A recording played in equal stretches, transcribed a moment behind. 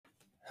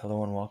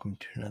Hello and welcome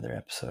to another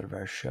episode of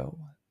our show.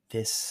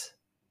 This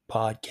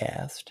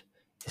podcast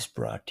is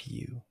brought to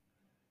you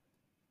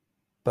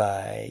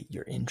by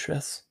your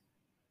interests,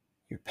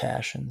 your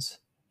passions,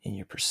 and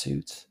your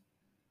pursuits.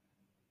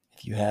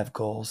 If you have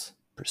goals,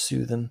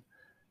 pursue them.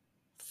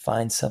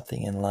 Find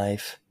something in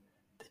life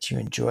that you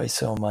enjoy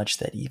so much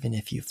that even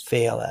if you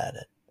fail at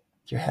it,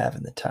 you're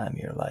having the time of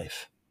your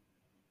life.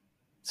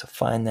 So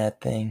find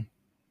that thing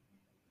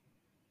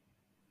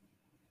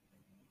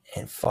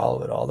and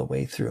follow it all the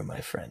way through,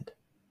 my friend.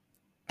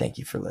 Thank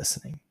you for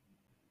listening.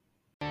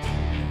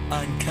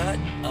 Uncut,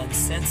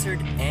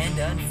 uncensored, and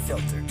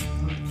unfiltered.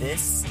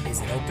 This is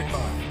an open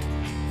mind,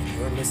 and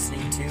you're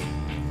listening to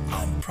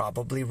I'm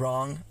Probably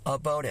Wrong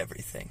About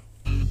Everything.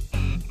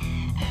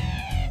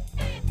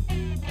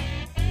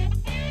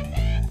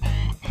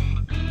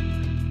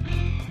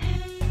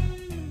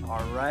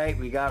 All right,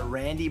 we got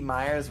Randy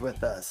Myers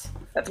with us.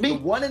 That's me. The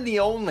one and the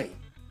only.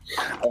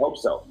 I hope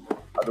so.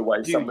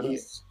 Otherwise, Dude,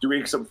 somebody's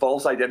doing some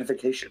false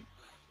identification.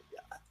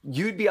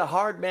 You'd be a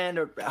hard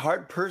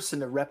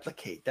person to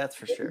replicate, that's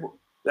for sure.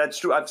 That's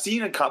true. I've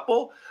seen a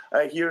couple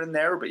here and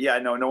there, but yeah,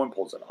 no one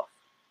pulls it off.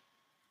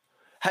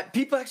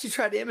 People actually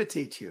try to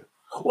imitate you.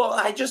 Well,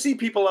 I just see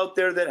people out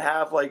there that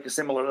have like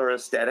similar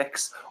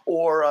aesthetics,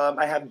 or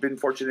I have been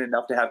fortunate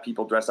enough to have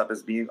people dress up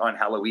as me on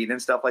Halloween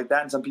and stuff like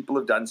that. And some people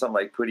have done some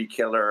like pretty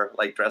killer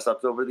like dress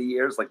ups over the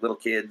years, like little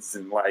kids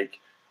and like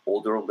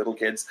older little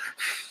kids.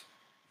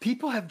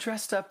 People have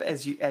dressed up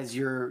as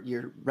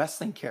your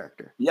wrestling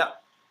character. Yeah.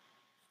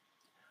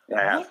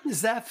 What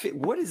does that fit?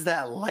 What is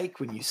that like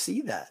when you see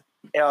that?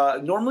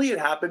 Normally it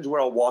happens where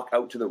I'll walk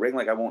out to the ring,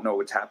 like I won't know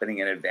what's happening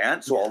in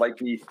advance. So I'll like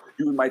be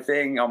doing my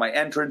thing on my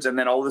entrance, and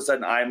then all of a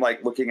sudden I'm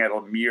like looking at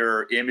a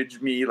mirror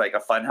image me, like a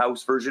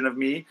funhouse version of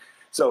me.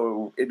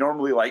 So it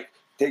normally like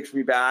takes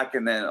me back,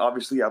 and then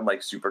obviously I'm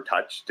like super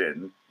touched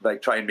and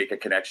like try and make a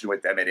connection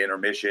with them at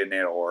intermission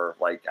or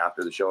like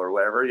after the show or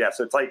whatever. Yeah,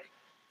 so it's like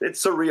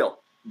it's surreal,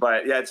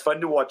 but yeah, it's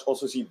fun to watch.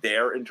 Also see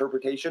their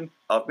interpretation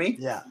of me.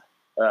 Yeah.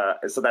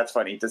 So that's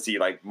funny to see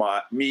like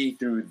me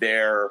through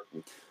their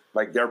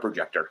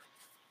projector.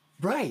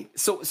 Right.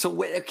 So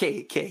wait,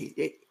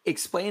 okay.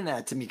 Explain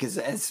that to me, because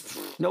as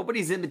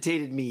nobody's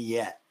imitated me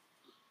yet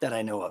that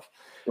I know of.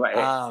 Right.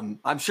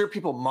 I'm sure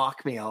people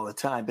mock me all the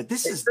time, but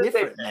this is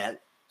different, man.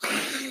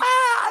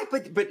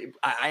 But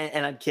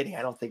I'm kidding.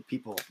 I don't think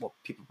people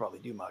probably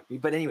do mock me,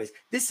 but anyways,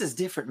 this is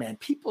different, man.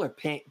 People are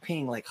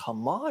paying like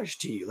homage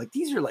to you. Like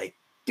these are like,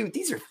 dude,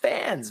 these are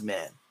fans,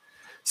 man.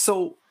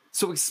 So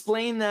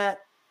explain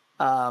that,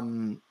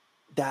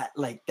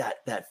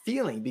 that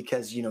feeling,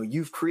 because, you know,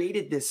 you've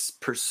created this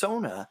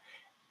persona,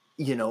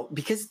 you know,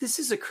 because this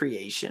is a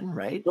creation,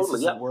 right? Totally,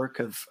 this is a work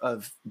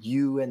of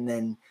you. And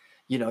then,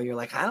 you know, you're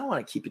like, I don't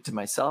want to keep it to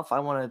myself. I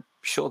want to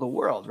show the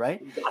world.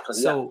 Right. Exactly,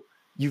 so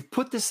you've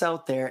put this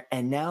out there,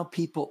 and now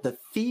the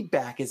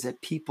feedback is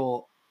that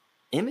people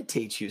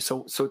imitate you.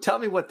 So tell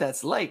me what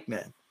that's like,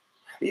 man.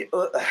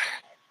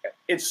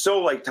 It's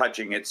so like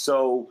touching. It's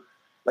so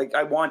like,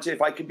 I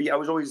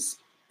was always,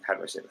 how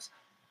do I say this?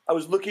 I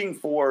was looking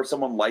for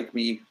someone like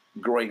me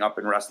growing up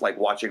in wrestling, like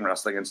watching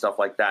wrestling and stuff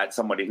like that.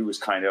 Somebody who was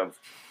kind of,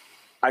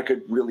 I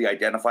could really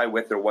identify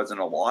with. There wasn't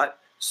a lot.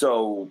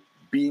 So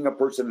being a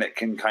person that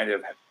can kind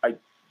of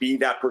be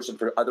that person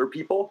for other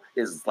people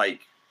is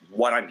like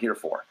what I'm here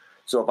for.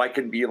 So if I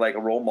can be like a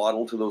role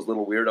model to those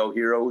little weirdo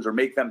heroes, or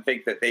make them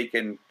think that they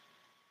can,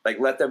 like,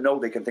 let them know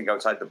they can think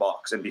outside the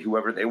box and be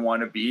whoever they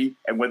want to be.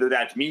 And whether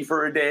that's me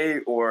for a day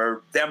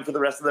or them for the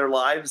rest of their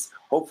lives,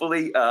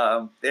 hopefully,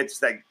 it's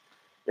like,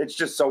 it's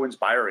just so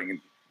inspiring. And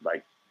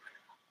like,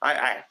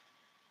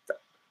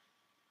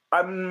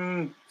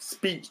 I'm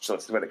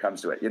speechless when it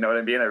comes to it. You know what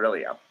I mean? I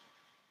really am.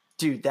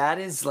 Dude, that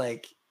is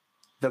like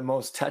the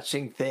most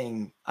touching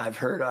thing I've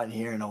heard on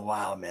here in a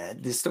while,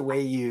 man. Just the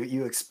way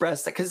you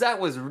expressed that, because that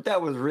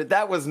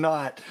was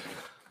not.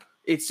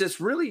 It's just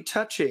really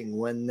touching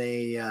when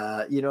they,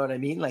 you know what I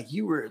mean? Like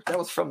that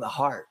was from the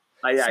heart.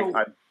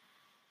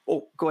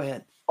 Go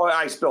ahead.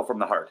 I spill from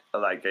the heart.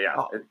 Like, yeah.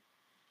 Oh.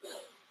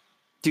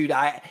 Dude,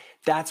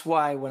 that's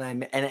why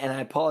when and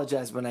I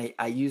apologize when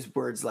I use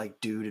words like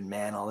dude and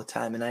man all the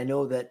time. And I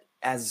know that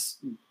as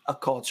a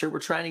culture, we're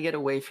trying to get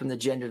away from the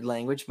gendered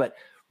language, but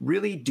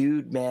really,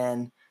 dude,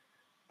 man,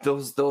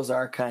 those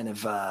are kind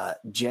of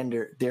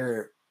gender.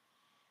 They're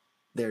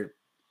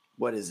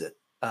what is it?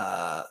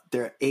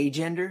 They're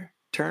agender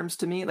terms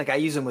to me. Like I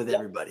use them with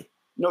everybody.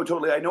 No,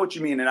 totally. I know what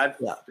you mean. And I've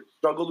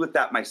struggled with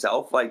that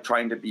myself, like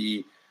trying to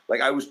be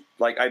like,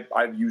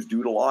 I've used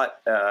dude a lot.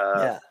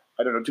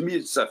 I don't know. To me,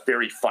 it's a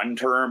very fun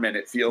term, and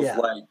it feels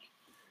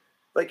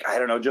like, I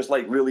don't know, just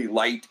like really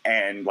light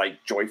and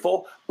like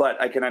joyful, but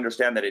I can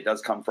understand that it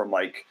does come from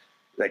like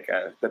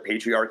the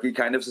patriarchy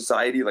kind of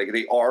society. Like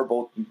they are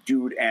both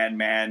dude and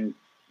man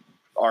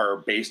are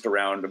based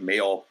around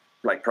male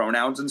like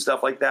pronouns and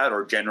stuff like that,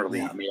 or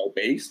generally male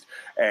based.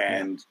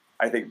 And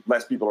I think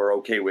less people are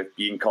okay with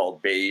being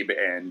called babe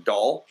and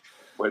doll,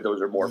 where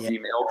those are more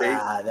female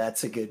based.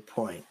 That's a good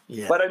point.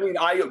 Yeah. But I mean,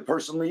 I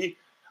personally,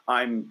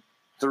 I'm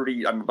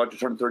 30, I'm about to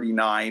turn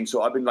 39.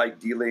 So I've been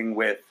like dealing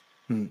with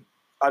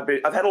I've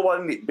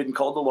been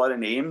called a lot of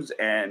names,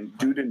 and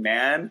dude and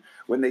man,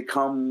 when they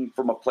come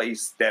from a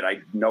place that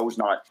I know is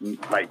not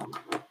like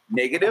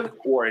negative,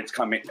 or it's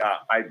coming,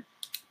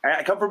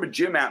 I come from a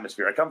gym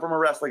atmosphere. I come from a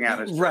wrestling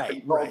atmosphere.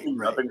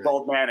 I've been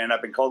called man, and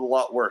I've been called a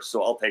lot worse.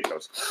 So I'll take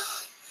those.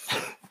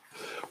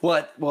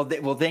 Well,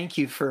 thank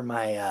you for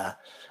my.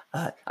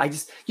 I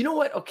just, you know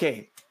what?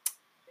 Okay,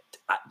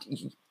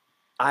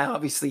 I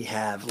obviously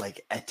have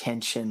like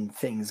attention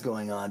things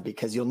going on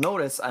because you'll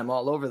notice I'm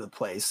all over the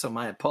place. So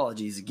my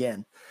apologies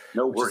again.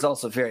 No worries. Which is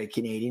also very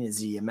Canadian, is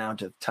the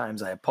amount of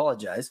times I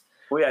apologize.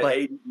 Well, yeah,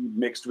 but,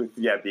 mixed with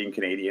being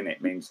Canadian,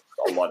 it means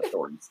a lot of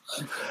stories.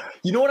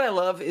 You know what I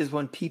love is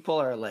when people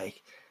are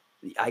like,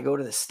 I go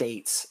to the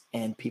States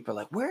and people are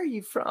like, "Where are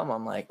you from?"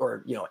 I'm like,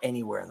 or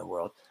anywhere in the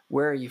world,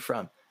 "Where are you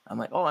from?" I'm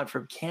like, "Oh, I'm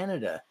from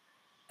Canada."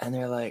 And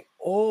they're like,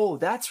 "Oh,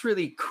 that's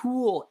really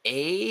cool,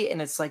 eh?"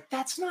 And it's like,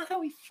 that's not how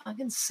we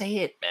fucking say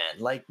it,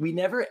 man. Like, we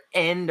never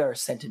end our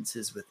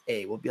sentences with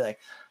 "a." We'll be like,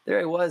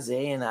 "There I was,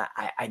 eh?" And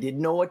I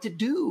didn't know what to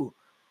do.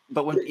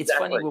 But when it's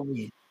funny when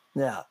we,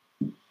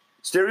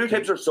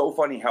 stereotypes are so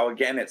funny how,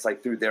 again, it's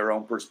like through their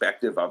own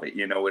perspective of it,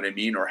 you know what I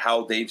mean? Or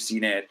how they've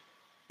seen it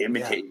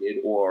imitated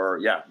or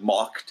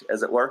mocked,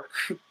 as it were.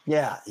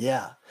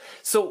 Yeah.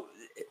 So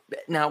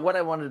now what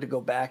I wanted to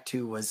go back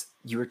to was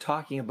you were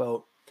talking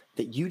about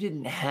that you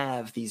didn't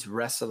have these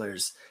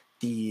wrestlers,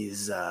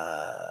 these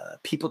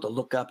people to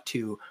look up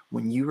to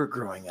when you were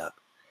growing up,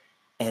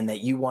 and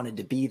that you wanted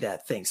to be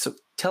that thing. So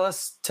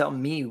tell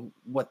me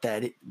what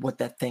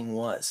that thing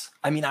was.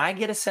 I mean, I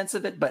get a sense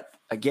of it, but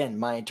again,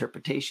 my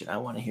interpretation, I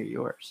want to hear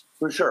yours.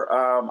 For sure.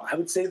 I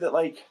would say that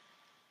like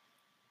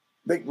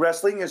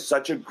wrestling is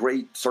such a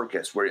great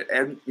circus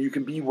and you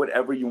can be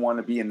whatever you want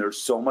to be. And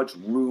there's so much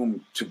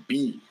room to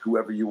be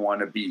whoever you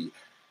want to be.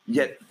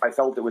 Yet I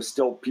felt it was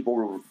still people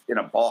were in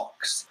a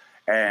box,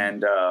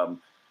 and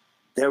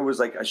there was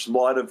like a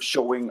lot of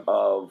showing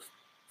of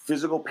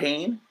physical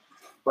pain,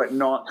 but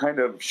not kind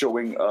of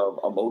showing of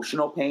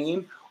emotional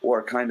pain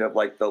or kind of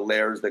like the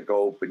layers that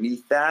go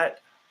beneath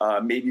that.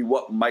 Maybe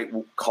what might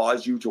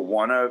cause you to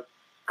want to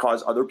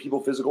cause other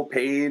people physical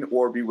pain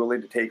or be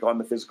willing to take on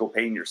the physical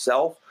pain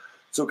yourself.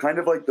 So kind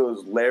of like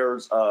those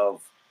layers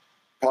of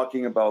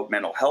talking about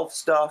mental health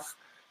stuff,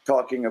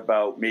 talking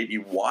about maybe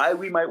why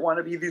we might want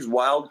to be these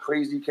wild,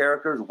 crazy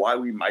characters, why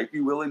we might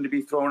be willing to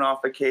be thrown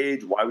off a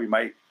cage, why we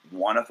might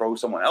want to throw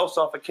someone else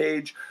off a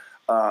cage,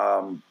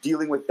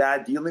 dealing with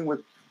that, dealing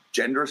with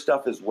gender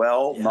stuff as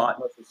well,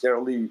 not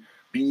necessarily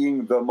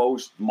being the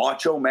most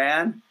macho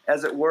man,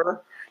 as it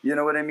were. You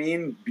know what I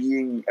mean?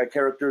 Being a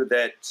character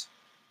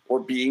or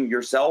being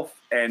yourself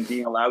and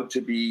being allowed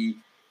to be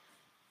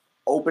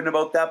open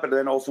about that, but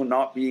then also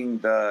not being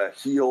the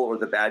heel or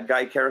the bad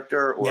guy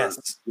character, or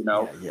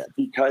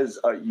because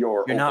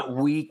you're not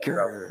weak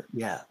or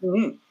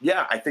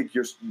I think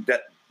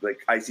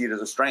I see it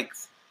as a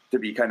strength to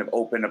be kind of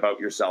open about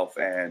yourself,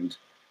 and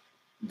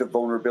the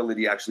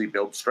vulnerability actually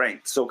builds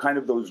strength. So kind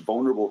of those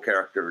vulnerable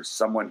characters,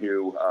 someone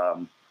who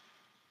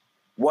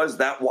was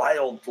that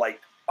wild,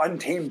 like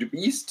untamed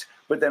beast,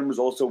 but then was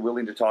also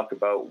willing to talk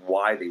about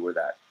why they were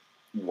that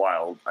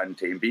wild,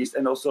 untamed beast,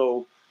 and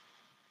also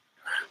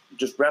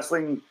just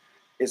wrestling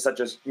is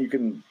you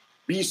can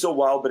be so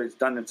wild, but it's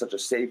done in such a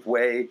safe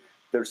way.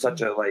 There's such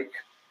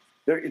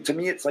to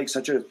me, it's like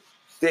such a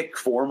thick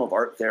form of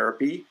art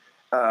therapy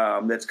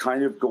that's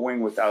kind of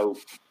going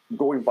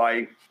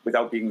by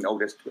without being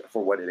noticed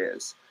for what it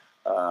is.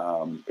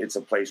 It's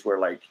a place where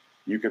like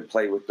you can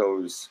play with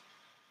those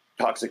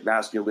toxic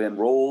masculine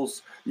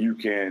roles. You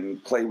can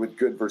play with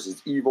good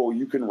versus evil.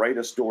 You can write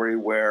a story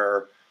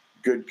where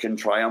good can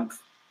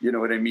triumph. You know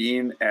what I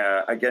mean?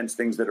 Against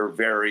things that are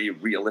very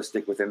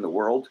realistic within the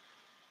world.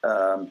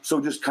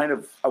 So just kind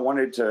of, I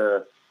wanted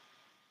to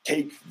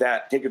take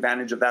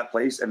advantage of that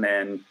place and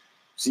then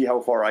see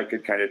how far I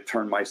could kind of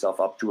turn myself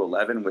up to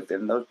 11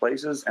 within those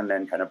places, and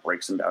then kind of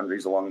break some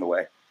boundaries along the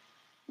way.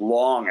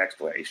 Long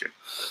explanation.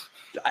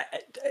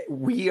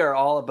 We are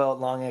all about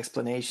long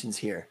explanations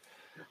here.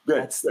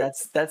 Good.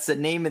 That's the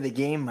name of the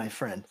game, my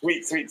friend.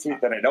 Sweet.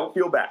 Then I don't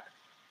feel bad.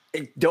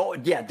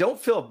 Don't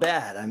feel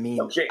bad. I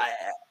mean, okay.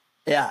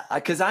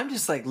 Because I'm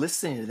just like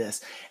listening to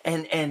this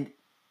and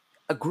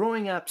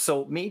growing up.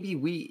 So maybe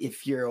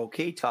if you're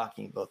okay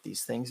talking about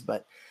these things,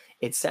 but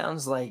it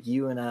sounds like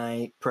you and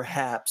I,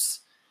 perhaps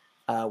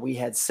we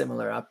had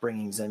similar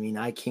upbringings. I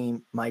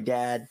mean, my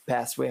dad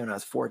passed away when I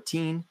was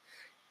 14,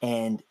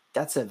 and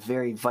that's a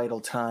very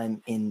vital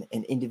time in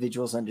an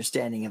individual's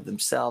understanding of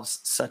themselves,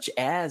 such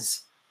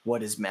as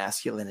what is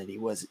masculinity,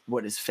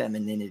 what is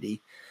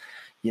femininity,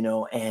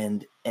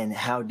 and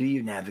how do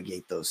you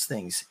navigate those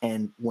things?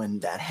 And when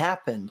that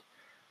happened,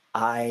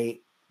 I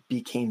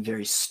became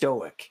very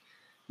stoic,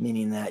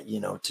 meaning that,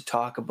 to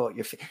talk about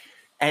your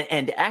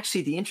and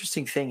actually the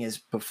interesting thing is,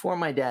 before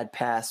my dad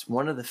passed,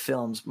 one of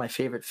my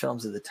favorite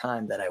films of the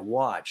time that I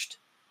watched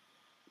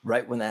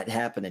right when that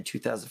happened in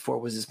 2004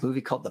 was this movie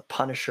called The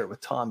Punisher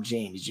with Tom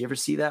Jane. Did you ever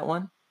see that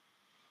one?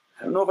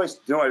 I don't know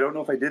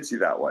if I did see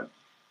that one.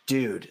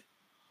 Dude,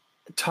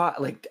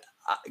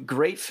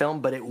 great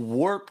film, but it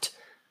warped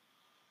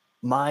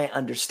my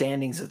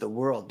understandings of the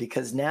world,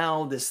 because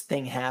now this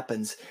thing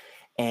happens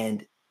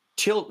and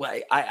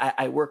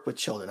I work with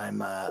children.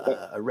 I'm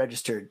a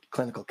registered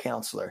clinical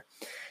counselor,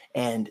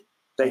 and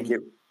Thank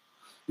you.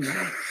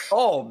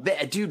 Oh,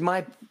 dude,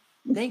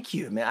 thank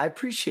you, man. I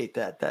appreciate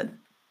that.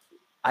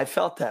 I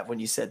felt that when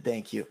you said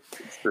thank you.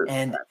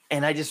 And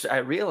I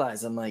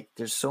realized, I'm like,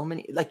 there's so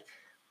many, like,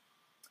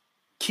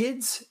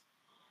 kids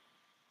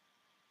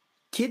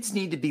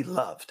need to be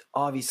loved,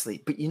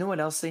 obviously, but you know what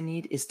else they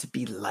need is to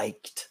be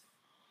liked.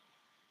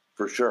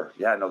 For sure.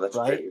 Yeah, no, that's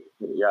right.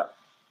 Yeah.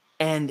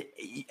 And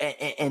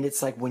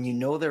it's like, when you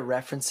know their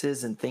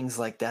references and things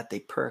like that, they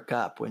perk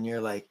up. When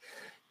you're like,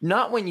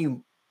 not when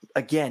you,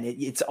 again,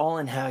 it's all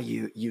in how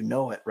you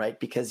know it, right?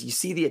 Because you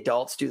see the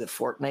adults do the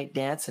Fortnite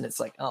dance and it's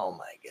like, oh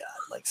my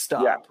God, like,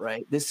 stop,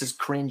 right? This is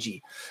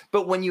cringy.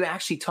 But when you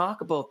actually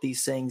talk about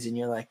these things and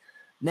you're like,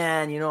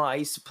 man, you know, I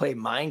used to play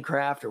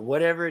Minecraft or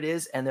whatever it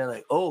is, and they're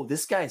like, oh,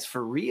 this guy's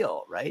for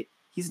real, right?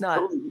 He's not.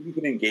 Totally, you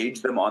can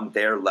engage them on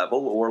their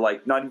level, or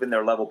like not even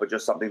their level, but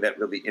just something that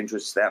really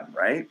interests them,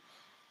 right?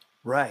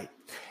 Right.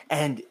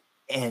 And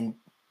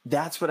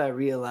that's what I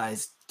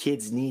realized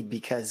kids need,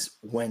 because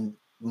when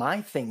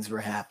my things were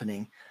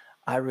happening,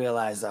 I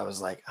realized I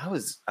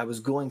was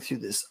going through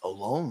this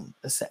alone.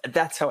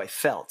 That's how I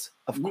felt.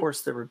 Of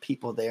course, there were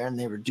people there and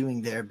they were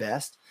doing their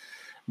best,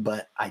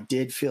 but I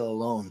did feel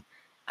alone.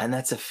 And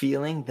that's a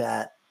feeling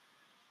that,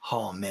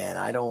 oh man,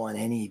 I don't want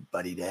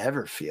anybody to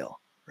ever feel,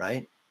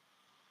 right?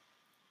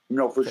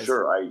 No, for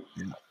sure.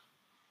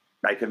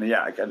 I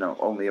can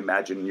only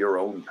imagine your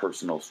own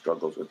personal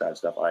struggles with that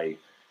stuff.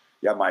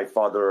 My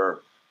father,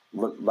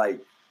 like,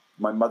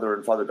 my mother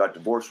and father got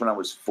divorced when I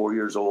was 4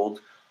 years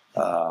old.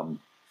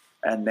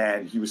 And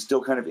then he was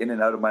still kind of in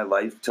and out of my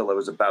life till I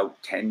was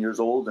about 10 years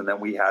old. And then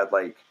we had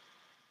like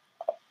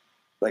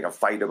a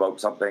fight about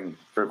something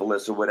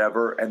frivolous or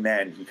whatever. And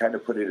then he kind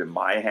of put it in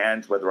my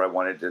hands whether I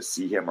wanted to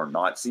see him or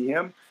not see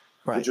him,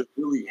 which was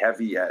really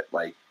heavy at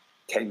like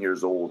 10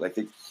 years old. I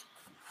think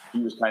he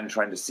was kind of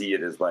trying to see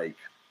it as like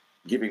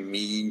giving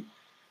me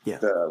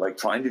the, like,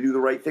 trying to do the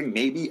right thing.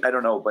 Maybe, I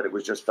don't know, but it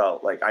was just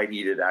felt like I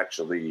needed,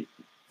 actually,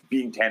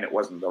 being 10, it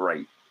wasn't the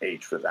right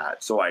age for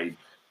that. So I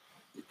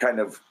kind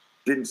of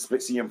didn't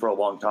see him for a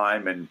long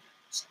time, and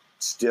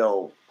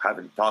still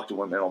haven't talked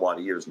to him in a lot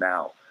of years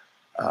now.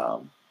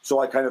 So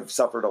I kind of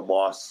suffered a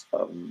loss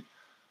of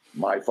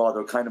my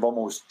father kind of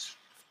almost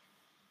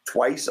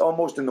twice,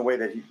 almost, in the way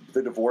that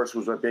the divorce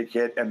was a big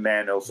hit. And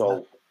then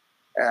also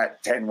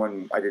at 10,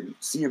 when I didn't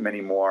see him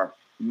anymore,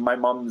 my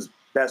mom's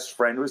best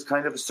friend was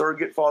kind of a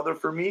surrogate father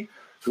for me,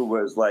 who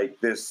was like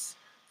this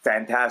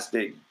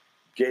fantastic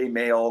gay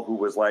male who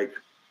was like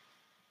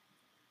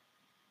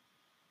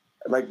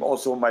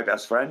also my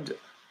best friend.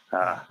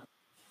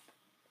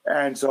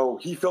 And so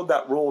he filled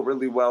that role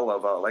really well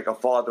of a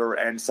father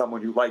and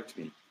someone who liked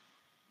me,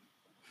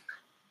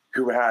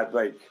 who had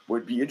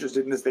would be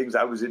interested in the things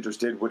I was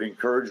interested, would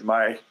encourage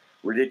my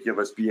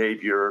ridiculous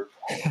behavior.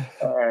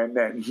 And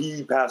then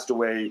he passed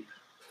away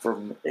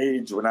from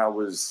AIDS when I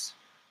was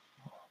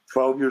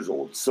 12 years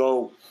old.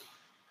 So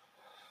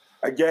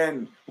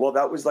again, well,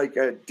 that was like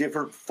a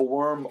different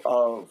form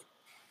of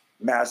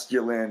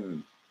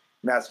masculinity.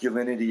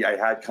 I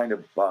had kind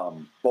of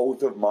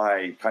both of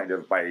my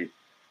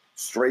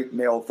straight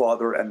male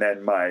father and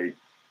then my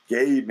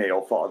gay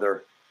male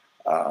father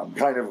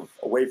kind of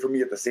away from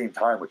me at the same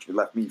time, which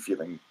left me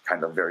feeling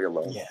kind of very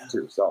alone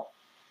too. So,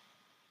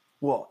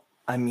 well,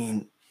 I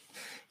mean,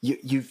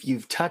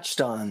 you've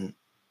touched on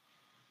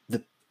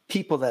the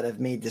people that have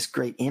made this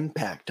great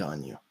impact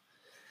on you,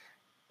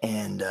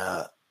 and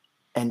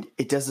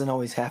it doesn't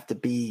always have to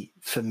be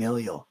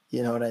familial.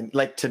 You know what I mean?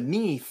 Like, to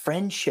me,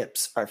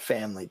 friendships are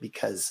family,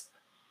 because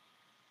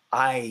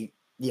the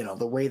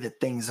way that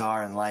things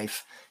are in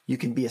life, you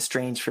can be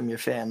estranged from your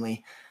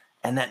family,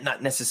 and that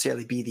not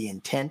necessarily be the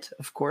intent,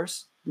 of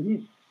course.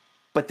 Mm-hmm.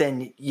 But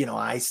then,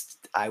 I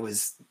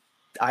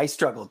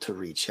struggled to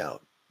reach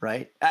out,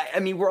 right? I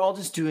mean, we're all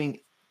just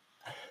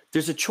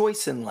there's a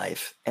choice in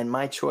life. And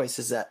my choice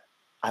is that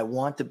I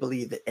want to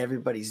believe that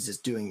everybody's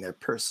just doing their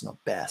personal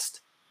best.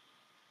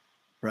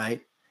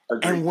 Right.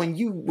 Agreed. And when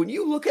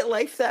you look at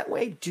life that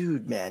way,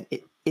 dude, man,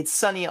 it's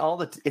sunny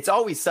it's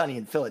always sunny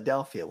in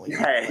Philadelphia. When way,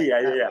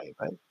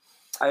 right?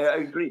 I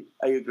agree.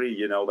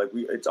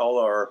 It's all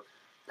our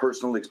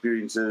personal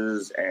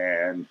experiences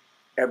and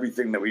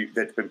everything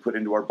that's been put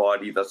into our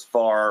body thus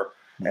far,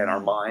 and our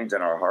minds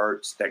and our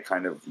hearts, that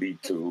kind of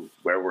lead to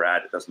where we're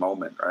at this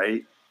moment,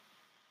 right?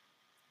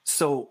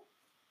 So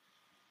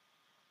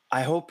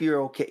I hope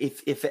you're okay.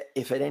 If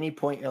at any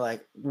point you're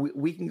like,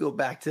 we can go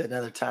back to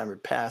another time or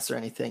pass or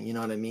anything, you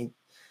know what I mean?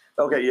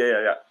 Okay,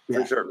 yeah,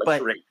 for sure.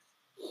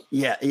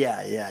 Yeah,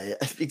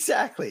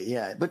 exactly.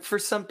 Yeah, but for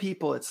some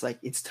people, it's like,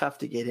 it's tough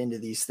to get into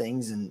these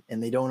things, and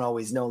they don't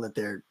always know that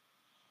they're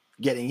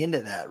getting into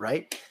that,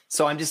 right?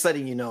 So I'm just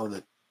letting you know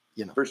that,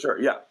 for sure.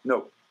 Yeah,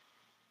 no.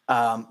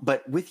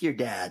 But with your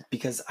dad,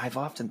 because I've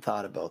often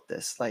thought about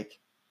this, like,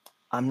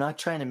 I'm not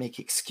trying to make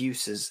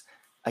excuses.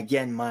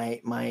 Again,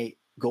 my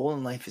goal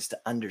in life is to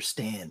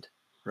understand,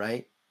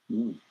 right?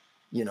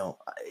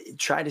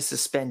 try to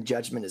suspend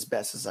judgment as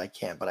best as I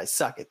can, but I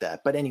suck at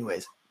that. But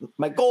anyways,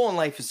 my goal in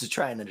life is to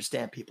try and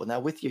understand people. Now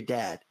with your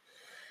dad,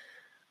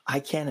 I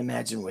can't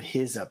imagine what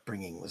his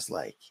upbringing was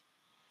like.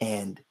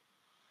 And,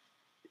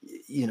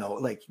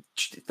 like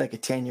a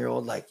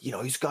 10-year-old,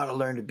 he's got to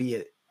learn to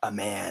be a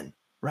man.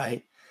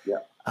 Right.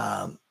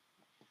 Yeah.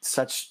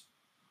 Such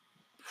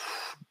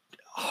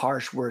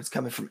harsh words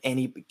coming from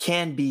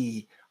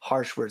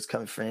harsh words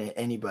coming from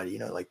anybody,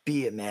 like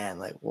be a man,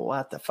 like, well,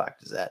 what the fuck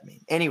does that mean?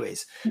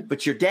 Anyways,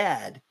 but your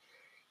dad,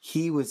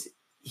 he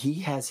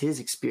has his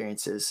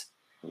experiences,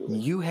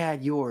 you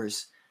had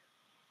yours,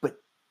 but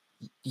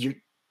you're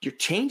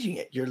changing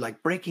it. You're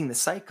like breaking the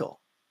cycle.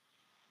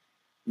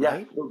 Yeah,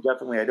 right? no,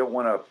 definitely.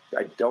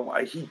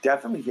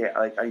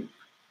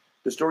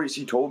 The stories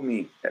he told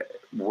me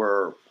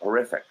were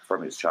horrific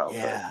from his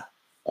childhood.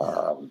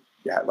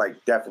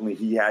 Definitely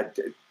he had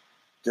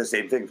the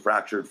same thing,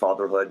 fractured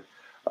fatherhood,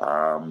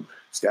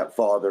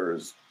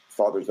 stepfathers,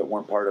 fathers that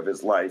weren't part of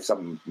his life,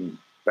 somebody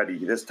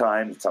this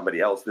time, somebody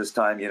else this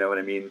time, you know what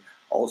I mean?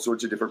 All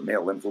sorts of different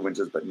male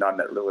influences, but none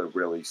that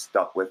really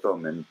stuck with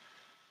him, and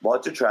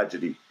lots of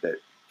tragedy that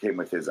came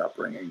with his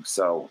upbringing.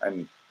 So,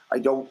 and I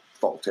don't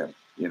fault him,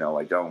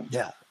 I don't.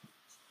 Yeah.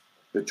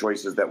 The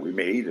choices that we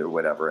made or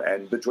whatever,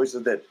 and the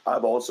choices that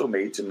I've also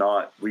made to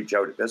not reach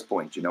out at this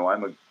point.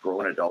 I'm a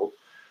grown adult.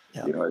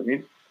 Yeah. You know what I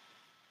mean?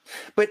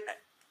 But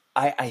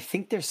I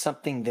think there's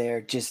something there.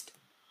 Just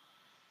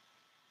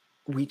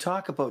we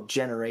talk about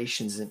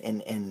generations and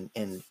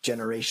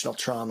generational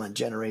trauma and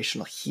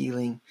generational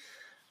healing.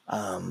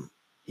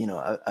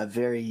 A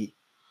very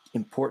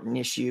important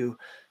issue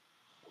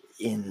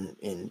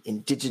in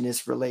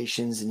Indigenous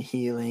relations and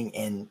healing,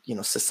 and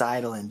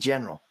societal in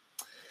general.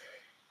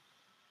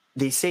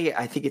 They say,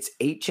 I think it's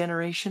 8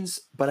 generations,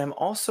 but I'm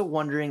also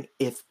wondering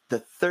if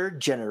the 3rd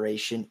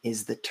generation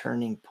is the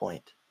turning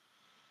point,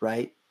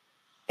 right?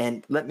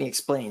 And let me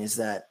explain, is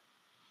that,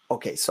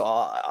 okay, so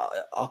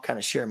I'll kind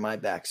of share my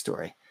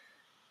backstory.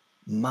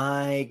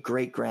 My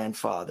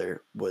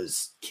great-grandfather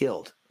was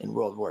killed in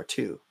World War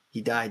II.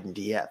 He died in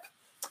Dieppe.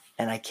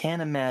 And I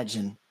can't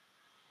imagine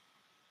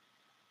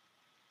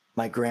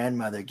my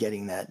grandmother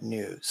getting that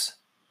news,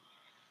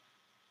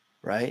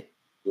 right?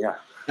 Yeah.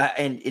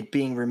 And it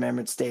being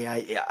Remembrance Day,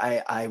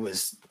 I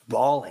was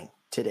bawling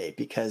today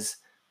because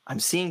I'm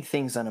seeing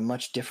things on a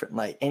much different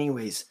light.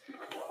 Anyways,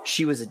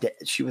 she was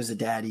a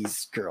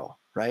daddy's girl,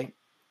 right?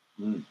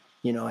 Mm.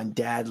 And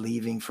dad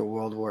leaving for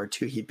World War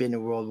II. He'd been to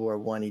World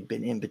War I. He'd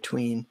been in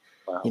between,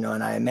 Wow.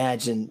 And I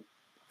imagine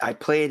I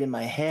played in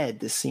my head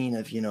the scene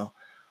of,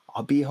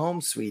 I'll be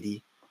home,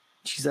 sweetie.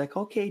 She's like,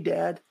 okay,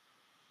 Dad.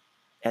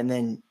 And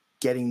then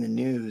getting the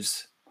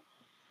news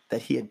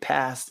that he had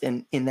passed,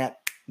 and in that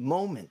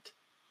moment,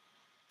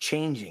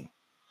 changing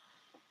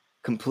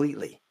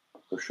completely.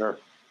 For sure.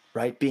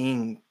 Right?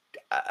 Being,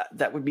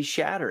 that would be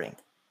shattering.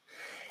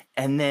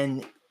 And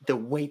then the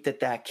weight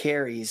that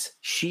carries,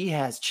 she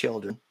has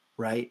children,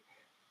 right?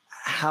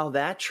 How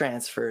that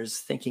transfers,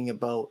 thinking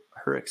about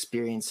her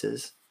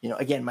experiences.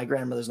 Again, my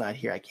grandmother's not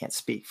here. I can't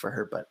speak for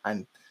her, but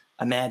I'm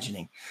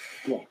imagining.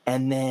 Yeah.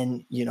 And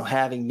then,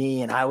 having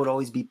me, and I would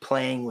always be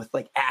playing with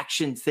like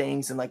action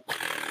things and like,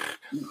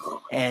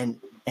 and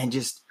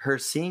just her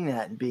seeing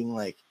that and being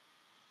like,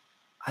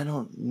 I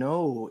don't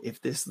know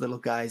if this little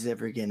guy's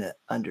ever going to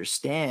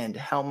understand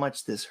how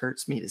much this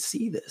hurts me to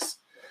see this.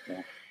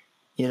 Yeah.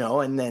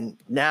 And then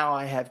now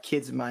I have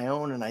kids of my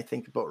own, and I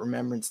think about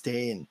Remembrance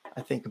Day, and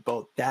I think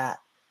about that,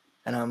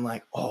 and I'm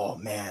like, oh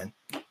man,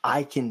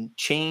 I can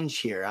change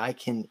here. I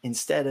can,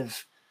 instead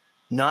of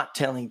not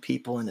telling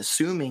people and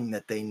assuming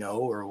that they know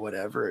or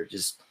whatever, or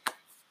just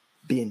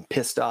being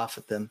pissed off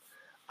at them,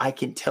 I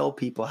can tell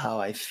people how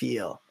I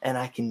feel, and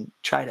I can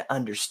try to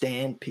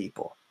understand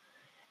people.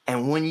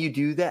 And when you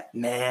do that,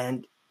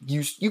 man,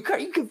 you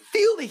can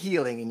feel the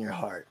healing in your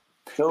heart.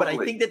 Totally.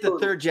 But I think that the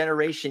 3rd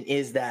generation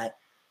is that,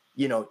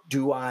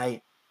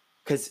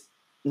 because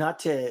not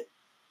to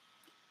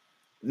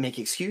make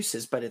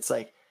excuses, but it's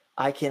like,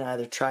 I can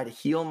either try to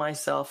heal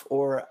myself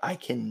or I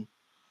can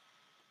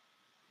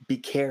be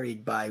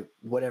carried by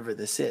whatever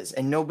this is.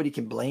 And nobody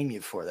can blame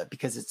you for that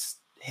because it's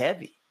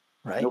heavy,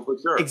 right? No, for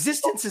sure.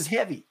 Existence is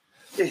heavy.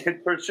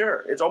 For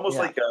sure. It's almost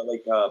like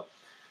a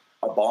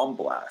bomb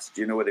blast.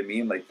 Do you know what I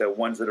mean? Like the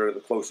ones that are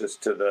the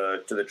closest to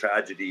the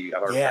tragedy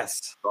are the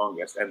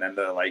strongest. And then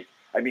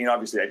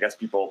obviously I guess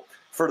people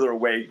further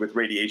away with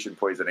radiation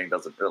poisoning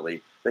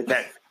they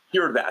can't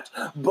hear that,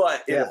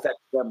 but it affects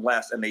them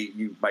less, and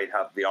you might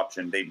have the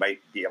option, they might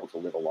be able to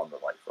live a longer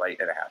life, right?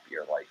 And a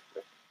happier life.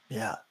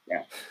 Yeah.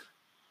 Yeah.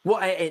 Well,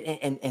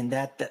 and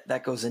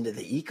that goes into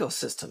the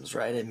ecosystems,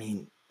 right? I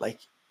mean, like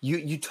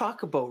you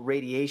talk about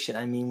radiation.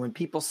 I mean, when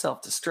people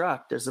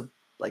self-destruct, there's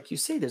like you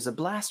say, there's a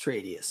blast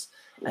radius,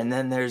 and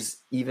then there's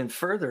even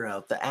further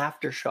out the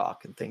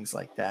aftershock and things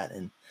like that.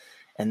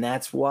 And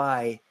that's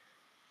why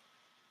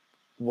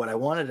what I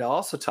wanted to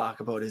also talk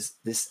about is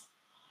this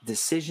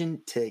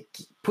decision to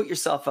put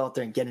yourself out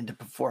there and get into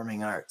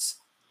performing arts.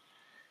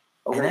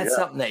 Okay, and that's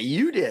something that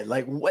you did.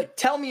 Like,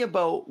 tell me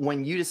about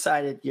when you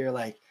decided you're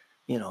like,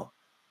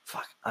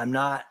 fuck,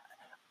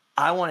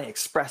 I want to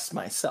express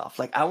myself.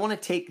 Like I want to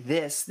take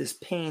this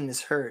pain,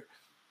 this hurt,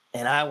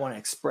 and I want to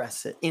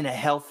express it in a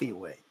healthy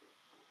way.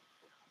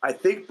 I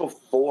think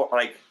before,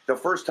 like the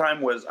first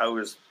time was I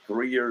was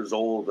 3 years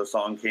old. The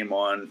song came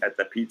on at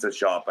the pizza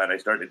shop, and I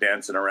started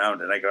dancing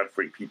around, and I got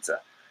free pizza.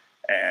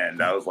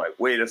 And I was like,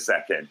 wait a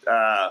second,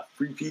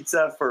 free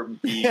pizza for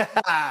being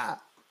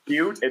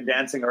cute and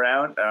dancing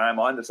around, and I'm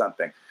onto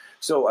something.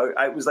 So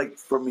I was like,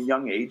 from a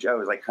young age, I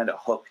was like kind of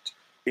hooked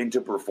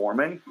into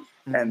performing.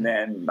 Mm-hmm. And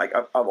then like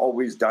I've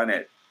always done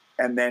it.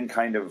 And then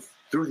kind of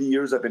through the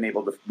years, I've been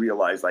able to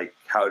realize like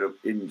how to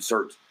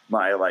insert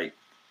my like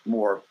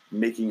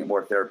making it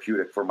more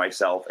therapeutic for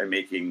myself and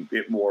making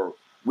it more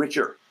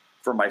richer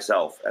for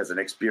myself as an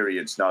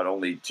experience, not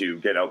only to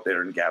get out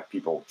there and have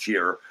people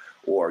cheer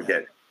or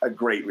get a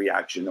great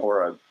reaction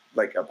or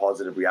a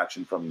positive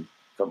reaction from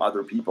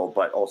other people,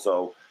 but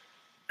also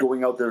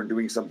going out there and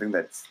doing something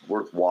that's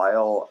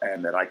worthwhile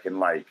and that I can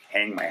like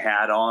hang my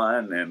hat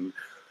on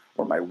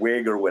or my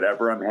wig or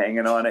whatever I'm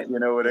hanging on it. You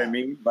know what I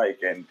mean?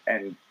 Like, and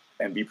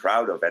be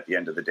proud of at the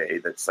end of the day.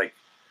 That's like,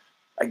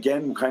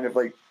 again, kind of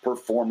like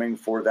performing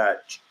for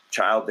that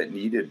child that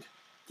needed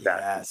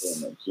that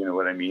performance. You know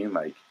what I mean?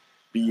 Like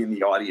be in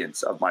the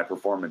audience of my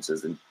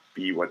performances and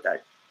be what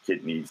that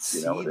kid needs,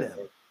 you know?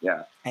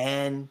 Yeah.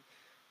 And,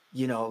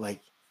 you know, like,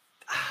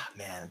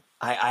 man,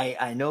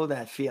 I know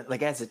that feeling.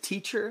 Like as a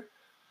teacher,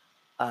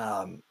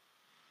 like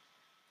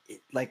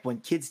when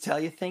kids tell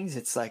you things,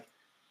 it's like,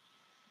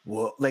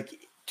 whoa, like,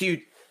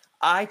 dude,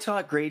 I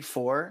taught grade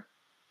 4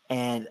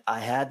 and I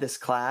had this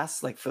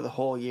class like for the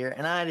whole year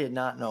and I did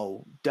not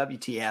know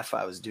WTF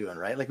I was doing,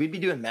 right? Like we'd be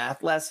doing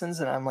math lessons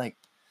and I'm like,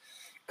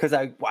 cause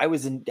I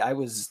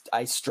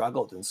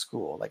struggled in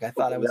school. Like I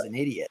thought I was an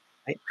idiot.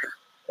 Right?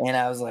 And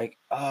I was like,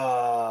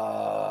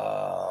 oh,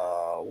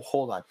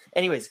 hold on.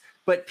 Anyways,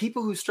 but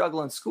people who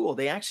struggle in school,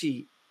 they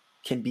actually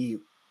can be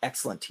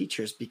excellent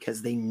teachers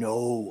because they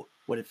know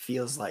what it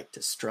feels like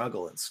to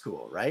struggle in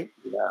school, right?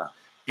 Yeah.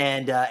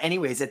 And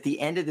anyways, at the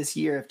end of this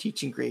year of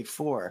teaching grade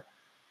 4,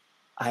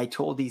 I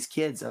told these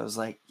kids, I was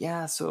like,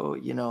 yeah, so,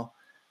 you know,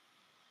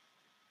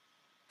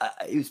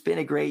 it's been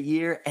a great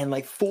year. And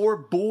like 4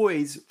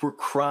 boys were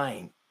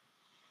crying.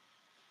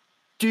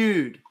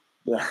 Dude,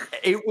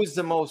 it was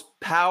the most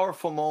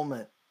powerful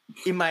moment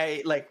in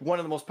my, like one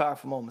of the most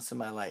powerful moments in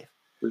my life.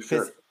 For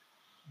sure.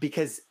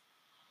 Because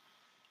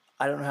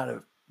I don't know how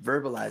to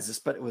verbalize this,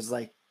 but it was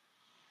like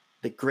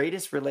the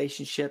greatest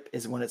relationship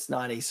is when it's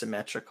not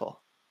asymmetrical.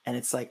 And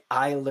it's like,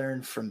 I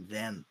learned from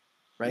them,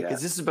 right?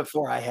 Because this is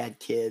before I had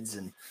kids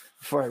and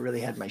before I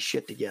really had my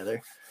shit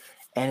together.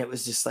 And it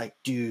was just like,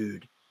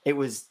 dude, it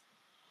was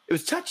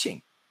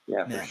touching.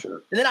 Yeah, man. For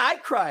sure. And then I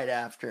cried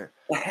after,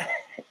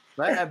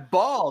 right? I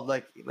bawled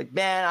like,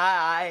 man,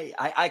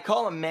 I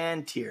call them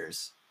man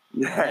tears.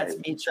 Yeah. That's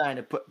me trying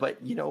to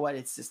but you know what?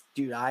 It's just,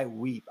 dude, I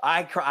weep.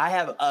 I cry. I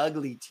have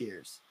ugly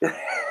tears.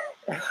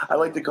 I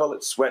like to call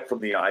it sweat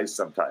from the eyes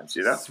sometimes,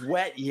 you know?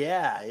 Sweat,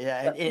 yeah.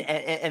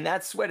 And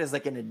that sweat is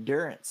like an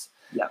endurance.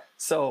 Yeah.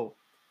 So,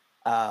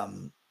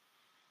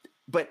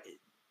 but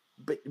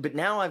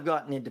now I've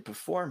gotten into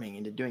performing,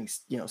 into doing,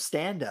 you know,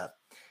 stand up.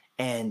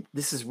 And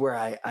this is where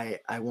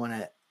I want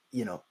to,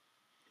 you know,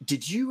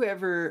 did you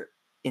ever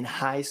in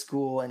high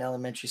school and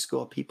elementary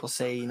school, people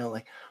say, you know,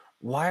 like,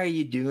 why are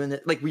you doing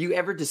that? Like, were you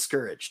ever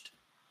discouraged?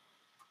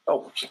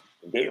 Oh,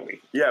 daily.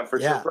 Yeah, for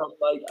sure.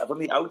 From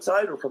the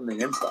outside or from the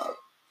inside?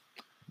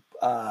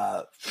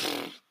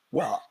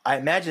 Well, I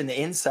imagine the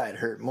inside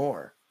hurt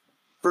more.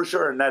 For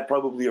sure. And that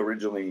probably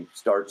originally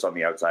starts on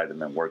the outside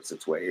and then works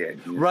its way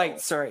in. Right.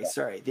 Sorry.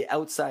 The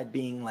outside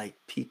being like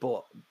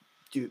people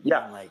being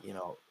like, you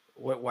know,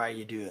 why are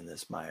you doing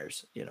this,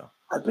 Myers? You know,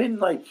 I've been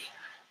like,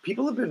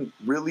 people have been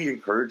really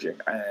encouraging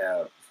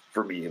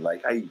for me.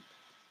 Like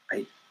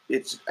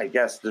I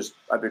guess just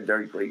I've been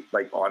very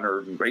like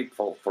honored and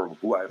grateful for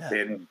who I've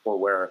been and for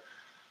where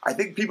I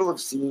think people have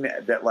seen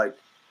that like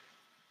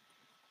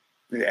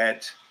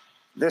that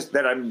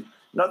I'm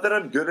not that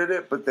I'm good at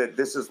it, but that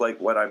this is like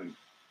what I'm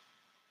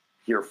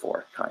here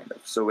for, kind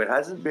of. So it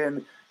hasn't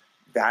been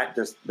that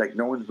just like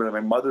no one's been. My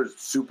mother's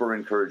super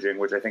encouraging,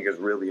 which I think is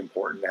really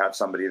important to have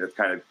somebody that's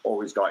kind of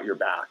always got your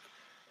back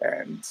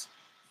and,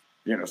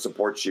 you know,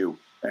 supports you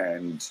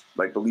and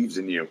like believes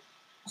in you.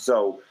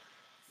 So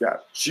yeah,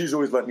 she's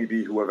always let me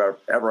be whoever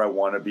I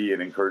want to be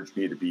and encouraged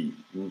me to be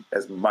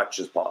as much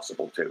as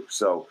possible too.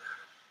 So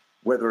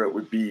whether it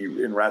would be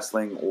in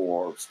wrestling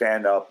or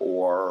stand up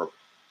or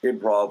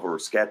improv or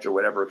sketch or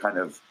whatever kind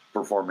of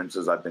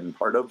performances I've been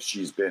part of,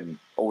 she's been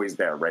always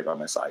there right on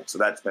my side. So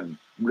that's been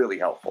really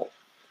helpful.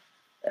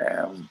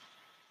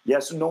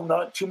 So no,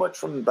 not too much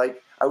from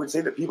like, I would say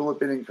that people have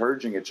been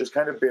encouraging. It's just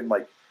kind of been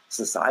like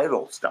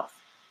societal stuff.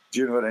 Do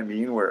you know what I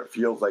mean? Where it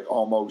feels like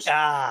almost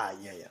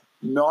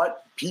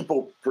not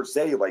people per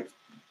se like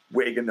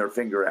wagging their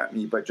finger at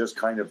me, but just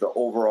kind of the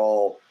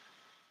overall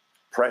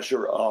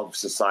pressure of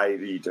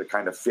society to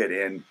kind of fit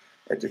in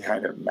and to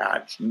kind of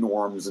match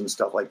norms and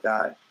stuff like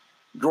that.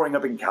 Growing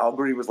up in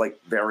Calgary was like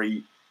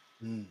very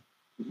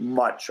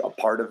much a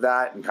part of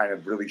that and kind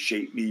of really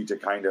shaped me to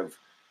kind of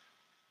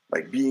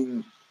like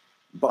being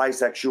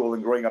bisexual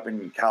and growing up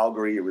in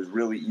Calgary, it was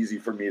really easy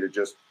for me to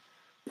just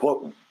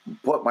put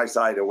my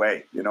side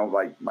away, you know,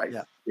 like my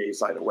gay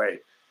side away,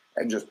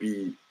 and just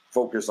be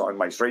focused on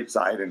my straight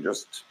side and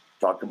just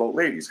talk about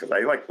ladies because I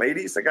like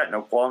ladies. I got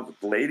no qualms with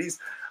the ladies.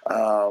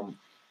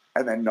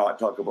 And then not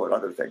talk about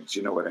other things,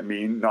 you know what I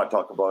mean? Not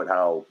talk about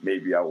how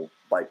maybe I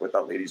like what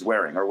that lady's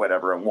wearing or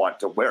whatever and want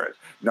to wear it.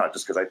 Not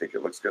just because I think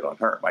it looks good on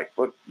her. It might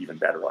look even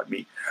better on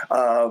me.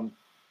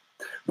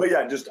 But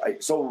yeah,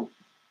 so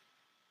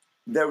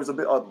there was a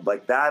bit of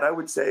like that, I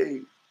would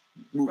say.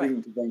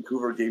 Moving to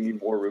Vancouver gave me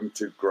more room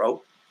to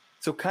grow.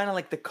 So kind of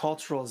like the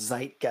cultural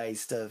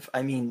zeitgeist of,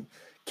 I mean,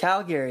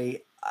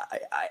 Calgary,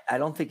 I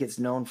don't think it's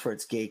known for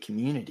its gay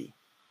community.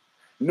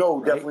 No,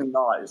 right? Definitely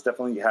not. It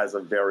definitely has a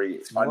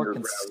very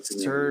underground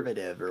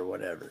conservative community. Or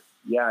whatever.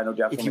 Yeah, no,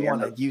 definitely. If you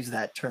want to use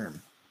that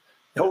term.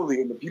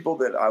 Totally. And the people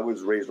that I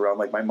was raised around,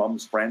 like my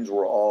mom's friends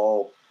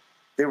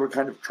they were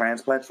kind of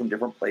transplants from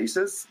different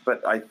places,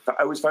 but I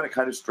always found it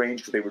kind of strange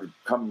because they would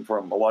come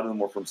from, a lot of them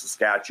were from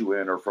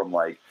Saskatchewan or from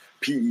like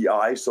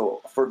PEI,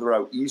 so further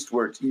out east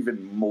where it's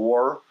even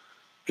more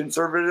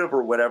conservative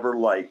or whatever,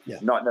 like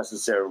not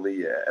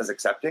necessarily as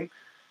accepting.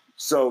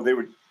 So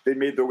they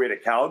made their way to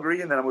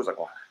Calgary, and then I was like,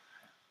 well,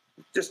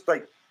 just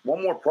like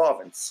one more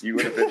province, you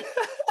would have been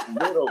a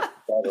little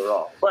better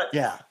off. But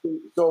yeah,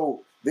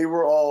 so there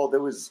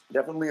was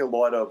definitely a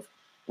lot of,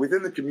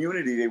 within the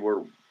community, they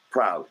were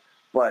proud.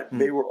 But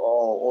they were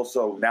all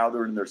also, now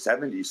they're in their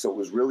 70s, so it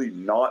was really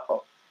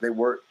they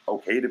weren't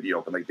okay to be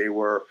open. Like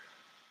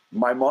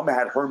my mom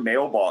had her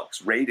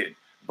mailbox raided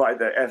by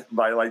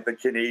the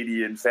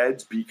Canadian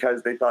feds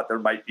because they thought there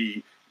might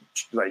be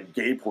like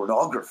gay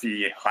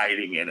pornography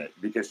hiding in it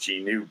because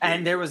she knew.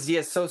 And there was the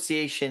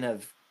association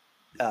of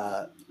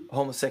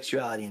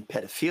homosexuality and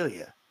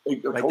pedophilia.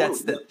 Right? Totally.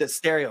 That's the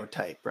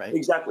stereotype, right?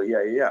 Exactly.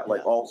 Yeah.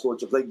 Like all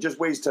sorts of, like, just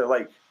ways to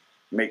like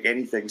make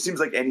anything. Seems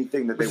like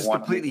anything that they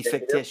want completely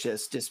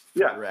fictitious, just for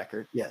the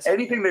record. Yes.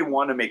 Anything they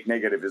want to make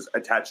negative is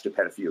attached to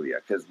pedophilia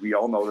because we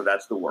all know that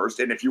that's the worst.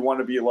 And if you want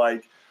to be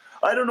like,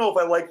 I don't know if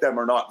I like them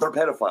or not, they're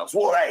pedophiles.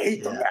 Well, I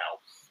hate them now.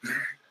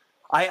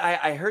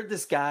 I heard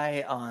this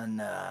guy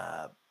on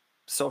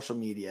social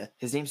media.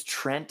 His name's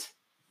Trent,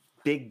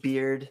 big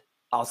beard.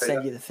 I'll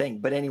send you the thing.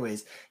 But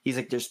anyways, he's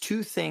like, there's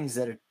two things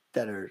that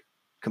are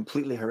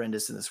completely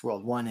horrendous in this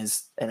world. One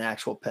is an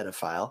actual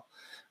pedophile,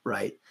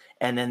 right?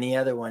 And then the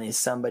other one is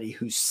somebody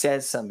who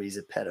says somebody's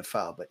a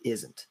pedophile but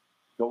isn't.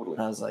 Totally.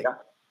 And I was like,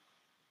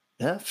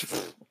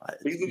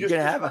 you're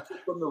gonna have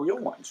from the real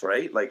ones,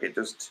 right? Like it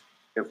just,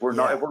 if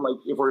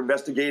we're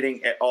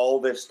investigating all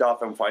this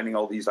stuff and finding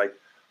all these like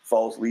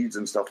false leads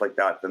and stuff like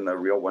that, then the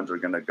real ones are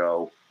gonna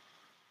go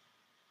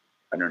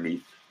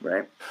underneath,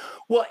 right?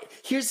 Well,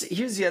 here's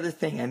the other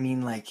thing. I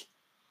mean, like,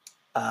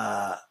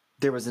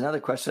 there was another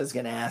question I was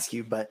gonna ask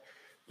you, but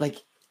like,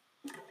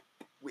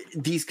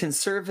 these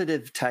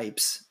conservative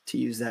types, to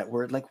use that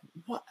word, like,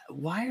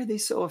 why are they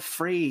so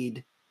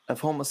afraid of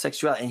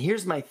homosexuality? And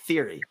here's my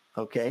theory,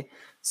 okay?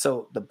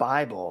 So the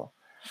Bible,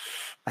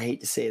 I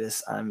hate to say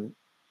this, I'm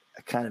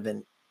a kind of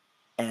an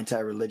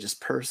anti-religious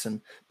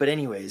person, but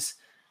anyways,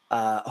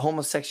 why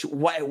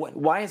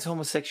is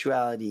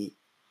homosexuality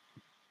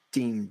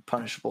deemed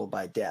punishable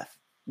by death?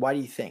 Why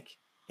do you think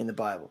in the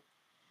Bible?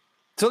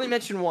 It's only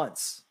mentioned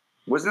once.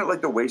 Wasn't it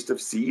like the waste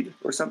of seed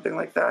or something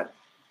like that?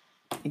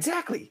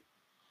 Exactly.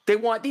 They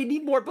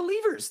need more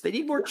believers. They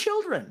need more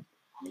children.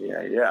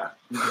 Yeah.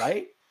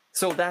 Right?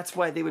 So that's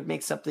why they would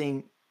make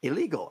something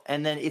illegal.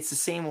 And then it's the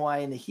same why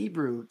in the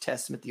Hebrew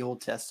Testament, the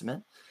Old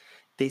Testament,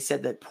 they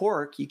said that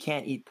pork, you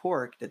can't eat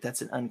pork,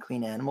 that's an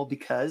unclean animal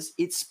because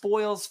it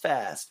spoils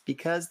fast,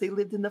 because they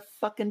lived in the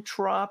fucking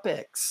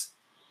tropics.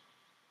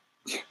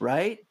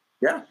 Right?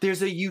 Yeah.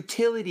 There's a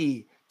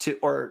utility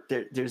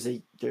there's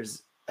a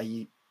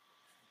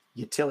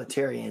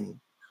utilitarian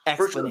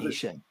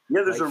explanation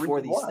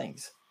for these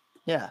things.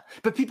 Yeah.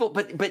 But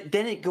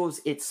then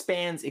it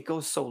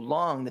so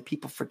long that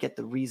people forget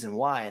the reason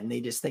why, and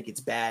they just think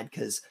it's bad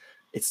because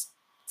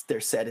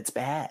they're said it's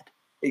bad.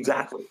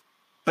 Exactly.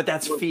 But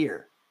that's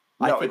fear.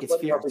 No, I think it's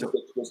fear. So,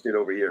 it's twisted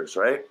over years,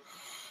 right?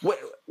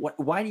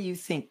 Why do you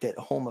think that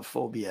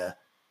homophobia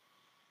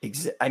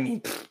exists? I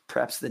mean,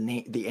 perhaps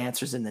the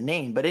answer's in the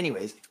name, but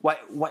anyways,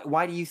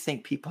 why do you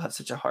think people have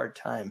such a hard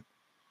time?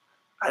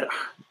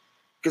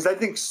 Because I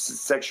think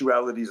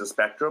sexuality is a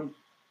spectrum.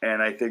 And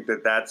I think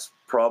that's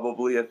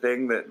probably a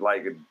thing that,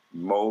 like,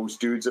 most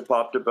dudes have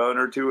popped a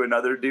boner to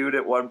another dude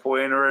at one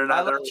point or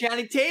another. I love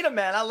Channing Tatum,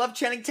 man. I love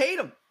Channing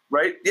Tatum.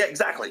 Right? Yeah,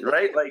 exactly.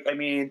 Right? Like, I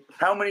mean,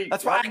 how many?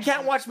 That's why I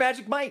can't watch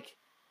Magic Mike.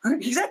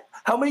 Exactly.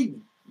 How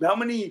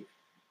many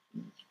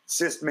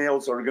cis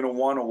males are going to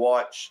want to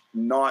watch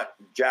not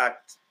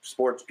jacked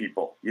sports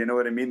people? You know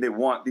what I mean? They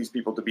want these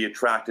people to be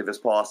attractive as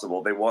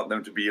possible. They want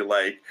them to be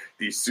like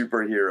these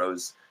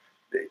superheroes.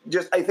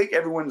 I think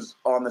everyone's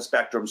on the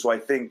spectrum. So I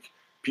think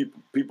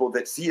people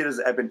that see it as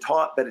have been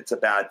taught that it's a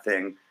bad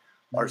thing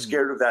are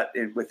scared of that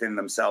within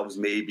themselves,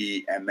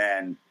 maybe. And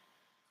then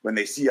when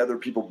they see other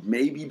people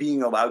maybe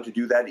being allowed to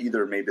do that,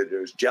 either maybe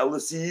there's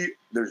jealousy,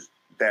 there's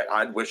that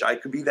I wish I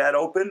could be that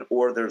open,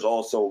 or there's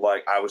also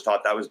like I was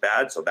taught that was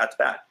bad, so that's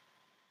bad.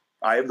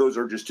 I have those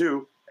urges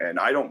too, and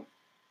I don't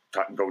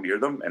go near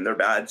them, and they're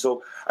bad.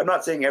 So I'm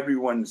not saying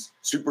everyone's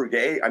super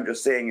gay. I'm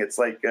just saying it's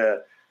like,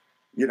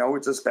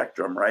 it's a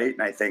spectrum, right?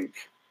 And I think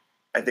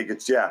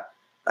it's,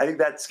 I think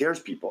that scares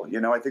people.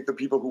 I think the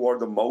people who are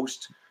the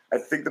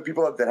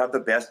people that have the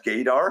best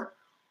gaydar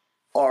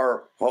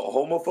are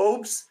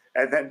homophobes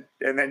and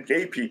then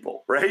gay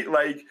people, right?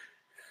 Like,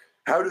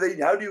 how do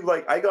you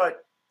like, I got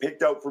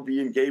picked out for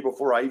being gay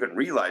before I even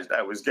realized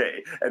I was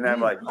gay. And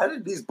I'm like, how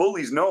did these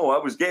bullies know I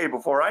was gay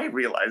before I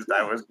realized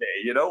I was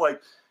gay?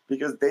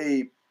 Because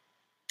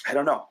I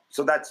don't know.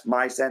 So that's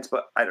my sense,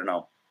 but I don't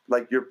know.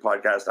 Like your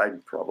podcast,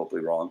 I'm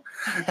probably wrong.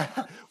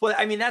 Well,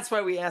 I mean, that's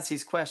why we ask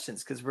these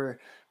questions, because we're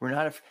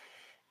not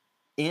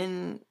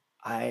I'm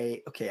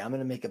going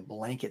to make a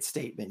blanket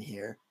statement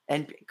here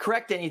and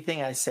correct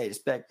anything I say.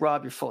 Just like,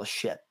 Rob, you're full of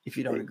shit if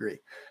you don't agree.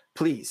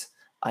 Please,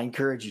 I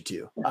encourage you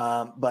to.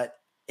 But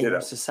in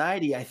our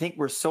society, I think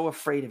we're so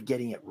afraid of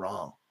getting it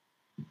wrong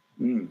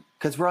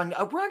because we're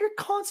under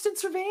constant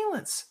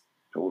surveillance.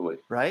 Totally.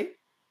 Right?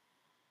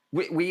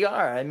 We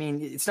are. I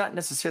mean, it's not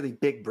necessarily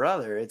Big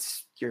Brother.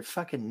 It's your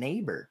fucking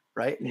neighbor,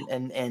 right?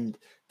 And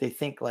they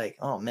think like,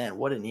 oh man,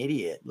 what an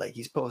idiot! Like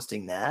he's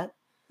posting that.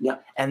 Yeah.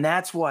 And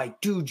that's why,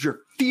 dude,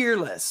 you're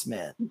fearless,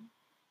 man.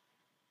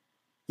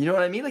 You know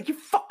what I mean? Like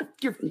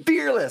you're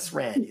fearless,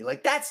 Randy.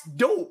 Like that's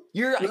dope.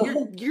 You're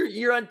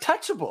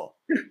untouchable,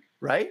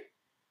 right?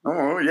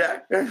 Oh yeah.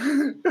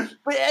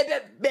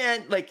 But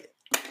man, like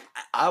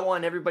I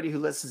want everybody who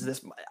listens to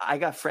this. I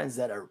got friends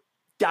that are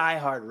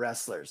diehard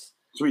wrestlers.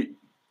 Sweet.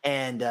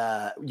 And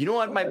you know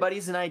what my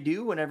buddies and I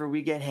do whenever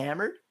we get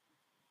hammered?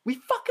 We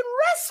fucking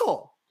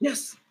wrestle.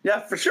 Yes.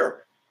 Yeah, for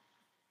sure.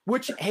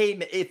 Which, hey,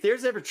 if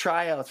there's ever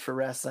tryouts for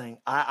wrestling,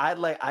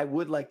 I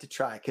would like to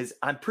try because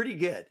I'm pretty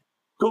good.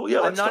 Cool.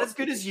 Yeah. I'm not as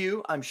good as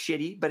you. I'm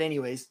shitty. But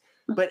anyways,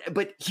 but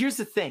here's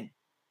the thing.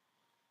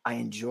 I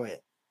enjoy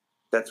it.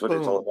 That's what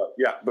it's all about.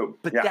 Yeah. Boom.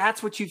 But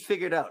that's what you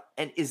figured out.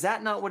 And is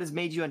that not what has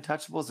made you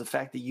untouchable? Is the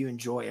fact that you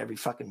enjoy every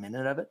fucking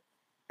minute of it?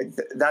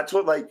 That's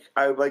what, like,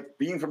 I like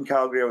being from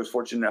Calgary. I was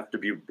fortunate enough to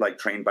be like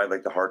trained by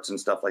like the Hearts and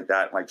stuff like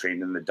that, like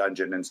trained in the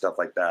dungeon and stuff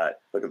like that.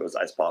 Look at those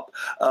eyes pop.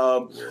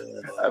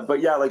 But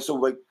yeah, like, so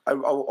like I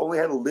only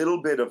had a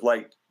little bit of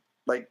like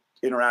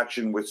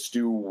interaction with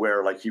Stu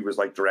where like he was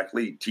like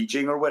directly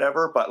teaching or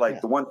whatever. But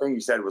like the one thing he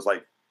said was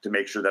like to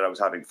make sure that I was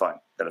having fun,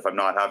 that if I'm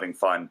not having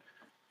fun,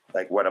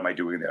 like what am I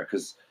doing there?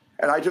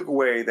 And I took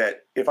away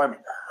that if I'm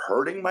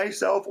hurting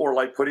myself or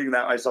like putting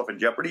myself in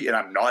jeopardy and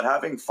I'm not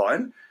having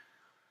fun,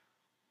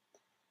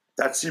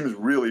 that seems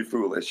really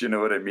foolish. You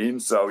know what I mean?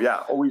 So yeah,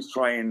 always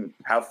try and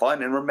have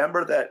fun. And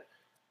remember that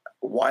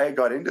why I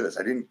got into this.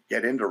 I didn't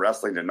get into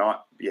wrestling to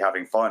not be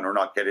having fun or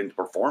not get into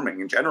performing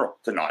in general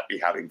to not be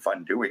having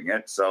fun doing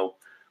it. So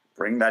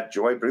bring that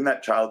joy, bring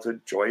that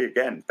childhood joy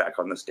again back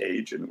on the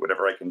stage and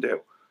whatever I can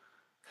do.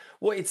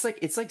 Well, it's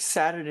like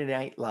Saturday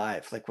Night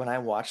Live. Like when I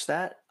watch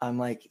that,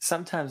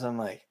 sometimes I'm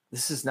like,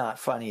 this is not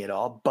funny at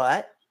all,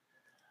 but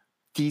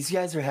these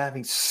guys are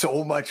having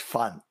so much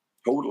fun.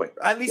 Totally.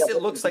 At least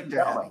it looks like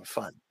they're having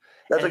fun.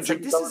 That's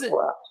like this isn't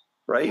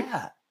right.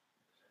 Yeah.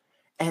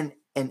 And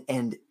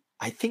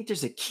I think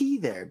there's a key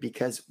there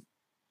because,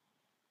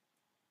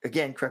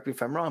 again, correct me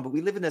if I'm wrong, but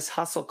we live in this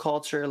hustle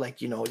culture.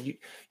 Like, you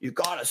you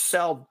gotta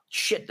sell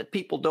shit that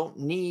people don't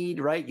need,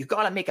 right? You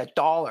gotta make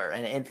 $1.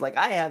 And like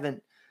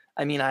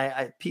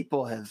I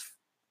people have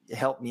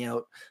helped me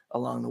out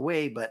along the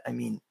way, but I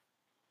mean,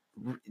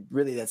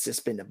 really, that's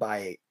just been to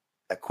buy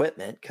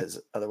equipment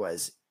because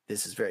otherwise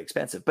this is very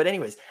expensive. But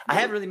anyways, I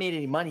haven't really made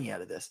any money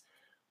out of this.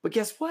 But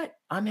guess what?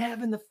 I'm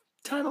having the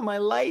time of my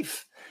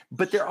life.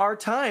 But there are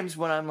times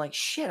when I'm like,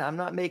 shit, I'm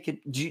not making.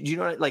 Do you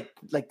know, like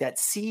that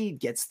seed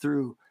gets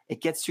through?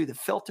 It gets through the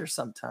filter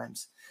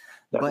sometimes.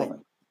 Definitely. But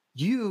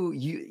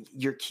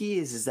your key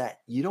is that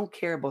you don't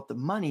care about the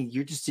money.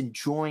 You're just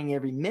enjoying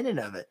every minute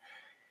of it.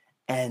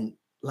 And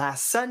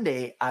last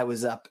Sunday, I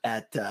was up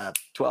at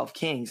 12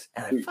 Kings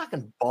and I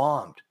fucking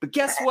bombed. But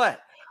guess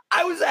what?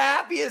 I was the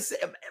happiest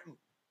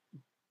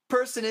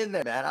person in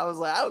there, man. I was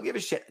like, I don't give a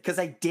shit because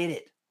I did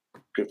it.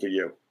 Good for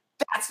you.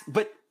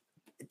 But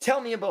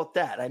tell me about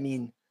that. I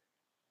mean,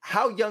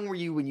 how young were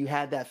you when you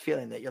had that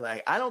feeling that you're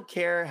like, I don't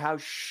care how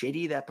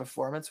shitty that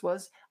performance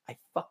was. I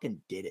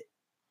fucking did it.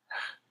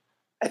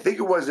 I think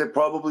it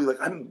probably like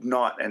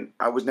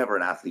I was never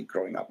an athlete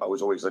growing up. I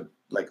was always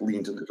like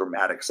lean to the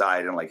dramatic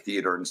side and like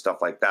theater and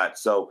stuff like that.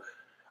 So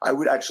I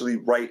would actually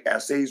write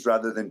essays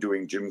rather than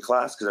doing gym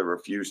class because I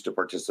refused to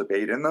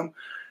participate in them.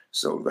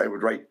 So I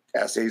would write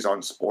essays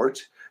on sport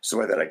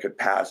so that I could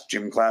pass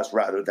gym class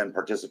rather than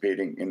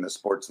participating in the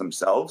sports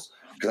themselves.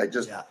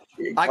 Because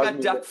I got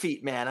duck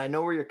feet, man. I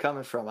know where you're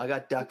coming from. I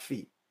got duck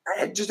feet.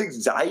 I had just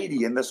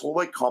anxiety, and this whole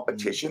like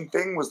competition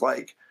thing was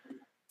like,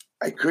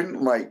 I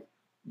couldn't like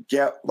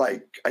get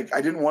like, I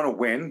didn't want to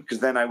win because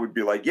then I would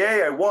be like,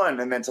 yay, I won.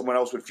 And then someone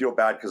else would feel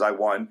bad because I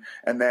won.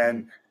 And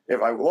then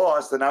if I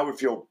lost, then I would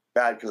feel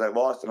bad because I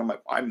lost. And I'm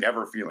like, I'm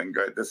never feeling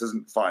good. This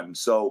isn't fun.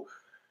 So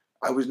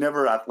I was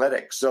never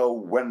athletic. So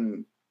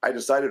when I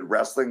decided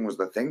wrestling was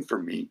the thing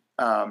for me,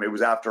 it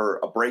was after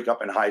a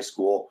breakup in high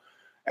school,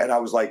 and I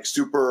was like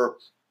super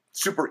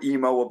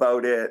emo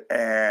about it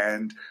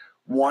and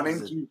wanting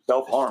to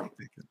self-harm.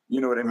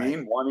 You know what I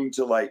mean? Wanting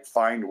to like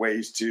find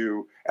ways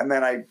to, and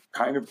then I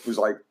kind of was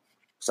like,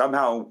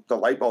 somehow the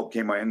light bulb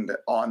came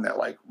on that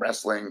like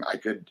wrestling, I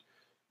could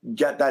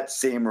get that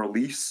same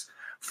release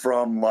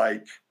from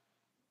like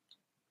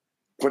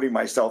putting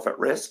myself at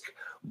risk,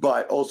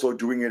 but also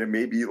doing it in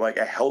maybe like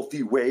a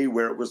healthy way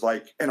where it was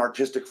like an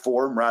artistic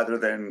form rather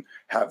than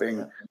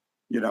having,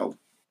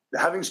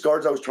 having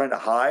scars I was trying to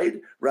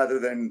hide rather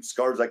than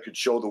scars I could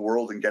show the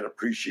world and get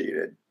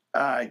appreciated.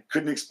 I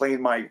couldn't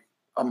explain my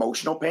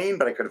emotional pain,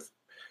 but I could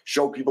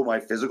show people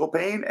my physical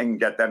pain and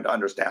get them to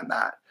understand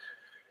that.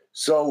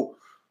 So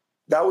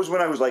that was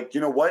when I was like, you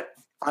know what?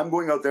 I'm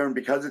going out there, and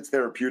because it's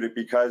therapeutic,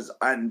 because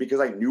I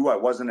knew I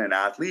wasn't an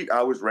athlete,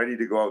 I was ready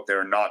to go out there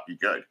and not be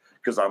good.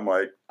 Because I'm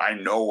like, I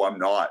know I'm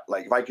not.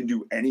 Like, if I can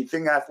do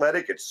anything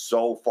athletic, it's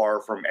so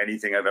far from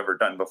anything I've ever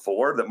done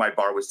before that my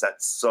bar was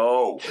set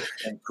so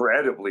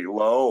incredibly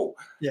low.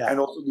 Yeah. And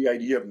also the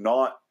idea of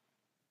not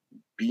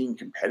being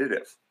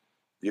competitive,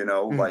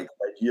 like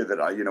the idea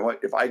that you know what,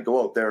 if I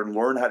go out there and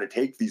learn how to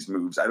take these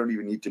moves, I don't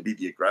even need to be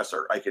the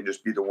aggressor. I can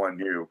just be the one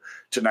who,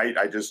 tonight,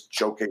 I just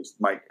showcased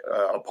my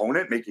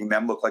opponent, making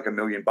them look like $1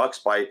 million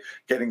by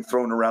getting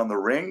thrown around the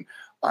ring.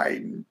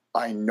 I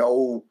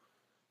know,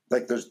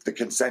 like, there's the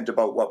consent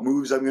about what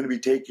moves I'm going to be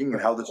taking and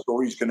how the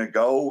story's going to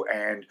go.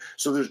 And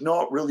so there's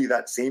not really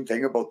that same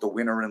thing about the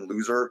winner and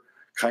loser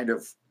kind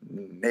of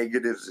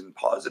negatives and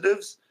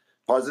positives,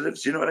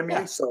 you know what I mean?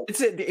 Yeah. So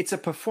it's a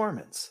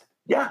performance.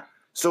 Yeah.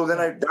 So then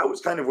that was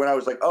kind of when I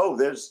was like, oh,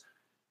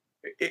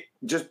 it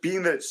just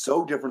being that it's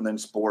so different than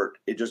sport.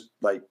 It just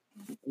like,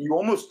 you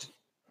almost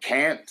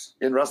can't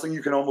in wrestling.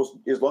 You can almost,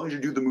 as long as you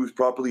do the moves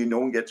properly and no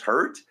one gets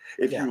hurt,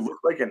 if you look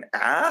like an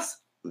ass,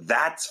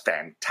 that's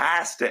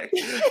fantastic.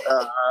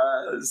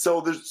 So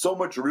there's so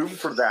much room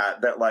for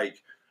that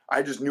like,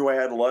 I just knew I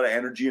had a lot of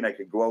energy and I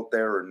could go out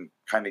there and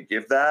kind of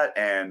give that.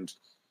 And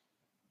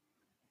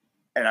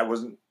I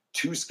wasn't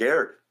too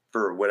scared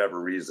for whatever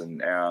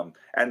reason.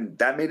 And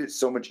that made it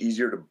so much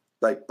easier to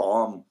like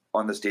bomb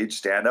on the stage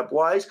stand-up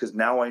wise. Cause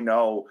now I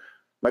know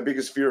my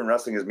biggest fear in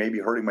wrestling is maybe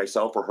hurting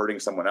myself or hurting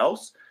someone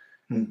else.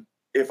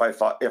 If I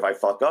fuck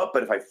up,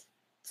 but if I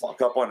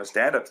fuck up on a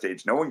stand-up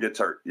stage, no one gets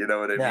hurt. You know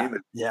what I mean?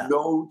 There's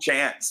no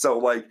chance. So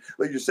like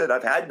you said,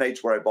 I've had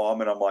nights where I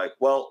bomb and I'm like,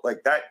 well,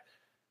 like that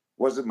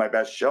wasn't my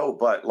best show,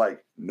 but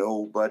like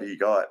nobody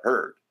got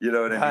hurt. You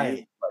know what I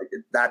mean? Like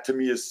that to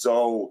me is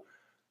so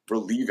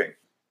relieving.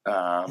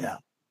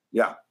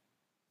 Yeah.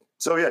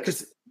 So yeah,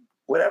 just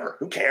whatever.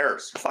 Who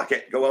cares? Fuck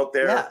it. Go out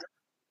there.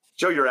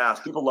 Show your ass.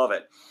 People love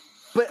it.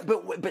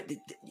 But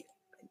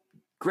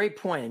great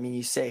point. I mean,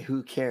 you say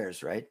who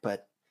cares, right?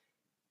 But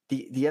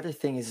the other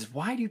thing is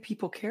why do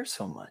people care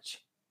so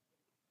much?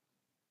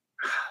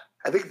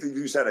 I think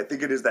you said, I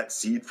think it is that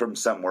seed from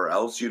somewhere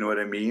else. You know what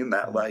I mean?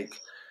 That like,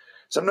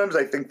 sometimes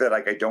I think that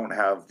like I don't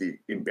have the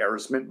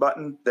embarrassment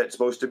button that's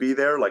supposed to be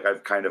there. Like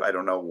I've kind of, I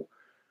don't know.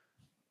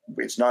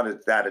 It's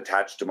not that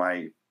attached to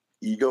my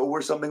ego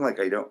or something. Like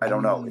I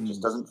don't know. It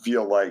just doesn't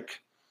feel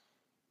like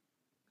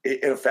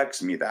it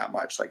affects me that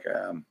much. Like,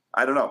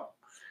 I don't know.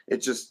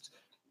 It's just,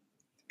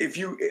 if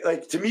you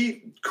like, to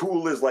me,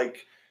 cool is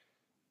like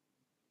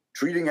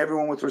treating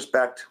everyone with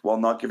respect while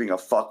not giving a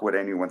fuck what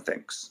anyone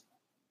thinks.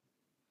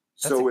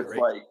 That's so it's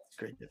like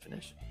great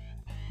definition.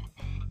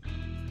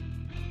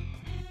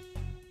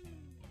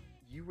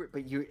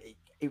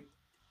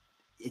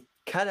 It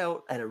cut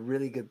out at a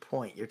really good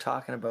point. You're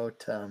talking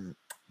about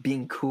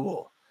being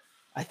cool,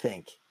 I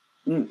think.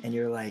 And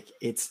you're like,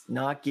 it's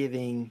not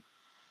giving,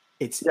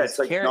 it's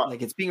like caring,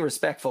 like it's being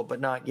respectful,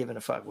 but not giving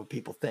a fuck what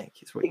people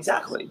think. Is what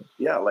exactly.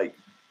 Yeah. Like,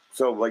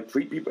 so like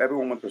treat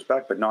everyone with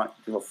respect, but not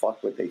give a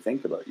fuck what they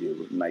think about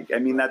you. And like, I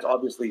mean, that's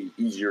obviously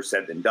easier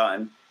said than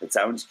done. It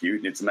sounds cute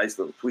and it's a nice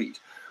little tweet,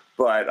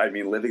 but I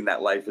mean, living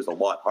that life is a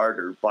lot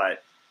harder,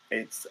 but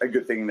it's a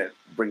good thing that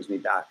brings me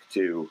back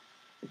to,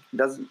 it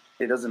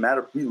doesn't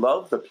matter. We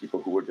love the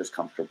people who are just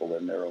comfortable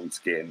in their own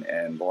skin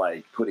and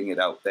like putting it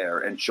out there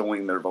and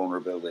showing their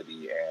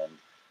vulnerability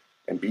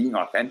and being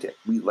authentic.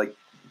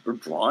 We're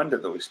drawn to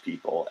those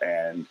people,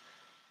 and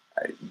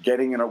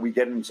we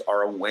get in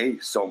our own way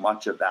so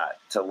much of that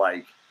to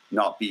like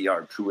not be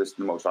our truest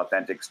and most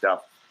authentic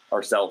stuff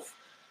ourselves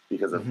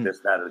because of this,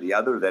 that, or the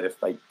other. That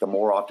if like the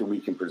more often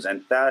we can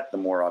present that, the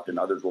more often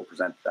others will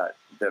present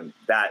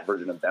that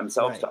version of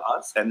themselves to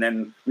us, and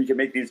then we can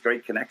make these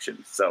great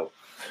connections. So.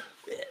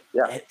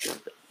 Yeah.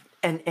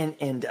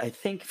 And I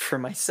think for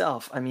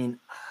myself, I mean,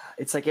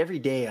 it's like every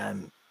day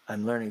I'm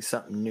learning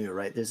something new,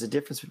 right? There's a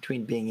difference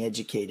between being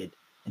educated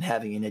and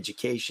having an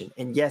education.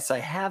 And yes, I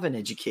have an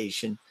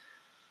education,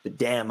 but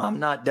damn, I'm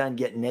not done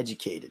getting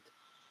educated.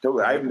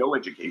 So I have no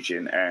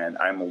education and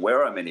I'm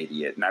aware I'm an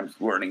idiot and I'm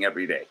learning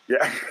every day.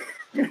 Yeah.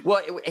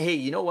 Well, hey,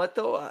 you know what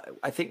though?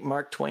 I think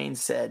Mark Twain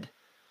said,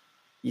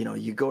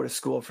 you go to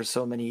school for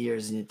so many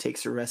years and it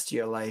takes the rest of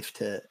your life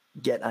to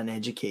get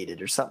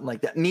uneducated or something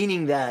like that,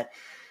 meaning that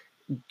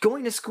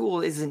going to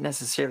school isn't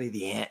necessarily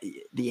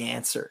the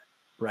answer,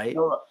 right?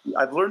 No,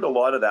 I've learned a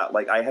lot of that.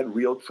 Like I had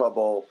real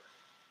trouble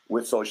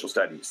with social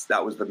studies.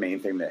 That was the main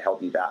thing that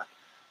held me back.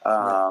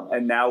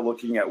 And now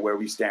looking at where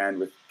we stand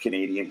with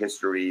Canadian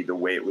history, the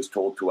way it was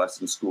told to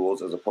us in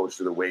schools, as opposed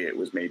to the way it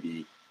was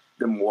maybe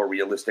the more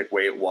realistic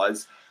way it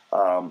was,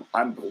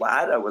 I'm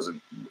glad I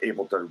wasn't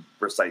able to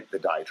recite the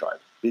diatribe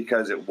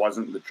because it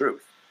wasn't the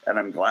truth. And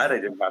I'm glad I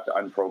didn't have to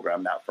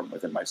unprogram that from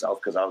within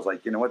myself, because I was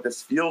like, you know what,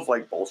 this feels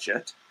like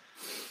bullshit.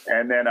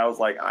 And then I was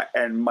like,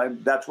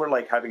 that's where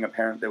like having a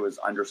parent that was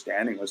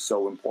understanding was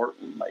so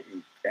important, like,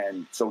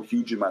 and so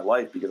huge in my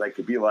life, because I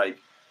could be like,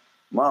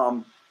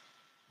 Mom,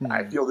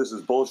 I feel this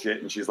is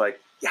bullshit. And she's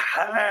like,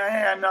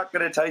 yeah, I'm not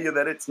going to tell you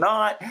that it's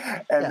not.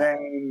 And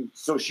then,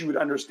 so she would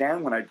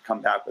understand when I'd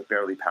come back with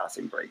barely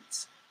passing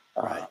grades,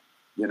 right.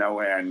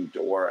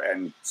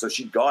 And so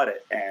she got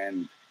it.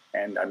 And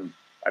I'm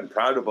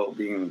proud about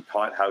being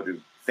taught how to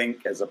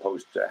think as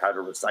opposed to how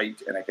to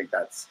recite. And I think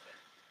that's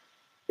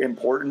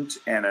important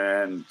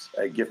and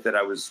a gift that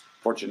I was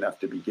fortunate enough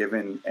to be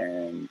given,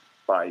 and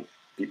by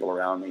people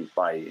around me,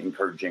 by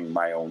encouraging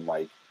my own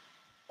like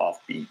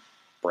offbeat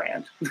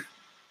brand.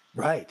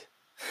 Right.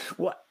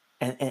 Well,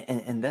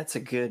 and that's a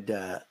good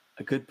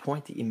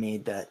point that you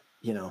made, that,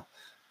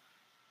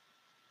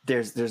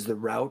 there's the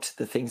route,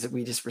 the things that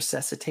we just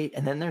resuscitate,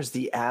 and then there's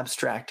the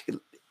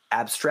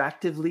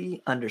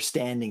abstractively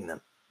understanding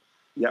them.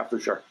 Yeah, for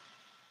sure.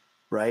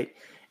 Right.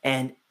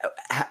 And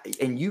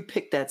you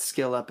picked that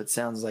skill up, it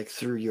sounds like,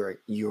 through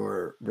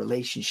your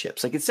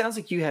relationships. Like, it sounds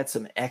like you had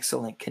some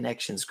excellent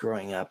connections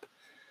growing up.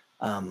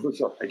 For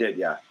sure. I did.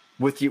 Yeah.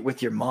 With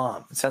your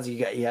mom. It sounds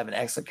like you have an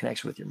excellent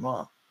connection with your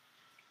mom.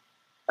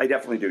 I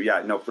definitely do.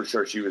 Yeah, no, for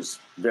sure. She was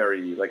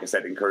very, like I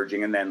said,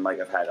 encouraging. And then like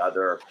I've had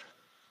other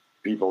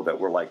people that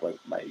were like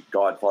my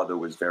godfather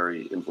was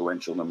very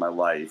influential in my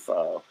life.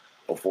 A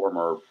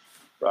former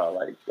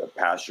like a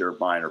pastor of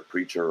mine or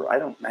preacher. I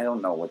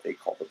don't know what they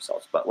call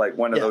themselves, but like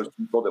one of those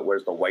people that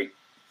wears the white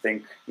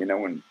thing,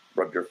 and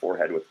rub your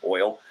forehead with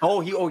oil. Oh,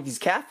 he's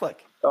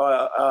Catholic.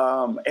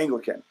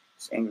 Anglican.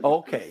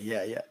 Okay.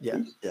 Yeah.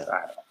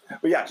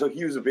 But yeah, so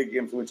he was a big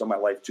influence on my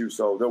life too.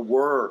 So there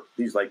were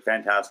these like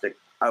fantastic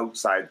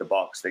outside the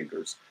box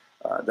thinkers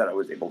that I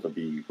was able to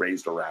be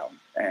raised around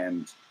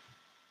and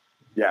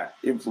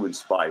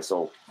influenced by.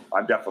 So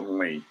I'm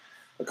definitely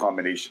a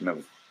combination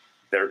of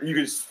you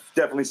can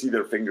definitely see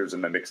their fingers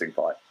in the mixing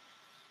pot.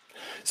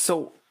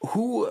 So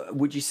who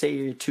would you say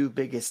are your two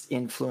biggest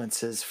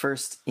influences,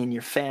 first in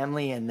your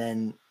family and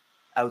then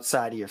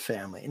outside of your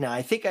family? Now,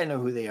 I think I know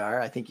who they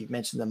are. I think you've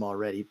mentioned them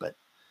already, but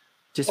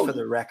just for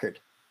the record.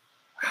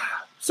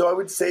 So I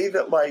would say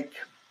that like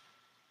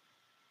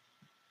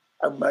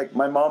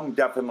my mom,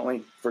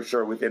 definitely, for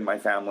sure, within my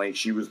family,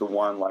 she was the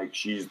one, like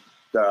she's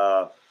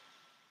the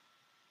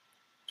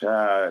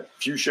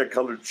fuchsia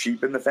colored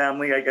sheep in the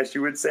family, I guess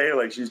you would say.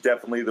 Like she's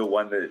definitely the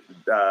one that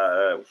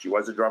she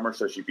was a drummer,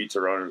 so she beats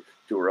her own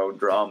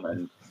drum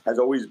and has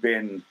always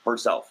been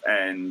herself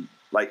and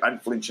like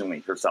unflinchingly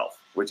herself,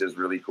 which is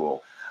really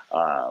cool.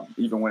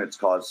 Even when it's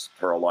caused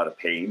her a lot of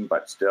pain,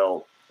 but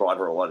still brought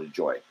her a lot of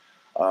joy.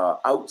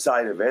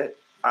 Outside of it,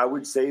 I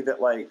would say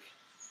that like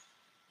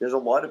there's a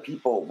lot of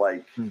people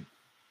like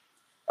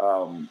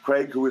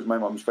Craig, who was my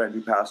mom's friend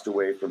who passed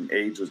away from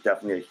AIDS, was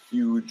definitely a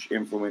huge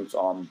influence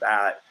on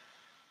that.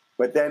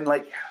 But then,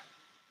 like,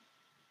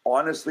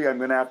 honestly, I'm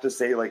going to have to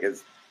say, like,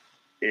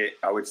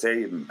 I would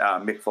say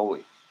Mick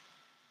Foley,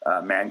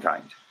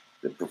 Mankind,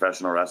 the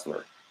professional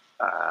wrestler.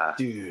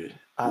 Dude,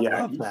 I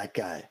love that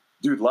guy.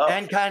 Dude, love.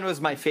 Mankind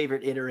was my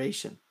favorite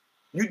iteration.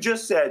 You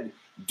just said,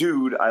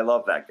 dude, I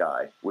love that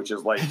guy, which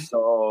is, like,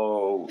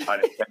 so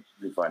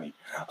unintentionally funny.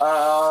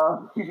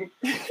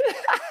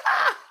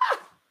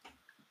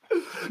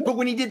 But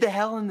when he did the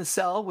Hell in the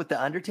Cell with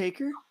the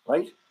Undertaker,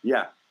 right?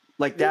 Yeah,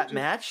 like that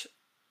match.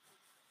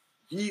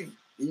 He's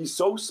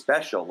so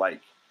special. Like,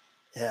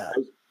 yeah,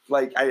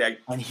 like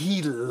and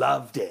he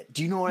loved it.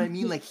 Do you know what I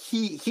mean? Like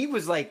he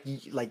was like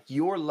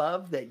your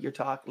love that you're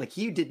talking. Like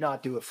he did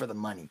not do it for the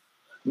money.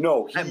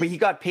 No, but he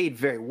got paid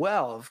very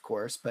well, of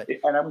course. But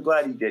and I'm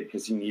glad he did,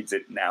 because he needs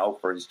it now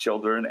for his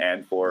children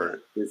and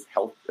for his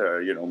health,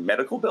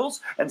 medical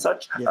bills and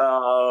such.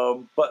 Yeah.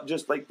 But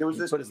just like there was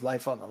he put his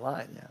life on the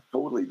line. Yeah,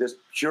 totally. This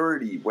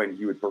purity when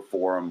he would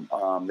perform,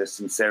 this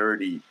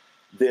sincerity,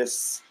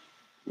 this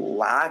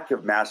lack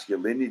of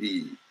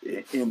masculinity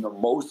in the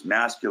most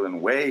masculine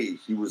way.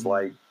 He was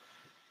like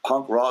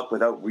punk rock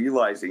without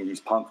realizing he's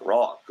punk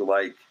rock.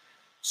 Like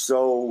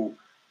so.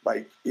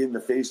 Like in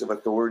the face of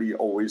authority,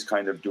 always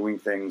kind of doing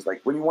things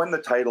like when he won the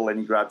title and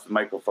he grabs the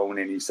microphone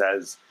and he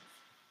says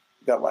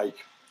that like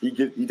he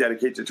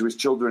dedicates it to his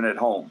children at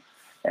home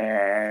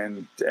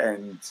and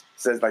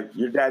says like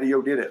your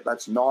daddy-o did it.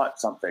 That's not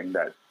something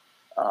that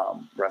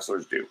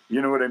wrestlers do.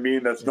 You know what I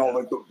mean? That's not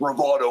like the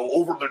bravado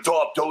over the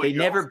top. They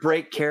never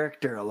break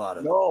character. A lot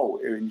of no,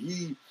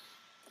 and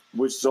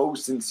was so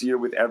sincere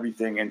with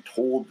everything and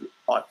told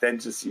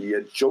authenticity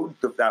and showed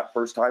that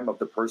first time of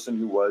the person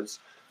who was,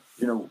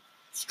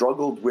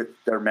 struggled with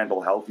their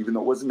mental health, even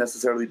though it wasn't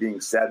necessarily being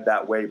said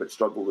that way, but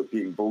struggled with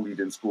being bullied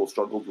in school,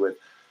 struggled with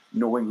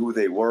knowing who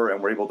they were, and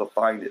were able to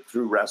find it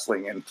through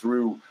wrestling and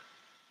through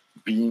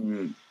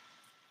being,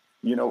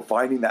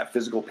 finding that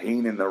physical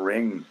pain in the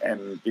ring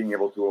and being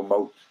able to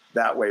emote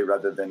that way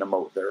rather than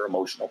emote their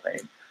emotional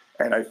pain.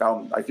 And I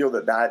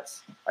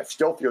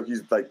still feel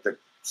he's like the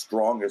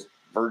strongest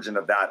version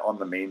of that on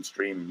the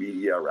mainstream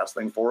media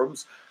wrestling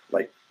forums,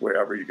 like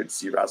wherever you could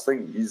see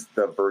wrestling. He's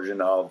the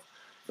version of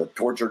the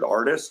tortured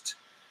artist,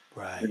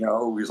 right?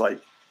 He's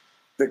like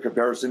the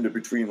comparison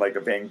between like a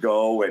Van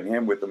Gogh and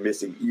him with the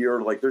missing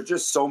ear. Like there's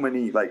just so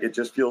many, like it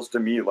just feels to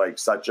me like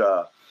such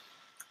an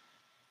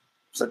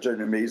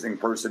amazing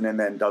person, and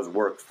then does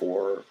work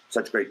for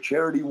such great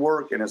charity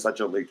work and is such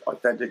a like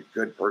authentic,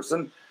 good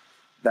person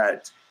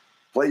that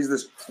plays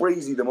this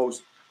crazy, the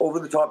most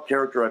over-the-top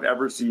character I've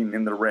ever seen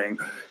in the ring,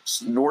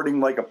 snorting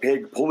like a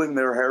pig, pulling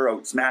their hair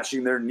out,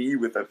 smashing their knee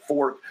with a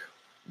fork,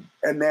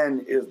 and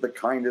then is the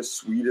kindest,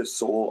 sweetest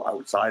soul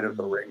outside of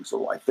the ring.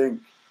 So I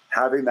think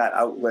having that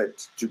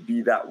outlet to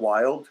be that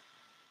wild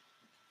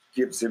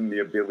gives him the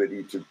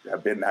ability to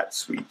have been that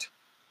sweet.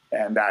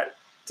 And that,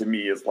 to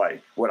me, is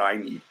like what I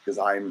need, because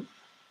I'm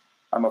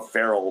a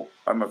feral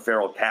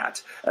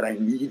cat, and I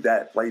need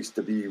that place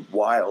to be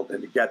wild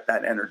and to get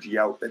that energy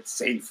out that's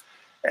safe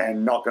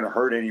and not going to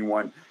hurt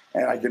anyone.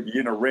 And I can be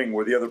in a ring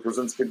where the other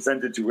person's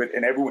consented to it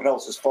and everyone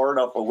else is far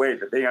enough away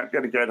that they aren't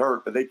going to get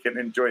hurt, but they can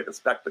enjoy the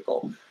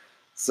spectacle.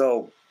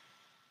 So,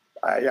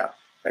 I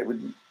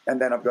would. And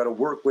then I've got to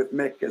work with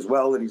Mick as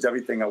well, and he's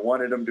everything I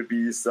wanted him to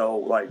be. So,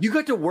 like, you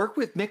got to work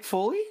with Mick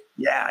Foley?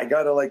 Yeah, I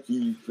got to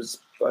he was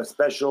a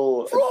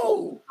special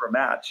for a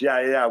match.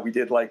 Yeah. We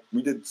did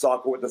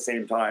Socko at the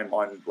same time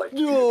on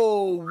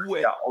No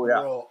way. Yeah, oh yeah.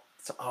 Bro.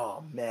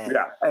 Oh man.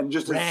 Yeah, and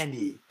just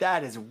Randy,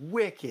 that is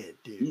wicked,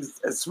 dude.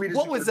 He's as sweet as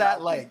what was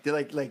that like?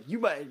 Like you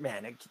might,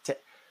 man.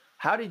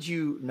 How did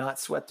you not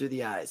sweat through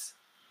the eyes?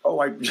 Oh,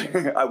 I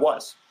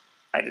was.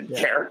 I didn't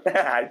care.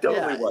 I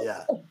totally was.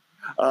 Yeah.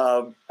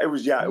 It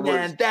was. Yeah. It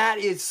man, was, that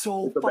is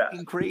so fucking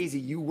best.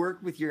 Crazy. You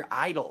worked with your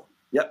idol.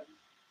 Yep.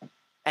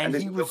 And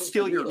he was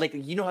still like,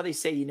 how they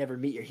say you never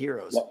meet your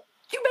heroes. Yep.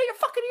 You met your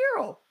fucking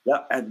hero.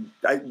 Yeah,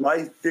 and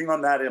my thing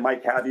on that, and my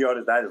caveat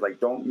is like,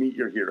 don't meet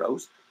your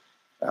heroes.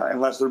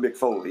 Unless they're Mick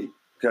Foley,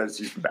 because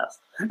he's the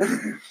best.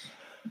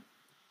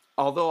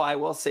 Although I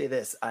will say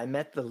this, I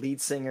met the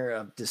lead singer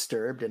of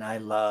Disturbed, and I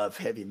love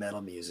heavy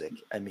metal music.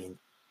 I mean,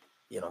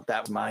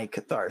 that was my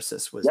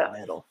catharsis was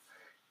metal.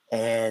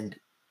 And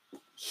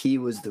he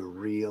was the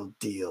real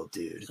deal,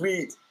 dude.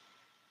 Sweet.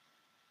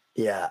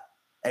 Yeah.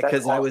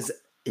 Because awesome.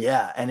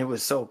 And it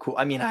was so cool.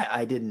 I mean,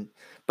 I didn't,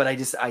 but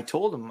I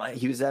told him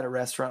he was at a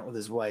restaurant with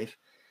his wife,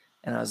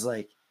 and I was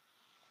like,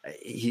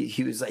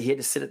 he was like, he had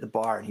to sit at the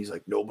bar, and he's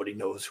like, nobody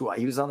knows who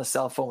he was on the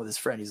cell phone with his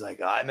friend. He's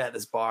like, I'm at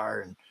this bar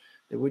and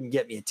they wouldn't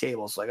get me a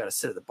table, so I got to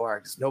sit at the bar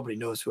because nobody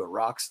knows who a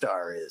rock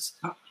star is,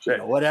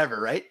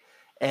 whatever. Right.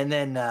 And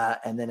then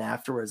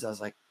afterwards I was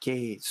like,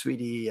 okay,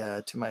 sweetie,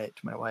 to my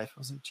wife, I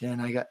was like,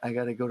 Jen, I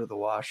got to go to the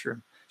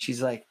washroom.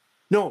 She's like,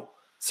 no,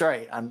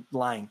 sorry, I'm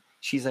lying.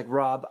 She's like,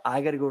 Rob,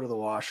 I got to go to the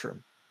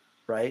washroom.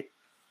 Right.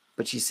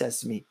 But she says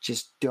to me,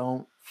 just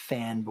don't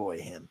fanboy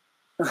him.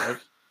 Right.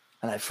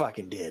 And I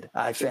fucking did.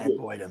 I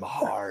fanboyed him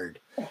hard.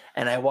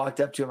 And I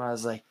walked up to him. I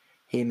was like,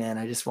 hey, man,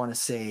 I just want to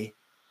say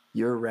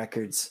your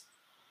records,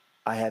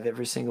 I have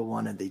every single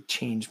one, and they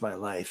changed my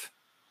life.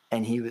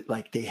 And he was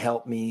like, they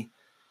helped me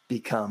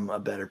become a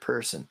better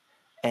person.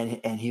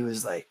 And he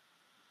was like,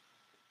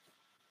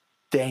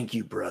 thank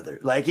you, brother.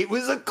 Like, it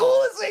was the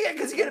coolest thing,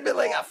 because you could have been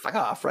like, fuck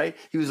off, right?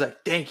 He was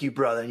like, thank you,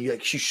 brother.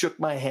 And she shook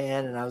my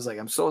hand, and I was like,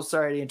 I'm so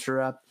sorry to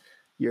interrupt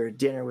your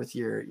dinner with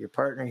your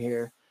partner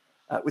here.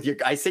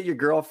 I said your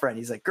girlfriend.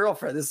 He's like,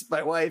 girlfriend, this is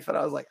my wife. And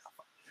I was like,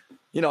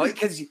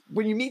 because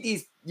when you meet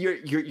these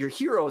your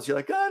heroes, you're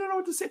like, I don't know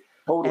what to say.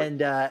 Totally.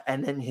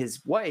 And then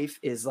his wife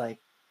is like,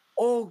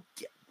 oh,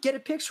 get a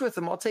picture with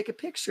him. I'll take a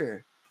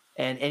picture.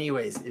 And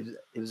anyways,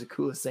 it was the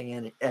coolest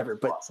thing ever.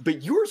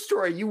 But your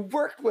story, you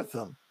worked with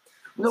them.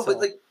 No, but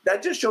like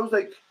that just shows,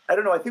 like, I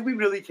don't know. I think we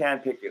really can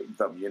pick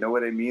them. You know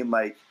what I mean?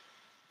 Like,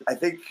 I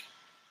think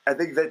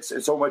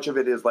that's so much of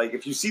it is like,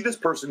 if you see this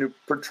person who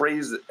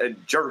portrays a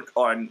jerk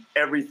on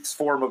every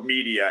form of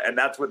media, and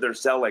that's what they're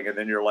selling, and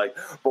then you're like,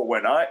 but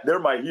they're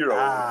my hero, when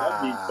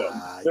I meet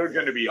them, they're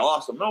going to be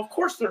awesome. No, of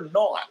course they're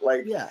not.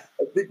 Like, I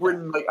think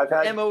when like I've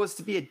had MO is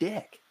to be a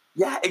dick.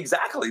 Yeah,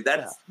 exactly.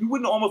 You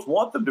wouldn't almost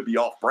want them to be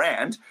off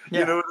brand.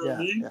 You know what I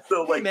mean? Yeah.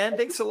 So like, hey man,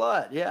 thanks a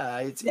lot. Yeah,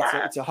 it's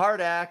a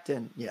hard act,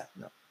 and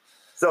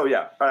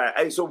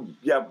So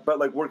but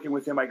like working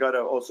with him, I got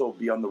to also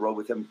be on the road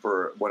with him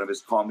for one of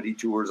his comedy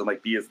tours and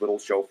like be his little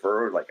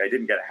chauffeur. Like, I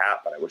didn't get a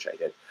hat, but I wish I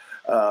did.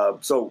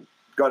 So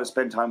got to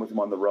spend time with him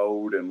on the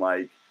road, and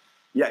like,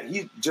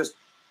 he's just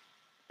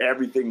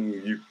everything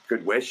you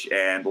could wish.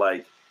 And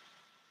like,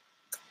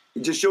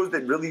 it just shows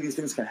that really these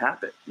things can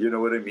happen. You know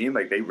what I mean?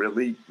 Like, they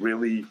really,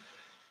 really,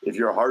 if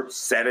your heart's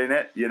set in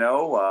it,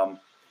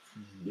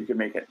 You can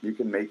make it. You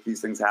can make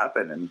these things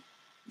happen, and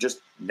just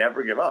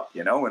never give up.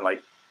 And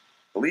like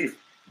believe.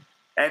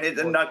 And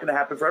it's not going to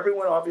happen for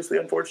everyone, obviously,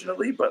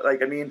 unfortunately. But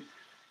like, I mean,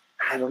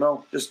 I don't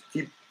know. Just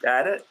keep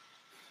at it.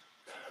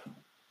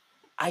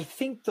 I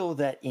think though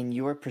that in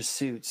your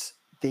pursuits,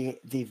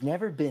 they've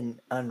never been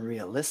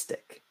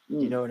unrealistic.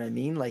 You know what I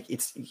mean? Like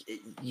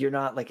you're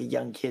not like a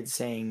young kid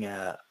saying,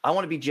 I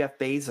want to be Jeff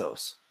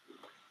Bezos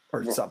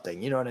or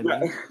something. You know what I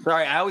mean?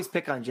 Sorry, I always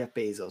pick on Jeff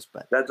Bezos,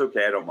 but that's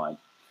okay. I don't mind.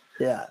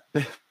 Yeah.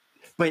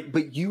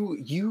 But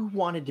you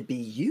wanted to be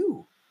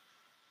you.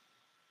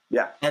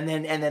 Yeah. And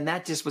then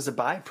that just was a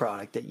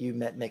byproduct that you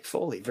met Mick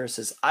Foley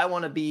versus I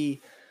want to be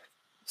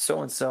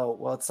so-and-so.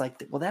 Well, it's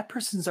like, well, that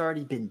person's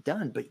already been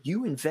done, but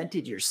you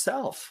invented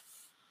yourself.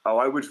 Oh,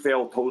 I would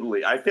fail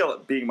totally. I fail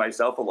at being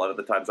myself a lot of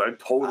the time, so I'd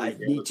totally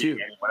fail at being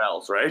anyone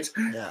else, right?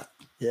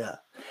 Yeah.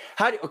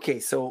 Okay,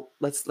 so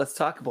let's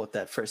talk about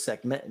that for a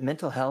sec.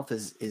 Mental health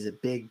is a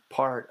big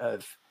part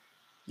of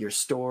your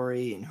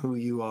story and who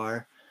you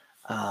are.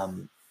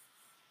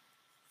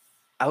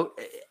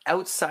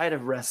 Outside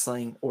of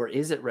wrestling, or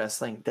is it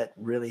wrestling that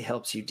really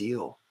helps you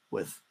deal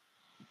with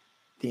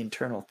the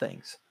internal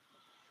things?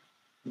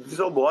 There's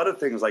a lot of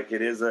things. Like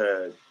it is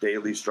a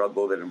daily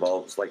struggle that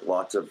involves like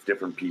lots of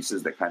different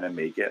pieces that kind of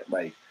make it.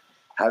 Like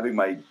having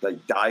my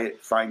diet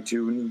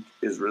fine-tuned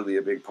is really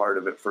a big part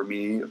of it for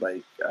me.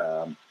 Like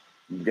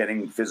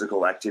getting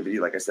physical activity.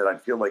 Like I said, I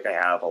feel like I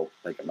have I'm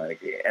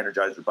like an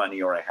Energizer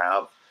bunny, or I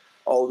have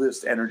all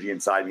this energy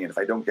inside me, and if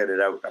I don't get it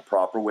out a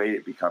proper way,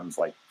 it becomes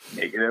like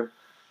negative.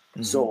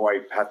 Mm-hmm. So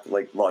I have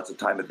to lots of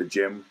time at the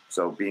gym.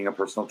 So being a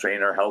personal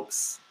trainer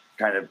helps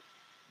kind of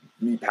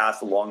me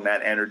pass along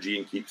that energy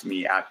and keeps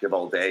me active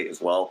all day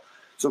as well.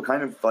 So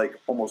kind of like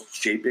almost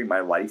shaping my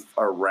life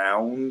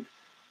around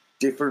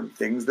different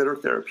things that are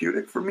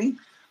therapeutic for me.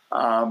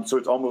 So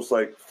it's almost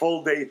like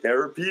full day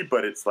therapy,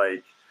 but it's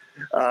like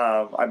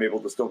I'm able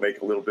to still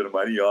make a little bit of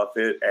money off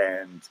it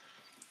and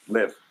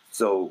live.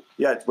 So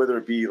yeah, whether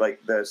it be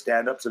like the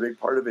stand-up's a big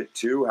part of it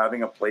too,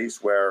 having a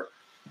place where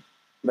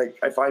like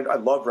I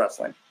love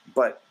wrestling,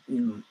 but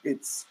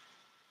it's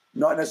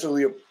not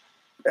necessarily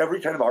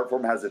every kind of art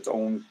form has its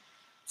own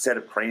set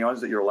of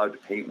crayons that you're allowed to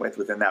paint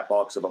within that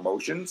box of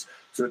emotions.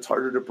 So it's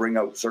harder to bring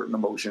out certain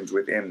emotions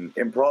within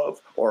improv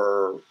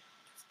or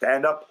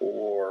stand-up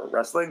or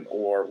wrestling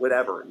or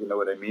whatever, you know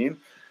what I mean?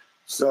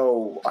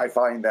 So I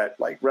find that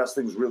like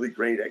wrestling's really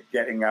great at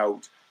getting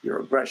out your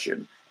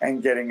aggression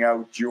and getting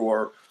out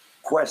your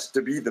quest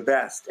to be the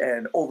best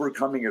and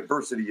overcoming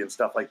adversity and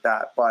stuff like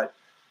that. But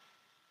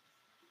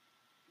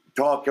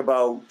talk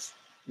about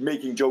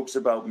making jokes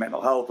about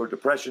mental health or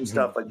depression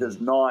stuff, like there's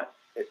not,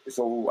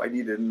 so I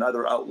needed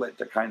another outlet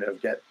to kind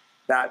of get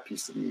that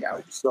piece of me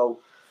out. So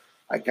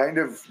I kind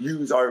of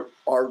use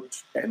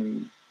art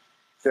and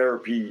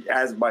therapy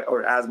as my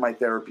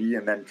therapy,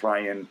 and then try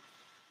and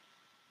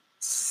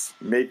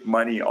make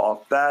money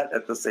off that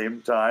at the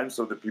same time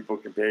so that people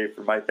can pay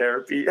for my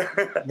therapy.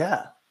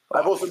 Yeah.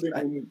 I've also been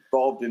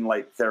involved in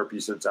like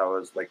therapy since I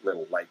was like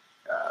little,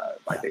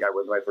 I think I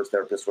was my first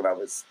therapist when I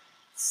was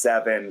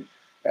 7,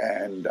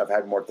 and I've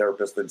had more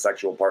therapists than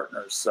sexual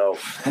partners. So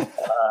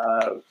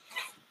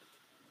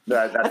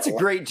that's a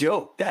great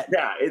joke.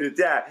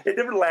 It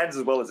never lands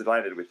as well as it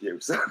landed with you.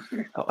 So.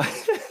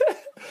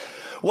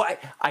 Well,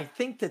 I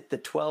think that the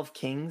 12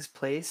 Kings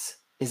place,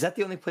 is that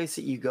the only place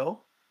that you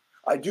go?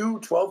 I do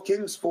 12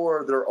 Kings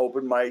for their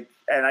open mic,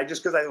 and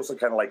because I also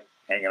kind of like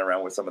hanging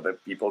around with some of the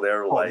people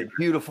there.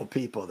 Beautiful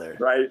people there.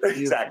 Right,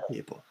 beautiful exactly.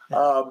 People.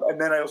 Yeah. And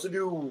then I also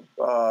do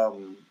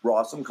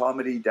Rawsome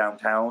Comedy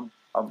downtown.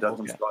 I've done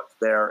some spots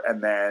there,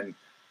 and then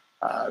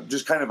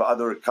just kind of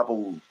a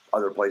couple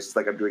other places.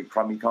 Like I'm doing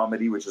Crummy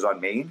Comedy, which is on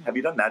Main. Have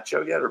you done that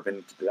show yet, or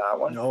been to that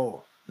one?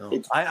 No.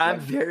 I'm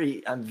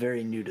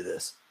very new to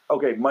this.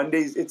 Okay,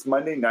 Mondays. It's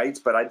Monday nights,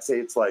 but I'd say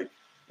it's like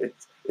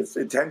it's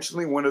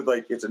intentionally one of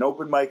it's an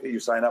open mic that you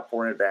sign up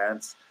for in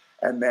advance,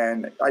 and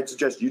then I'd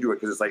suggest you do it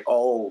because it's like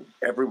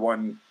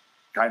everyone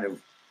kind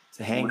of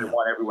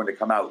want everyone to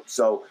come out.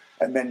 So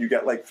and then you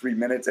get like 3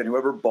 minutes, and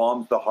whoever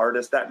bombs the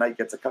hardest that night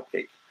gets a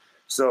cupcake.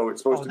 So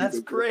it's supposed to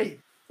be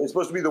great. It's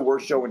supposed to be the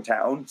worst show in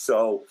town.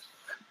 So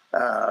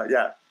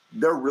yeah,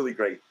 they're really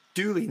great.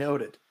 Duly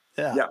noted.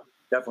 Yeah,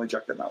 definitely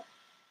check them out.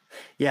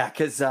 Yeah,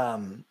 because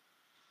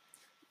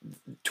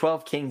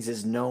 12 Kings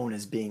is known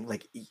as being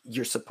like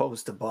you're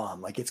supposed to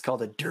bomb. Like it's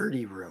called a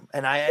dirty room,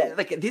 and I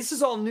this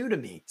is all new to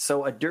me.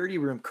 So a dirty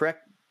room,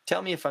 correct?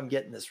 Tell me if I'm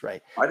getting this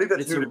right. I think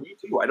that's new to me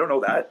too. I don't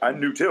know that. I'm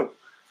new too.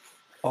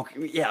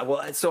 Okay, yeah.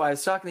 Well, so I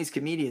was talking to these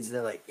comedians, and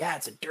they're like, "Yeah,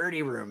 it's a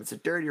dirty room. It's a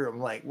dirty room."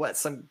 I'm like, what?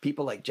 Some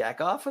people like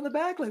jack off in the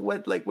back? Like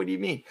what? Like what do you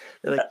mean?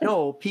 They're like,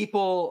 no,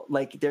 people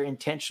they're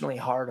intentionally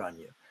hard on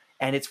you,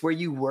 and it's where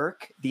you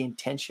work. The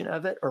intention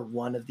of it, or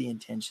one of the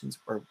intentions,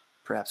 or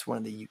perhaps one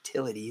of the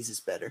utilities is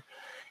better,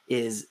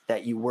 is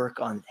that you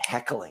work on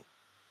heckling.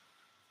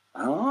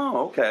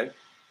 Oh, okay.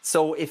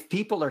 So if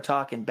people are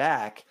talking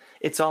back,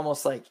 it's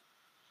almost like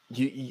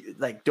you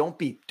like don't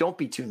be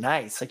too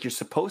nice. Like you're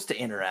supposed to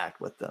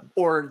interact with them,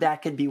 or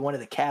that could be one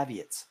of the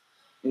caveats.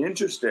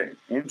 Interesting.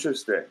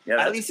 Yeah,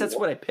 At least that's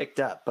what I picked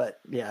up. But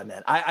yeah,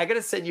 man, I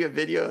gotta send you a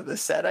video of the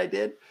set I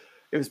did.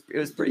 It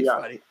was pretty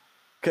funny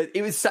because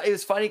it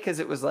was funny because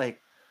it was like,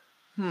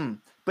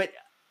 but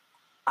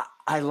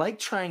I like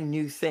trying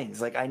new things.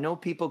 Like I know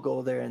people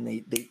go there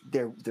and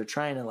they're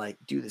trying to like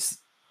do this.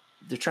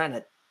 They're trying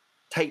to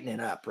tighten it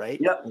up, right?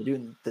 Yeah. They're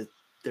doing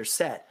their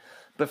set.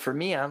 But for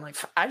me, I'm like,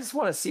 I just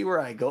want to see where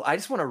I go. I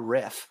just want to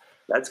riff.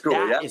 That's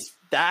cool.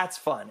 That's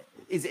fun.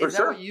 Is that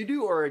what you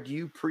do, or do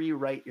you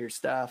pre-write your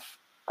stuff?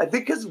 I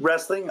think because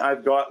wrestling,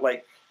 I've got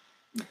like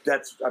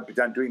I've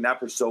been doing that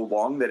for so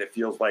long that it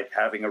feels like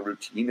having a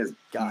routine is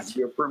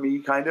easier for me,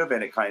 kind of,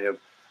 and it kind of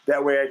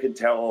that way I can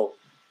tell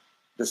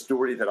the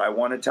story that I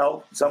want to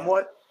tell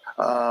somewhat.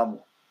 So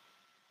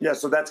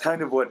that's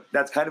kind of what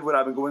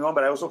I've been going on.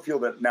 But I also feel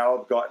that now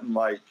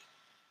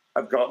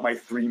I've got my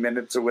 3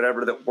 minutes or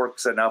whatever that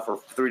works enough, or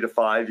 3 to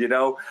 5,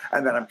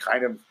 and then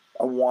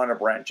I want to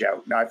branch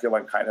out. Now I feel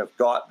I'm kind of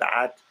got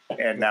that,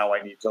 and now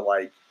I need to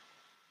like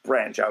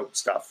branch out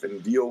stuff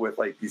and deal with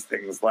like these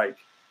things, like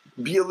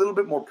be a little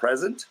bit more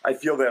present. I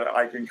feel that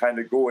I can kind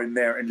of go in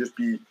there and just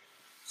be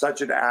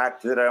such an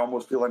act that I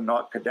almost feel I'm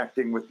not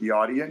connecting with the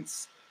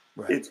audience.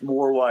 Right. It's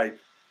more like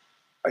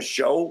a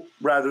show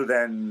rather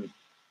than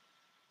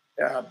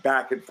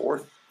back and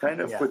forth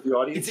kind of with the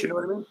audience. You know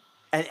what I mean?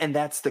 And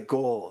that's the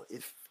goal,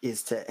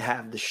 is to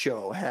have the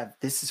show,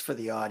 this is for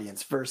the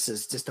audience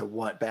versus just a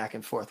back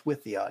and forth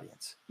with the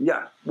audience.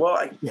 Yeah. Well,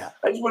 I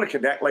just want to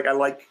connect. Like I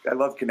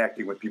love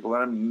connecting with people,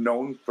 and I'm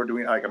known for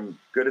doing, like, I'm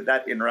good at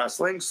that in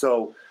wrestling.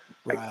 So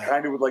I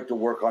kind of would like to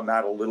work on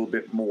that a little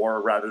bit more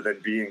rather than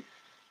being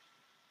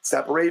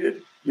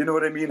separated. You know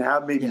what I mean?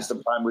 Have maybe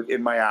some time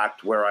within my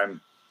act where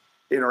I'm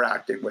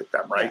interacting with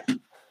them, right? Yeah.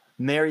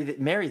 Marry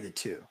the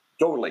two.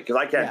 Totally. Because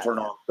I can't turn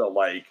off the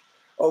like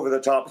over the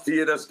top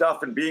theater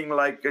stuff and being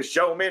like a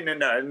showman,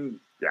 and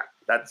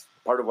that's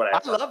part of what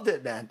I loved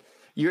it, man.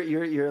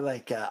 You're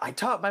like, I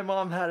taught my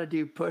mom how to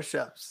do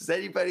push-ups. Does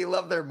anybody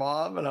love their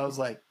mom? And I was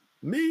like,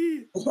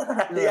 me.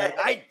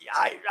 Like,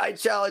 I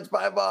challenged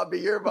my mom to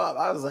your mom.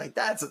 I was like,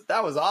 that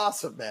was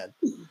awesome, man.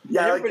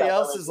 Yeah, everybody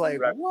else is like,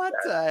 what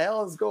the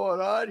hell is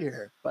going on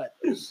here? But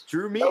it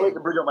drew me. I like to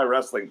bring up my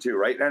wrestling too,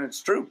 right? And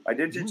it's true. I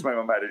did teach my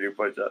mom how to do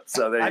push-ups.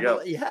 So there you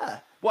go. Yeah.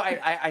 Well,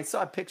 I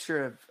saw a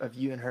picture of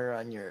you and her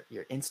on your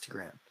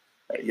Instagram.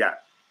 Yeah.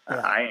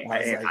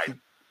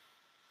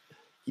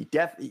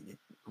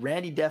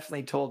 Randy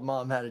definitely told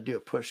mom how to do a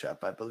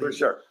push-up, I believe. For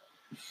sure.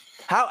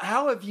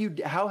 How have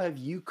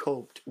you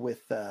coped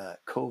with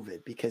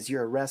COVID? Because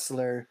you're a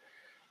wrestler,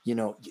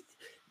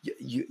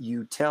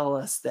 you tell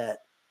us that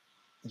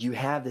you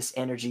have this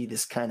energy,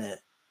 this kind of,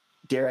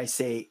 dare I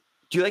say,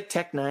 do you like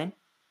Tech-9?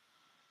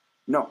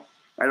 No,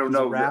 I don't know.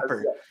 He's a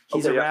rapper.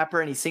 He's a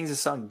rapper, and he sings a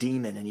song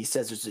 "Demon," and he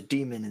says, "There's a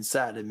demon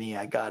inside of me.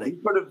 I gotta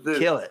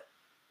kill it."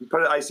 He's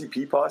part of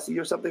ICP Posse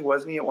or something,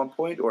 wasn't he, at one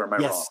point? Or am I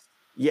wrong?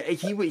 Yeah,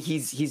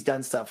 he's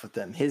done stuff with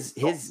them. His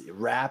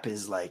rap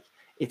is like,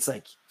 it's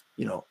like,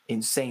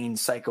 insane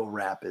psycho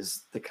rap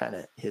is the kind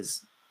of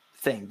his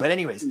thing. But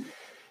anyways,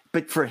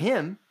 but for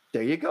him,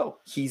 there you go.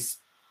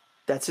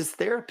 That's his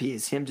therapy,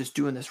 is him just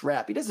doing this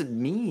rap. He doesn't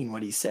mean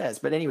what he says,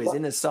 but anyways,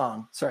 in this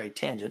song, sorry,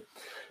 tangent,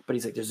 but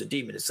he's like, there's a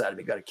demon inside of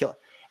me, got to kill it.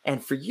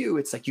 And for you,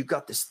 it's like you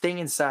got this thing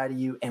inside of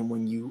you, and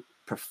when you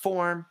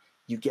perform,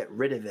 you get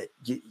rid of it.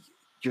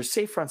 You're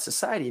safer on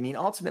society. I mean,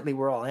 ultimately,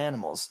 we're all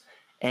animals,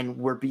 and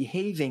we're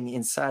behaving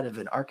inside of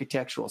an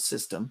architectural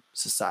system,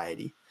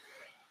 society.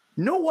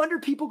 No wonder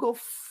people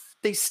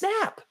they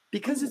snap,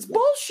 because it's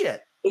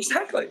bullshit.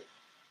 Exactly.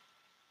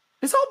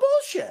 It's all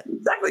bullshit.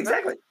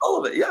 Exactly. All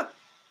of it, yeah.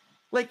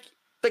 Like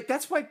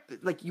that's why,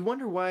 like, you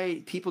wonder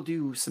why people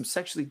do some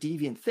sexually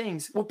deviant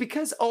things. Well,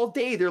 because all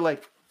day they're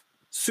like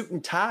suit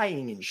and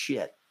tying and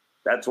shit.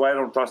 That's why I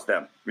don't trust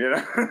them,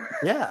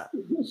 Yeah.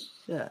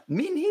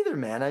 Me neither,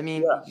 man. I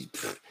mean,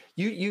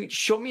 you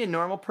show me a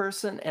normal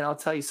person, and I'll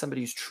tell you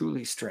somebody who's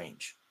truly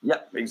strange.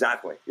 Yeah,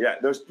 exactly. Yeah,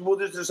 there's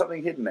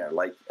something hidden there,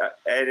 like,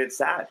 and it's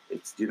sad.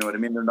 It's, you know what I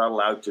mean? They're not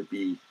allowed to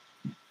be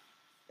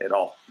at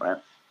all, right?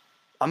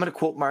 I'm going to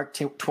quote Mark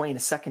Twain a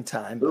second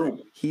time.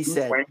 But he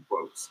said, Twain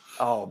quotes.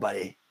 Oh,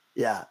 buddy.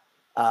 Yeah.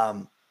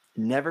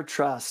 Never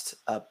trust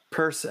a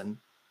person.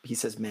 He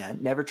says, man,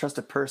 never trust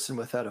a person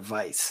without a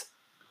vice.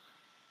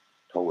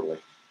 Totally.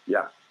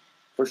 Yeah,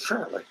 for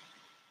sure. Like,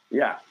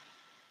 yeah.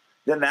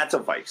 Then that's a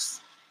vice.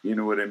 You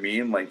know what I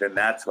mean? Like, then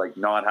that's like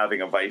not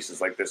having a vice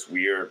is like this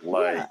weird,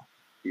 like,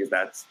 because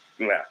that's,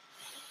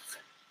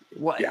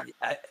 Well,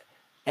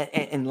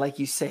 and like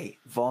you say,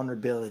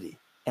 vulnerability.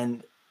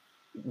 And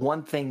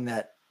one thing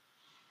that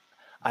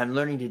I'm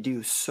learning to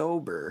do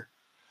sober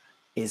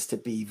is to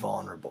be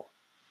vulnerable.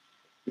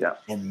 Yeah.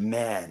 And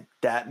man,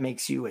 that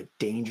makes you a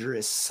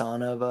dangerous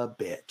son of a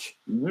bitch.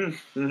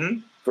 Mm-hmm. Mm-hmm.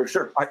 For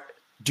sure.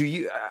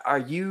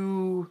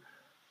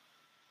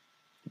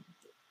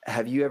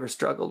 Have you ever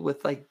struggled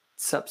with like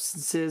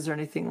substances or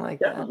anything like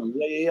that?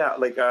 Yeah.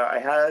 Like I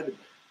had,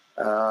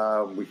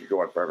 we could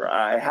go on forever.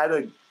 I had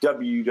a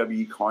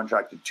WWE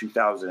contract in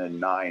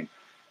 2009,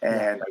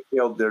 and I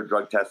failed their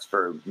drug tests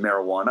for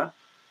marijuana.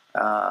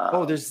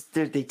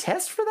 They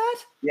test for that?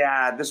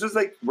 Yeah, this was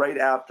like right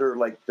after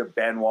like the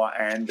Benoit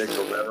and the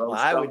Guerrero Well,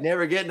 stuff. I would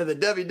never get into the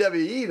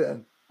WWE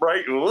then.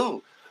 Right.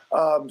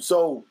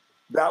 So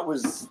that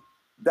was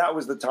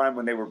the time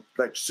when they were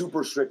like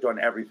super strict on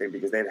everything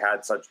because they'd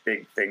had such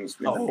big things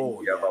with the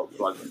media about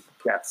drug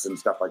deaths and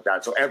stuff like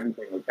that. So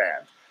everything was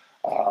banned.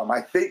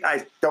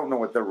 I don't know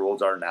what the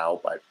rules are now,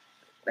 but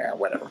yeah,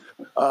 whatever.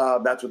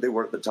 That's what they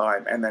were at the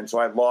time. And then so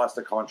I lost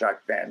the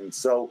contract then.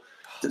 So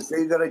to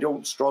say that I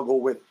don't struggle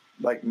with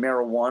like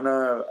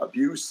marijuana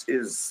abuse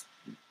is,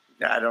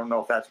 I don't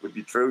know if that would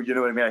be true. You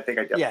know what I mean? I think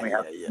I definitely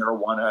have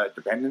marijuana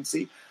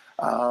dependency.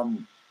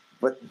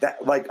 But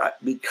that, like,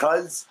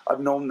 because I've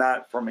known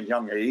that from a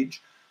young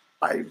age,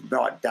 I've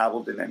not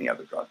dabbled in any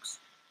other drugs.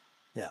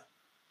 Yeah.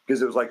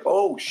 Because it was like,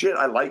 oh shit,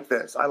 I like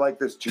this. I like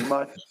this too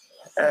much.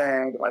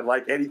 And if I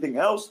like anything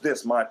else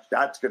this much,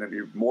 that's going to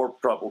be more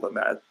trouble than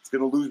that. It's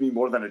going to lose me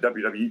more than a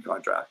WWE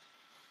contract.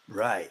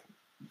 Right.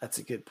 That's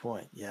a good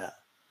point. Yeah.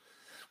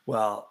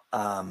 Well,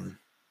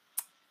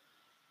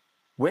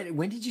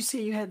 when did you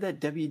say you had that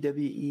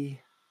WWE?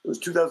 It was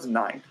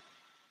 2009.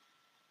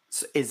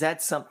 So is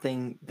that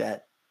something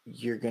that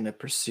you're going to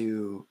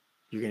pursue?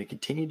 You're going to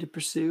continue to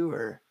pursue,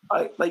 or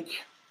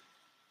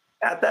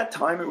at that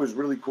time it was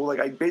really cool. Like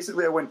I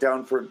went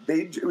down for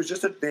it was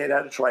just they had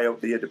a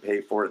tryout. They had to pay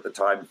for it at the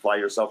time. Fly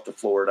yourself to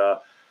Florida.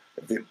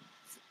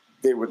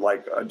 They would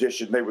like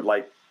audition. They would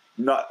like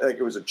not like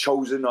it was a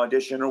chosen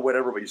audition or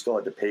whatever, but you still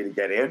had to pay to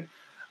get in.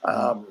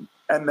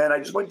 And then I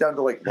just went down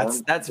to like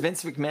that's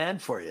Vince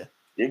McMahon for you.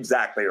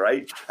 Exactly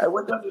right. I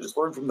went down to just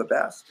learn from the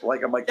best.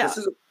 Like I'm like, this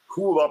is a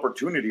cool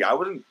opportunity. I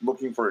wasn't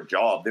looking for a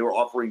job. They were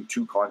offering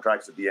 2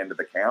 contracts at the end of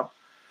the camp,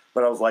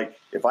 but I was like,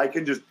 if I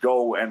can just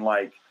go and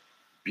like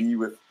be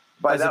with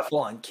as a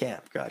full-on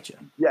camp. Gotcha.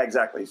 Yeah,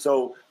 exactly.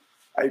 So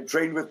I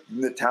trained with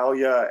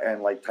Natalia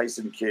and like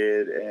Tyson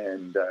Kidd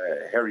and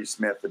Harry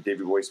Smith and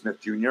Davey Boy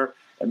Smith Jr.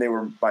 And they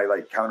were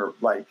my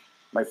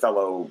my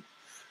fellow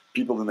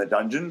people in the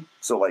dungeon.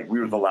 So like we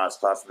were the last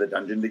class of the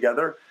dungeon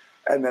together.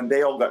 And then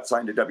they all got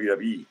signed to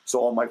WWE. So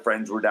all my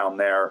friends were down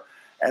there.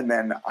 And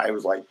then I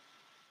was like,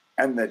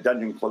 and the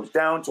dungeon closed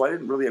down. So I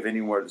didn't really have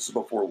anywhere. This is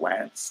before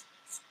Lance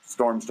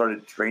Storm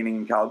started training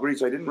in Calgary.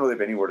 So I didn't really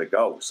have anywhere to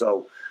go.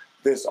 So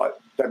this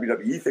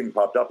WWE thing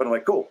popped up and I'm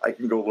like, cool, I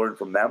can go learn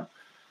from them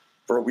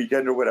for a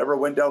weekend or whatever. I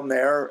went down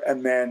there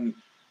and then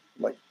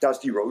like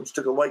Dusty Rhodes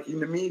took a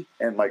liking to me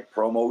and like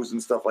promos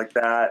and stuff like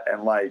that.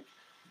 And like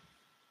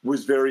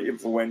was very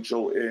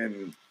influential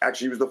in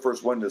actually he was the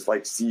first one to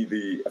like see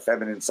the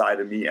feminine side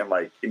of me and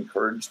like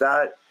encourage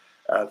that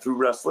through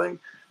wrestling,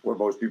 where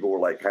most people were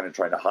like kind of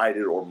trying to hide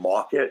it or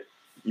mock it.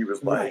 He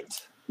was like,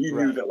 he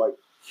knew that like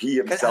he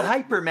himself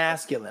hyper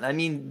masculine. I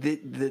mean,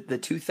 the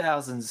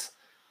 2000s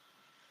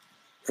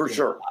for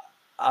sure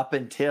up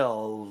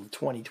until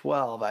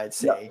 2012, I'd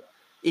say,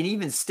 and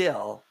even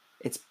still,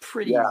 it's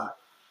pretty. Yeah.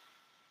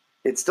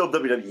 It's still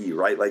WWE,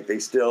 right? Like they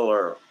still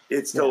are.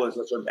 It still is,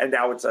 and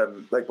now it's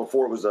like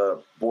before it was a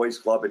boys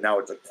club, and now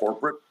it's a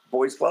corporate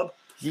boys club.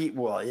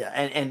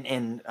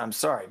 And I'm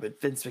sorry,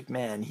 but Vince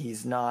McMahon,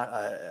 he's not.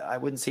 I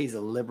wouldn't say he's a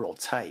liberal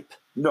type.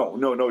 No,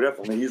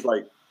 definitely. He's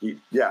like,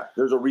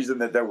 there's a reason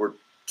that there were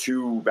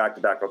 2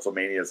 back-to-back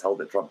WrestleManias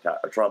held at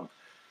Trump,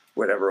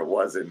 whatever it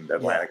was in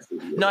Atlantic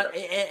City.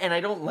 And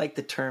I don't like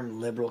the term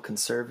liberal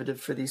conservative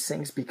for these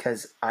things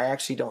because I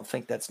actually don't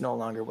think that's no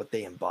longer what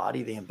they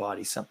embody. They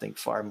embody something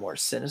far more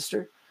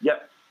sinister. Yeah.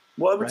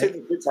 Well, I would say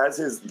that Vince has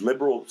his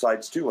liberal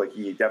sides too. Like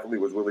he definitely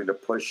was willing to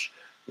push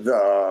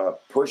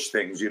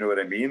things, you know what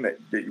I mean? That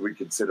you would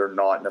consider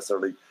not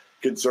necessarily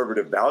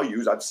conservative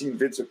values. I've seen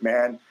Vince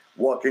McMahon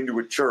walk into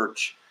a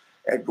church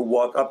and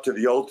walk up to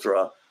the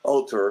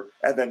altar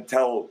and then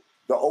tell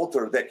the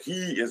altar that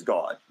he is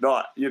God,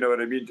 not, you know what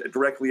I mean,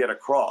 directly at a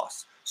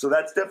cross. So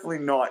that's definitely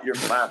not your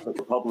classic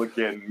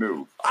Republican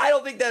move. I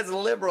don't think that's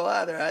liberal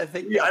either. I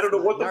think I don't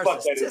know what the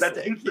fuck that is. That's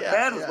Vince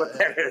McMahon is what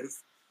that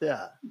is.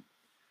 Yeah.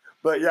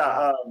 But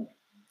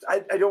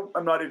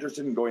I'm not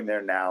interested in going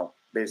there now.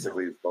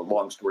 Basically, the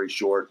long story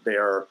short,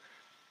 they're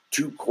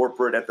too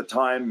corporate at the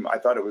time. I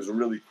thought it was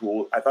really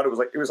cool. I thought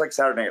it was like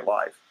Saturday Night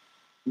Live,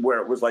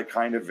 where it was like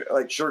kind of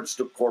like, sure, it's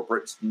still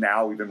corporate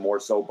now, even more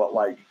so, but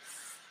like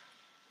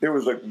there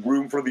was like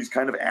room for these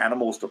kind of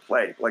animals to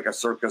play, like a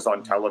circus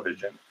on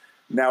television.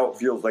 Now it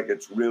feels like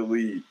it's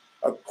really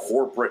a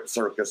corporate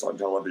circus on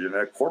television.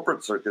 And a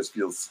corporate circus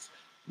feels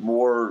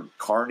more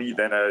carny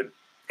than a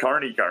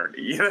carny.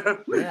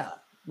 Yeah.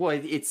 Well,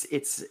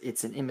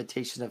 it's an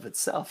imitation of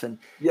itself, and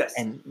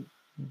and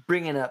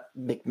bringing up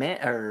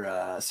Mankind,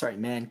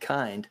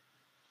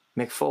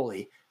 Mick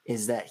Foley,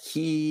 is that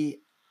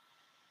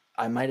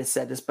I might have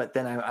said this, but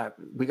then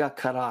we got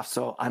cut off,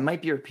 so I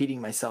might be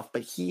repeating myself,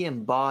 but he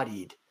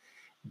embodied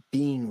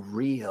being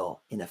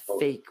real in a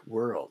fake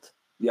world.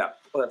 Yeah,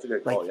 well, that's a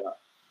good call.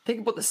 Think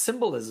about the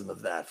symbolism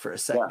of that for a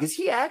second, because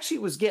he actually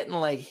was getting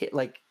hit,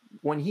 like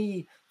when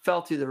he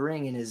fell through the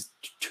ring and his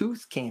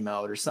tooth came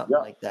out or something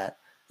like that.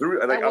 Through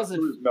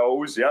his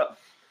nose,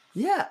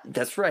 Yeah,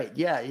 that's right.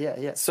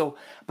 Yeah. So,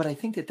 but I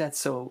think that's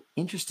so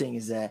interesting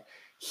is that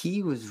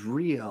he was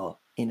real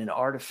in an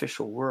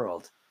artificial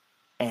world.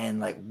 And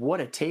like,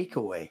 what a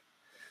takeaway.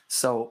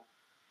 So,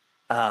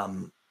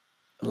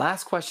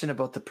 last question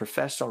about the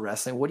professional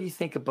wrestling. What do you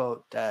think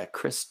about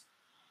Chris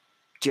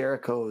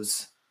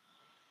Jericho's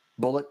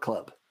Bullet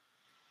Club?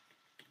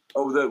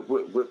 Oh, the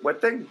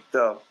what thing?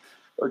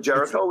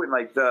 Jericho and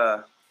like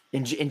the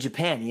in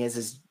Japan, he has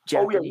his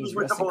Japanese Japanese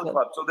with the Bullet club.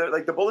 Club. So they're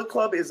like the Bullet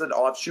Club is an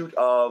offshoot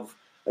of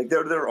like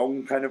they're their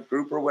own kind of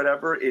group or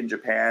whatever in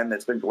Japan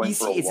that's been going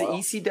for a while.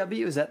 Is it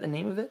ECW? Is that the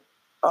name of it?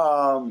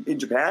 In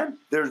Japan,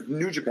 there's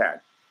New Japan.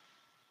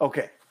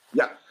 Okay.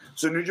 Yeah.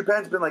 So New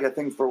Japan's been like a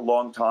thing for a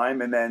long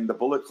time, and then the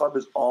Bullet Club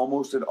is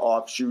almost an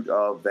offshoot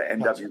of the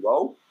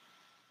NWO.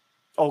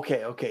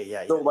 Okay,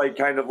 yeah. So like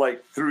kind of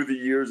like through the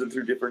years and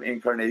through different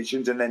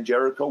incarnations, and then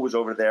Jericho was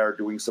over there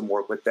doing some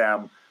work with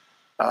them.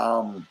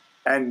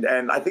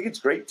 And I think it's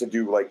great to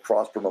do like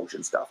cross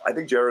promotion stuff. I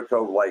think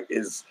Jericho like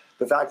is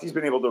the fact he's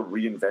been able to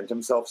reinvent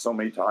himself so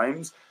many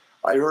times.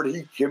 I heard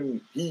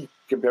he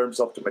compared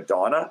himself to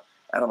Madonna,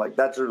 and I'm like,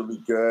 that's really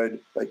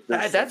good. Like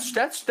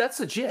that's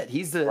legit.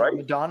 He's the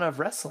Madonna of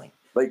wrestling.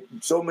 Like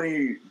so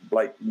many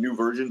like new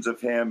versions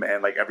of him,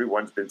 and like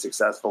everyone's been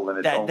successful in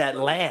its own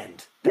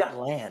land,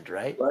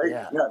 right?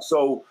 Yeah.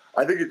 So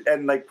I think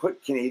and like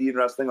put Canadian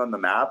wrestling on the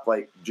map.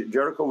 Like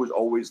Jericho was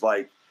always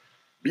like,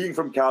 being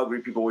from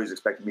Calgary, people always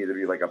expected me to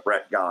be like a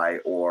Brett guy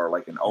or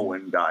like an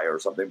Owen guy or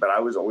something. But I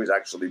was always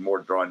actually more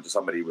drawn to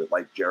somebody with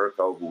like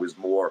Jericho, who was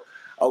more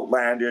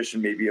outlandish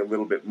and maybe a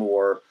little bit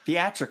more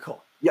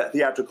theatrical. Yeah,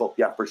 theatrical.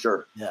 Yeah, for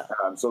sure. Yeah.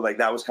 So like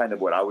that was kind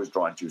of what I was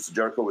drawn to. So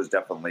Jericho was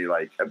definitely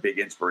like a big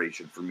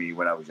inspiration for me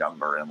when I was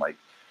younger, and like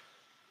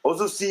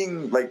also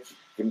seeing like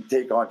him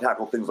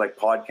tackle things like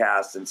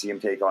podcasts and see him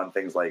take on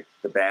things like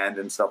the band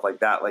and stuff like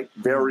that. Like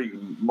very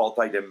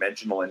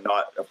multidimensional and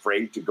not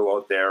afraid to go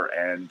out there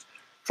and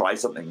try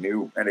something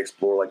new and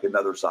explore like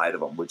another side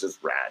of him, which is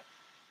rad.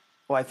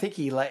 Well, I think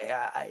he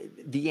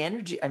the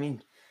energy. I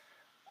mean,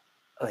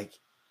 like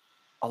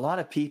a lot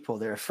of people,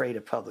 they're afraid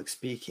of public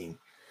speaking.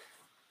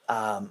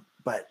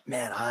 But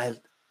man, I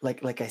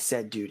like I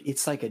said, dude,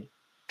 it's like a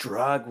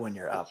drug when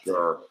you're up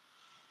there,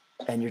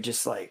 and you're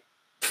just like,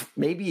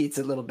 maybe it's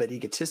a little bit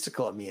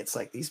egotistical of me. It's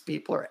like these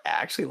people are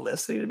actually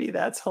listening to me.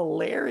 That's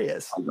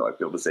hilarious. I know, I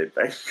feel the same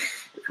thing.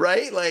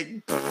 Right?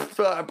 Like,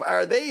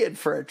 are they in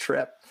for a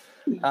trip?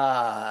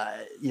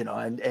 But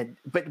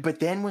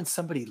then when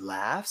somebody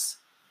laughs,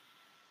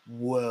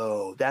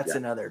 whoa, that's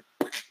another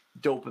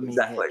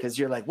dopamine hit, because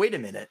you're like, wait a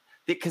minute.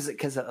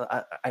 Because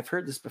I've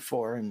heard this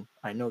before, and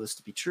I know this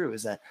to be true,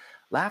 is that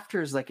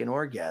laughter is like an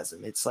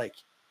orgasm. It's like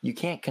you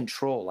can't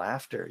control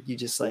laughter. You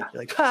just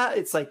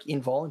it's like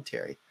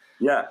involuntary.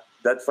 Yeah,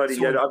 that's funny.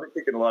 So, I've been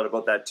thinking a lot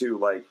about that too.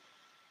 Like,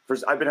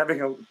 first, I've been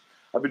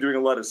doing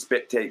a lot of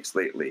spit takes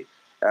lately.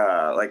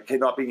 Like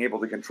not being able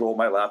to control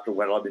my laughter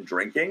when I've been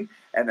drinking,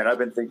 and then I've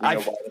been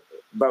thinking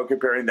about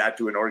comparing that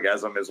to an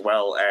orgasm as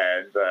well,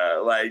 and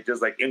like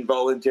just like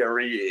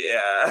involuntary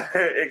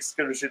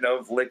excursion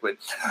of liquid.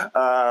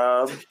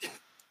 So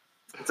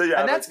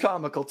yeah, and that's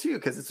comical too,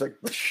 because it's like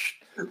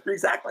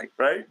exactly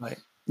right. Like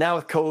now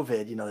with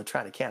COVID, they're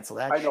trying to cancel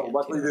that. I know.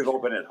 Luckily, they've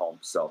opened at home,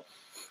 so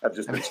I've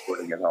just been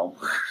squirting at home.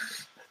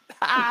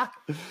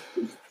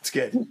 It's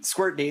good.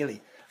 Squirt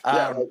daily.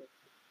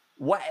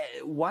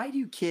 Why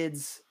do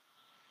kids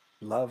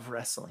love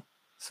wrestling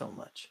so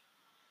much?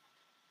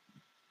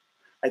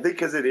 I think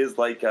because it is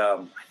like,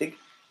 I think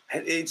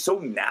it's so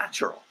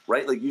natural,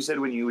 right? Like you said,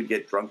 when you would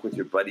get drunk with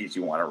your buddies,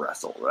 you want to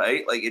wrestle,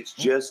 right? Like it's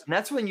just. And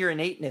that's when your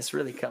innateness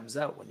really comes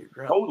out, when you're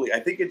drunk. Totally. I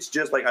think it's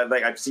just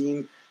I've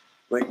seen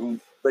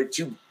like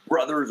two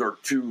brothers or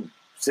two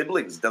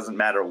siblings, doesn't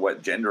matter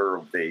what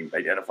gender they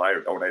identify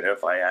or don't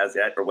identify as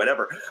yet or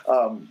whatever,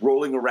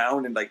 rolling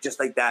around and like just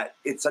like that.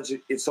 It's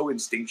so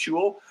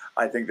instinctual.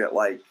 I think that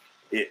like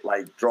it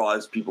like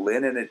draws people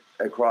in, and it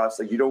across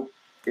like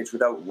it's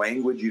without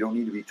language. You don't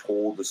need to be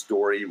told the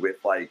story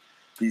with like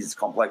these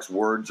complex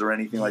words or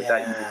anything like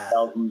that. You can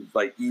tell who's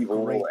like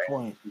evil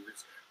and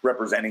who's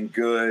representing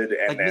good,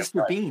 and like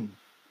Mr. Bean.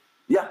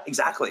 Yeah,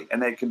 exactly.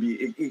 And that can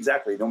be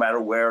exactly no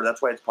matter where.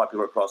 That's why it's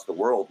popular across the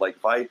world. Like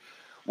if I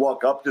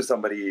walk up to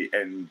somebody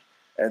and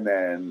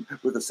then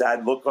with a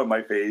sad look on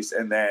my face,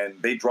 and then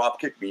they drop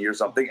kick me or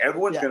something,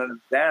 everyone's going to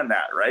understand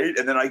that, right?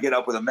 And then I get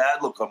up with a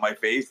mad look on my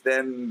face,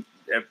 then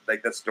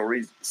like that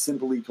story's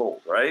simply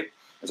told, right?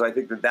 And so I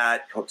think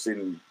that hooks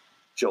in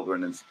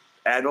children,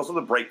 and also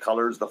the bright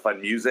colors, the fun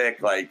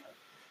music, like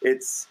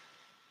it's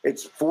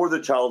for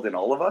the child in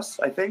all of us,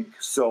 I think.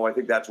 So I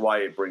think that's why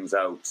it brings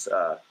out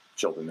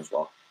children as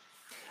well.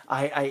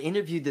 I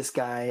interviewed this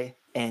guy,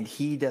 and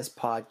he does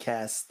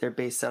podcasts. They're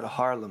based out of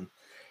Harlem,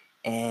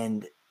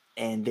 and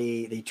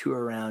they tour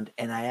around.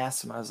 And I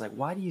asked him, I was like,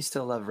 why do you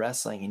still love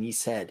wrestling? And he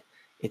said,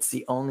 it's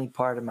the only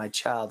part of my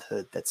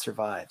childhood that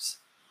survives.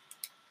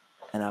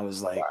 And I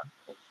was like,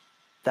 wow.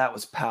 That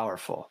was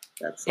powerful.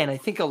 And I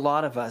think a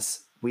lot of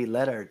us, we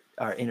let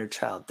our inner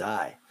child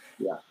die.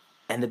 Yeah.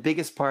 And the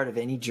biggest part of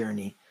any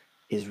journey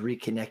is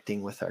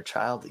reconnecting with our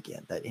child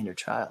again, that inner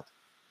child.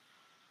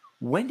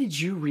 When did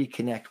you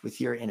reconnect with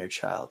your inner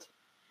child?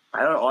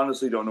 I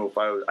honestly don't know if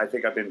I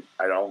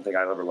don't think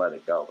I've ever let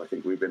it go. I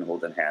think we've been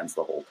holding hands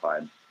the whole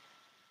time.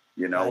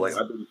 You know, That like is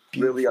I've been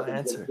beautiful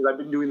answer. I've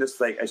been doing this,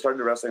 like I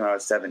started wrestling when I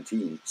was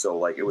 17. So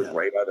like it was Yeah.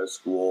 right out of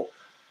school.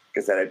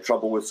 Because I had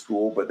trouble with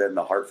school, but then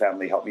the Hart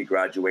family helped me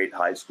graduate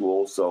high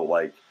school. So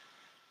like,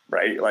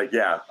 right, like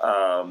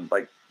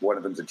like one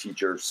of them's a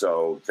teacher,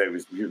 so he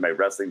was my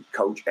wrestling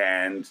coach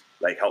and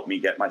like helped me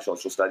get my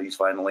social studies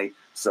finally.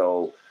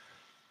 So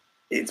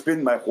it's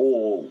been my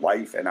whole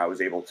life, and I was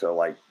able to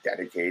like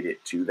dedicate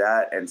it to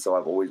that. And so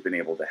I've always been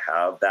able to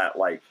have that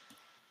like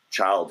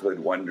childhood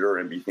wonder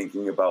and be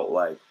thinking about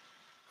like,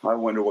 I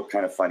wonder what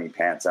kind of funny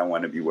pants I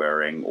want to be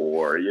wearing,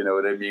 or you know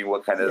what I mean,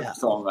 what kind of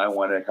song I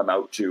want to come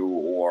out to,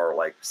 or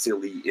like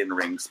silly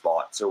in-ring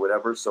spots or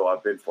whatever. So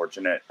I've been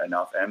fortunate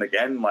enough, and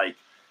again, like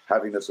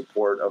having the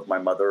support of my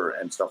mother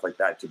and stuff like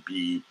that to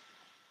be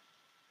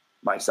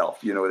myself.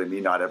 You know what I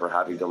mean? Not ever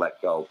having to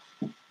let go.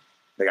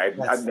 Like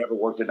I've never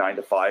worked a 9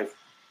 to 5,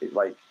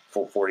 like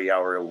full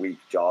 40-hour a week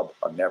job.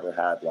 I've never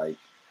had like.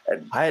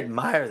 And I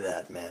admire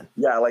that, man.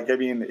 Yeah, like I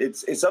mean,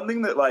 it's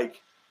something that like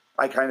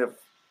I kind of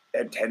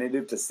am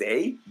tentative to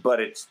say, but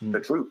it's the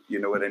truth. You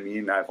know what I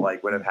mean? I've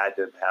like when I've had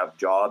to have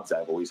jobs,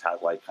 I've always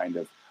had like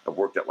I've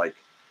worked at like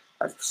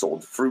I've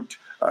sold fruit.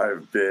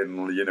 I've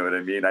been, you know what I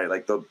mean? I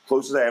like the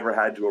closest I ever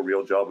had to a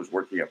real job was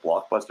working at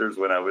Blockbusters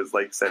when I was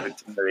like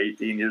 17 or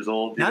 18 years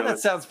old. Now that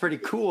sounds pretty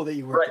cool that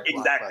you worked at Blockbusters.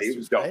 Exactly. It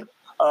was dope.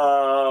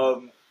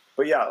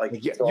 But yeah,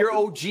 like you're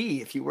OG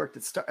if you worked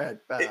at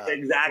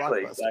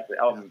exactly.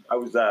 I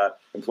was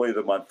employee of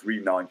the month 3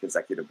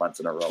 non-consecutive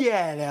months in a row.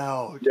 Get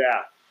out.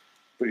 Yeah,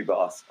 pretty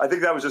boss. I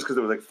think that was just because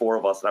there was like 4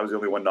 of us, and I was the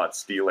only one not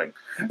stealing.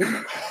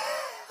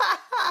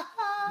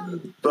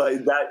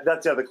 But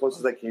that's the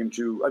closest I came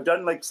to. I've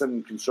done like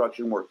some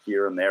construction work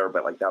here and there,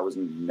 but like that was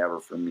never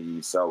for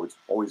me. So it's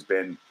always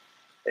been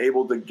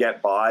able to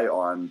get by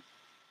on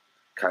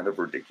kind of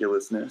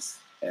ridiculousness,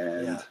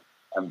 and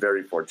I'm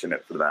very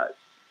fortunate for that.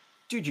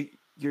 Dude,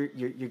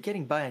 you're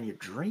getting by on your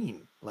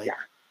dream. Like,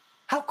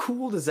 how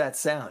cool does that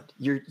sound?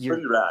 You're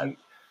pretty rad.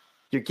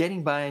 You're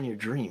getting by on your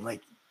dream.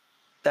 Like,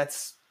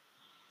 that's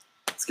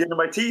skin in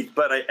my teeth,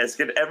 but I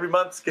skin every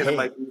month. Skin in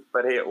my teeth,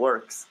 but hey, it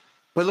works.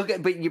 But look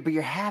at, but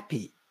you're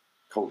happy.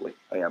 Totally,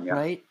 I am. Yeah.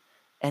 Right,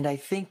 and I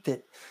think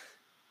that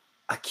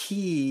a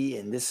key,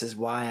 and this is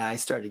why I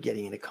started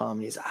getting into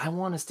comedy, is I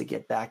want us to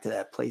get back to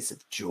that place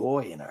of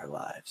joy in our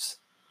lives.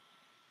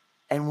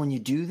 And when you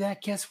do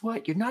that, guess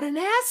what? You're not an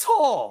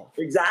asshole.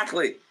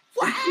 Exactly.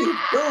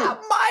 Wow,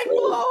 mind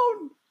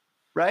blown.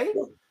 Right?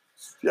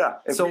 Yeah.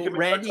 If so we can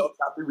make ourselves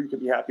happy, we can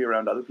be happy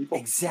around other people.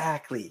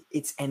 Exactly.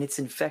 It's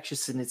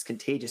infectious and it's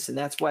contagious. And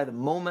that's why the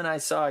moment I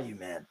saw you,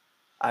 man,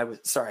 I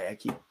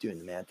keep doing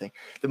the man thing.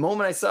 The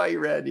moment I saw you,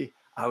 Randy,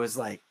 I was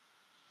like,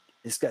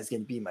 this guy's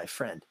going to be my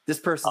friend.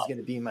 This person's going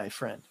to be my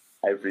friend.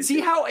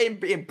 See how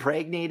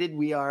impregnated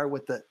we are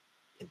with the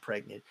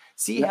impregnated.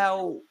 See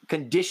how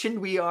conditioned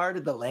we are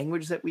to the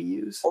language that we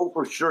use. Oh,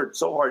 for sure. It's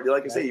so hard.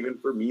 Like I say, even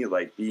for me,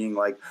 like being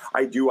like,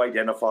 I do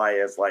identify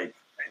as like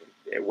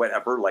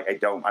whatever.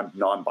 Like I'm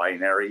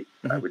non-binary,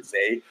 I would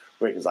say,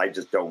 because I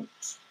just don't.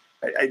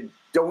 I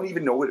don't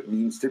even know what it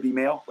means to be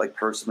male. Like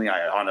personally,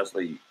 I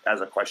honestly,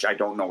 as a question, I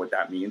don't know what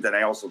that means, and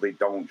I also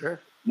don't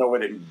know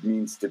what it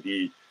means to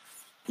be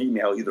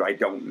female either. I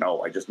don't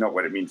know. I just know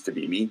what it means to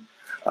be me.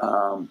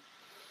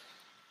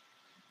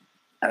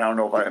 I don't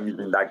know if I'm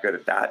even that good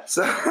at that.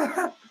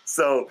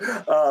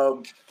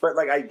 But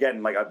like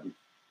I'm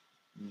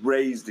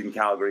raised in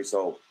Calgary,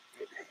 so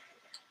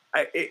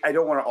I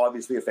don't want to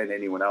obviously offend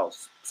anyone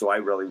else. So I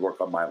really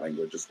work on my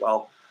language as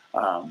well.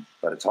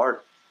 But it's hard.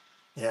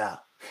 Yeah.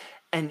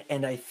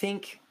 And I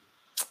think,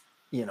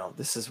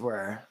 this is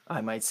where I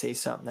might say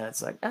something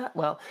that's like,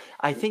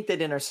 I think that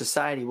in our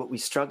society, what we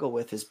struggle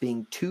with is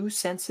being too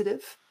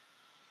sensitive,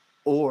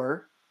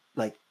 or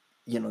like,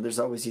 there's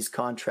always these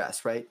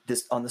contrasts, right?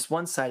 On this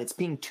one side, it's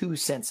being too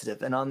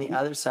sensitive. And on the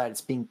other side,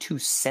 it's being too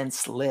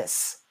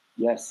senseless.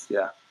 Yes.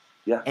 Yeah.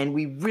 Yeah. And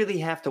we really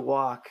have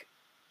to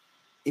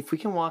if we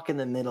can walk in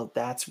the middle,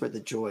 that's where the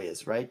joy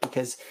is, right?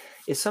 Because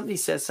if somebody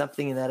says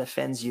something that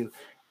offends you,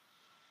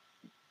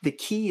 the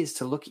key is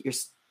to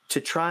to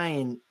try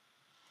and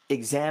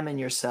examine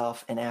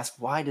yourself and ask,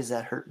 why does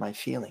that hurt my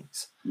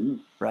feelings?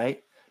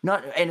 Right?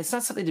 And it's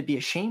not something to be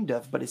ashamed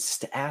of, but it's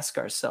to ask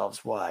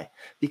ourselves why,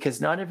 because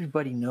not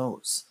everybody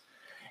knows.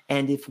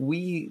 And if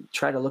we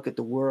try to look at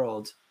the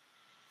world,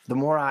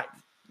 let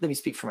me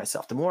speak for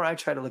myself. The more I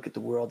try to look at the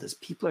world as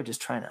people are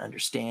just trying to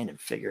understand and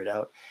figure it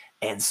out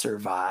and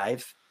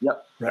survive.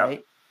 Yep. Right.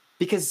 Yep.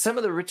 Because some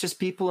of the richest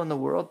people in the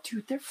world,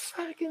 dude, they're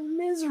fucking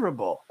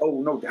miserable.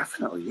 Oh no,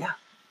 definitely. Yeah.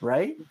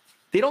 Right.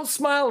 They don't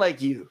smile like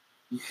you.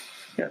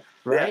 Yeah.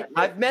 Right. Yeah.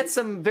 I've met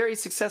some very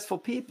successful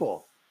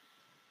people.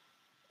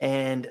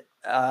 And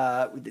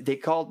they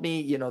called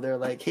me, they're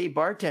like, hey,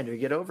 bartender,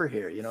 get over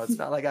here. It's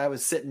not like I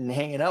was sitting and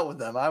hanging out with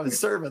them. I was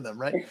serving them,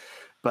 right?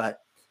 But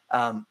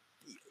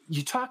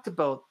you talked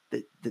about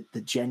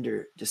the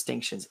gender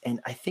distinctions.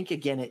 And I think,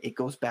 again, it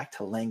goes back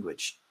to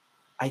language.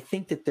 I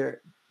think that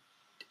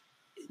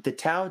the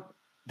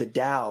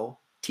Tao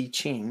Te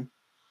Ching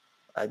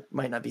I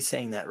might not be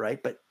saying that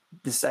right, but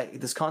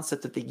this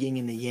concept of the yin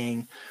and the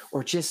yang,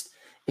 or just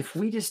if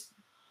we just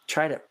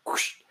try to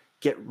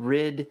get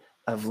rid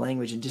of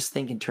language and just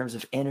think in terms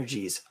of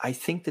energies, I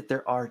think that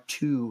there are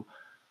two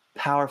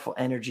powerful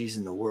energies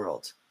in the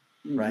world,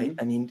 right?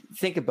 I mean,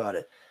 think about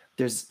it.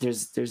 There's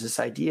this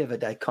idea of a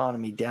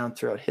dichotomy down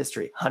throughout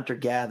history. Hunter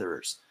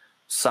gatherers.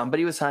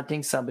 Somebody was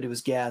hunting, somebody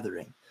was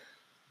gathering.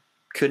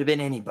 Could have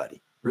been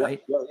anybody,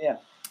 right? Yeah.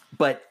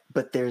 But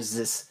there's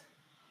this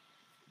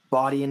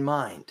body and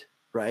mind,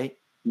 right?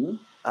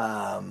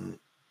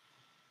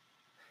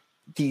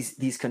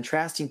 These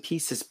contrasting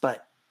pieces,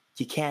 but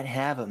you can't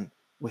have them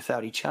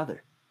without each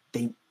other.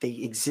 They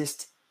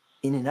exist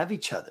in and of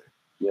each other.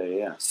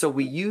 Yeah. So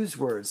we use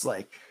words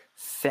like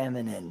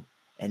feminine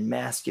and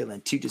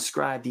masculine to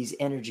describe these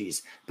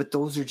energies, but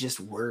those are just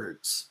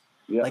words.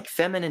 Yeah. Like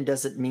feminine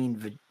doesn't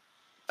mean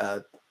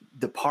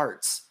the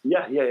parts.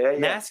 Yeah.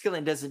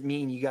 Masculine doesn't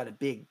mean you got a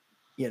big,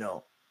 Yeah,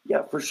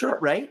 for sure.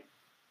 Right?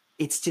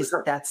 It's just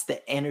that's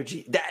the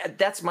energy.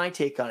 That's my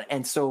take on it.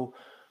 And so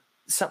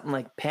something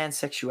like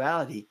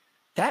pansexuality,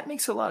 that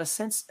makes a lot of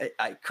sense.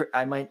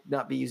 I might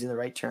not be using the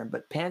right term,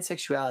 but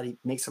pansexuality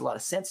makes a lot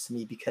of sense to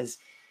me because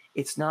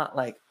it's not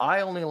like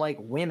I only like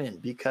women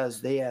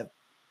because they have,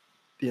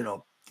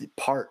 the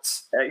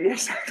parts.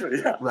 Exactly.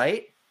 Yeah.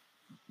 Right?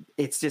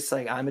 It's just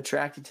like I'm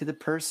attracted to the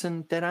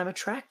person that I'm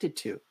attracted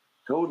to.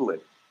 Totally.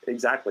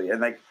 Exactly. And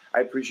like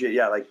I appreciate,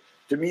 like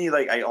to me,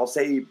 like I'll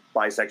say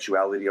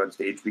bisexuality on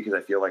stage because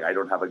I feel like I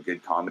don't have a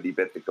good comedy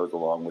bit that goes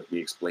along with me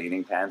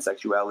explaining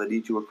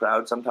pansexuality to a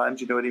crowd sometimes,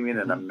 you know what I mean?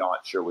 And I'm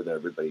not sure whether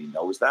everybody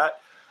knows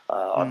that.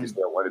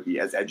 Obviously I want to be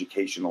as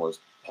educational as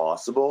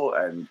possible.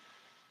 And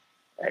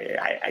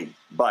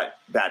but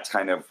that's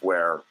kind of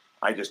where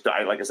like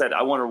I said,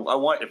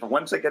 if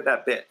once I get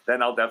that bit,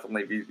 then I'll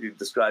definitely be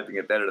describing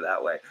it better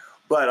that way.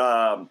 But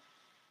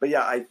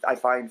yeah, I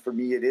find for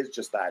me, it is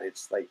just that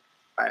it's like,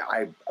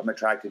 I'm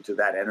attracted to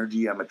that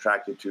energy. I'm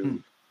attracted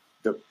to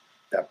the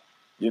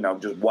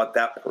just what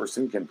that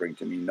person can bring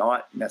to me,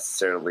 not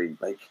necessarily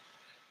like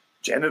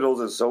genitals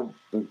is so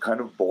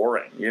kind of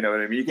boring. You know what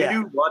I mean? You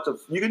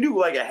can do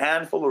like a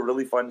handful of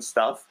really fun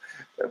stuff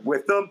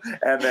with them.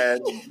 And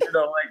then,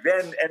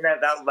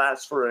 that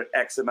lasts for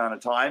X amount of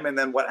time. And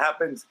then what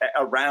happens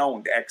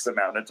around X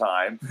amount of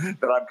time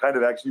that I'm kind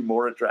of actually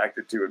more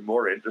attracted to and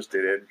more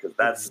interested in because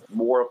that's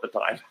more of the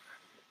time.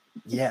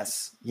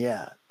 Yes.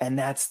 Yeah. And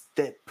that's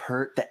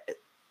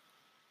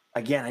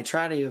again, I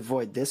try to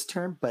avoid this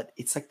term, but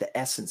it's like the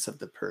essence of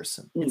the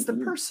person. It's the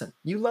person.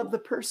 You love the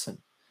person.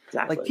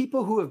 Exactly. Like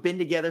people who have been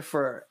together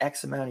for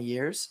X amount of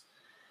years,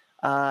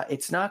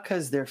 it's not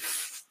because they're,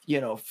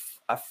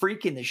 a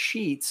freak in the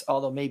sheets,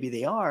 although maybe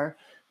they are,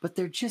 but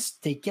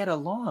they get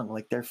along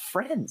like they're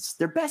friends.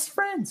 They're best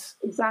friends.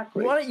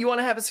 Exactly. You want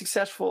to have a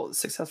successful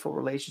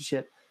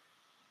relationship,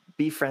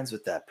 be friends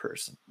with that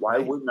person. Why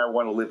wouldn't I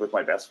want to live with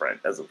my best friend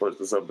as opposed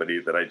to somebody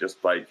that I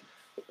just like,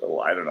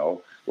 I don't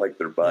know, like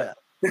their butt.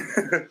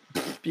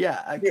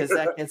 Yeah, because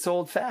that gets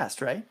old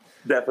fast, right?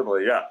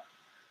 Definitely, yeah.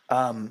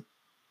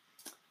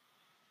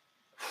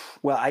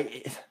 Well,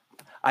 I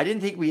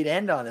didn't think we'd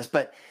end on this,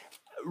 but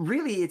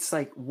really it's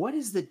like, what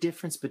is the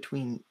difference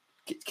between,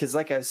 because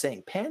like I was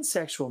saying,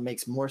 pansexual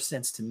makes more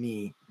sense to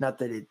me, not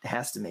that it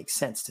has to make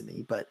sense to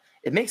me, but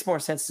it makes more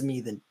sense to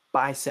me than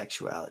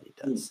bisexuality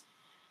does.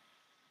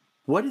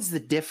 What is the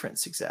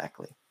difference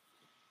exactly?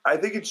 I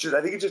think it's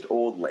just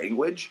old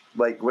language.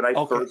 Like when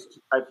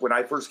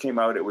I first came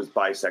out, it was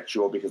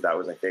bisexual because that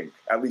was, I think,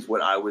 at least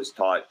what I was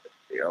taught,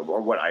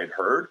 or what I had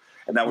heard,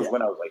 and that was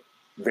when I was like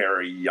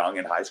very young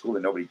in high school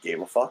and nobody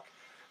gave a fuck.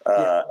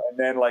 And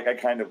then like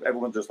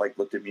everyone just like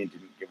looked at me and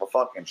didn't give a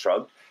fuck and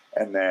shrugged.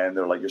 And then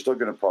they're like, you're still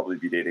going to probably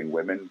be dating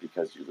women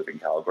because you live in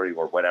Calgary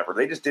or whatever.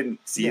 They just didn't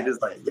see it as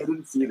they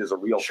didn't see it as a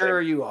real thing. Sure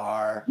you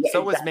are. Yeah,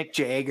 so exactly. Was Mick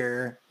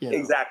Jagger.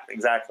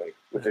 Exactly.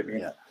 Which I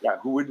mean,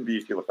 who wouldn't be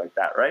if you look like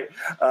that, right?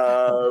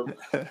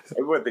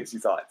 Everyone thinks you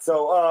thought.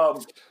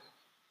 So,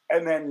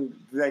 and then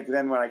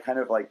when I kind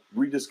of like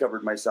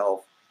rediscovered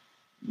myself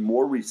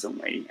more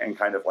recently and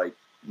kind of like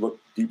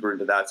looked deeper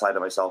into that side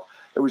of myself,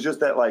 it was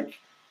just that like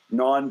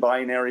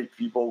non-binary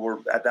people were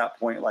at that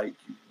point like,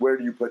 where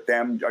do you put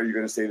them? Are you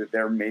going to say that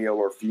they're male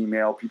or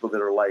female? People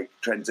that are like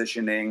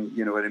transitioning,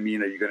 you know what I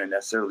mean? Are you going to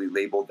necessarily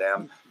label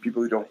them?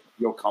 People who don't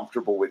feel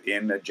comfortable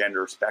within a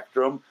gender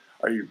spectrum,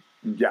 are you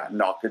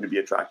not going to be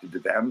attracted to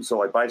them? So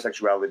like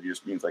bisexuality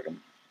just means like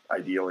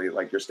ideally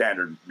like your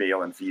standard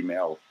male and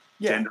female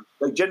gender.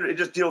 Like gender, it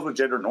just deals with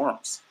gender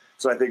norms.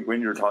 So I think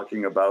when you're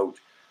talking about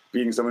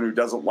being someone who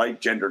doesn't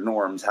like gender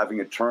norms, having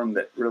a term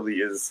that really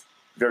is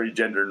very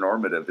gender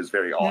normative is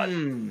very odd.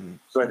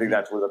 So I think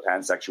that's where the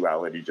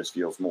pansexuality just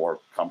feels more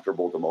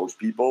comfortable to most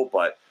people.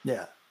 But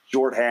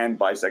shorthand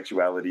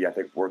bisexuality, I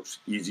think, works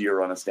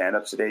easier on a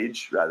stand-up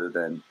stage rather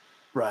than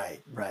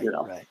right.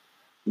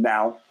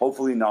 Now,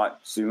 hopefully not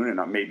soon,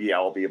 and maybe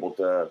I'll be able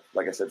to,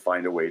 like I said,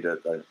 find a way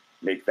to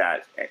make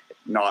that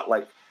not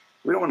like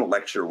we don't want to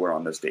lecture we're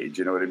on the stage,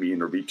 you know what I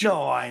mean? Or be too.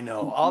 No, I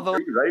know. Although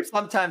right?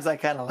 sometimes I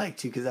kind of like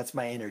to, because that's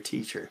my inner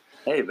teacher.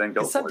 Hey, then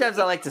go. Sometimes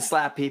I like to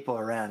slap people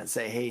around and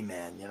say, "Hey,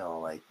 man,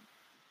 like,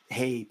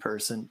 hey,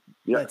 person,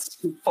 let's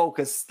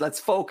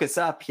focus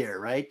up here,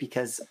 right?"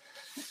 Because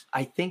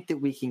I think that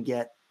we can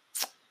get.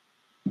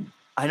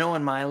 I know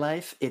in my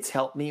life, it's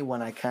helped me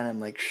when I kind of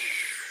like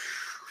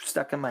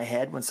stuck in my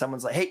head when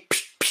someone's like, "Hey,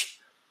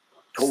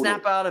 totally.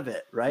 Snap out of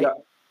it," right?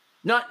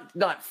 Yeah.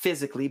 Not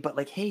physically, but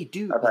like, "Hey,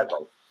 dude,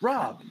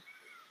 Rob,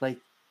 like,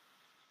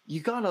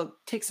 you gotta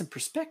take some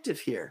perspective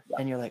here,"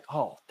 and you're like,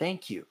 "Oh,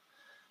 thank you,"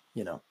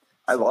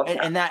 I love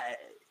that. And that,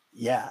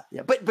 yeah.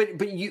 But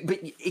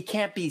it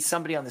can't be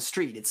somebody on the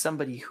street. It's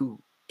somebody who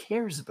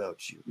cares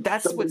about you.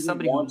 That's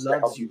somebody who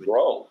loves you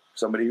grow.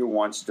 Somebody who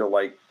wants to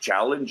like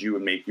challenge you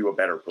and make you a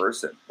better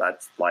person.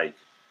 That's like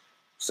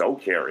so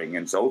caring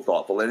and so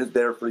thoughtful, and is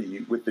there for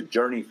you with the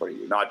journey for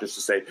you, not just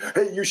to say,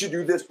 "Hey, you should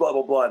do this, blah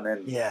blah blah," and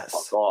then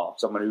fuck off.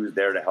 Someone who's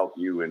there to help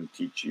you and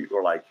teach you,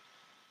 or like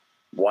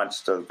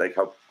wants to like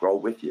help grow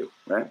with you,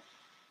 right?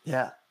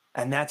 Yeah,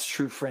 and that's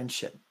true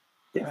friendship.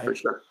 Yeah, right? For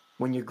sure.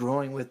 When you're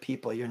growing with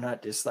people, you're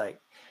not just like,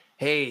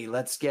 "Hey,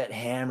 let's get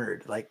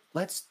hammered." Like,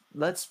 let's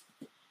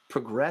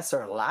progress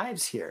our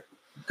lives here.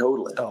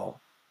 Totally. So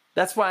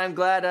that's why I'm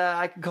glad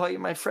I can call you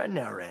my friend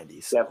now,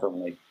 Randy. So,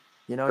 definitely.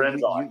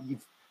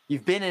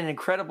 You've been an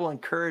incredible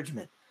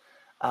encouragement.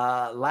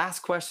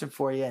 Last question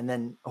for you, and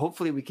then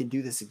hopefully we can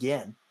do this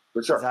again.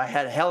 For sure. I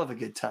had a hell of a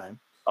good time.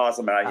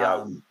 Awesome, man. Yeah,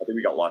 I think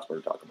we got lots more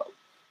to talk about.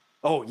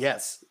 Oh,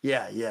 yes.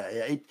 Yeah.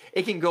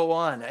 It can go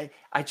on.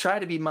 I try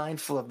to be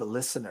mindful of the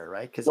listener,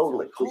 right? Because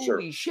totally, like,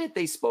 holy shit,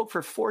 they spoke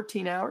for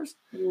 14 hours.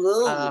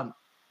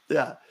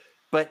 Yeah.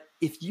 But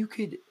if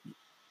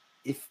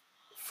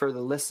for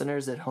the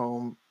listeners at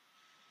home,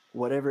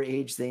 whatever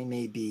age they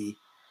may be,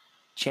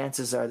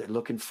 chances are they're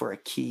looking for a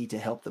key to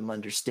help them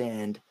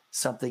understand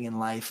something in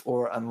life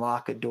or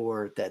unlock a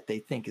door that they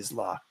think is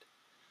locked.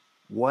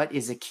 What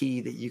is a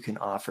key that you can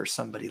offer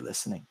somebody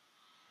listening?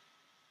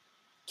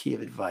 Key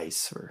of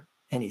advice or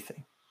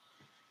anything?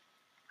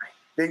 I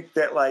think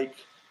that like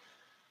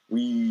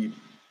we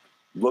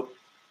look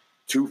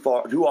too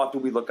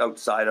often we look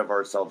outside of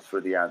ourselves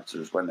for the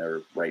answers when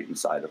they're right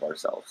inside of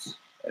ourselves.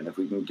 And if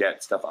we can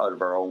get stuff out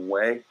of our own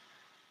way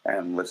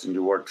and listen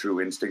to our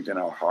true instinct in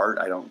our heart,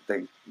 I don't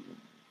think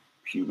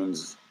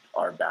humans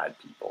are bad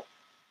people,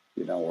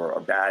 or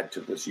are bad to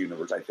this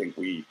universe. I think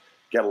we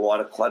get a lot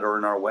of clutter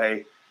in our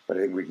way, but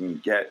I think we can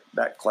get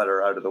that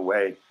clutter out of the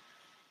way.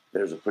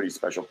 There's a pretty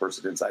special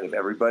person inside of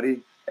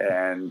everybody,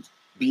 and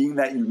being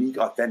that unique,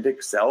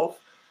 authentic self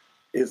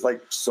is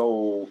like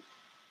so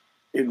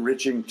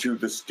enriching to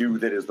the stew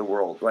that is the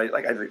world, right?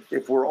 Like I think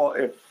if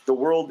the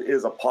world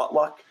is a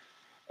potluck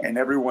and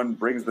everyone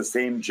brings the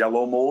same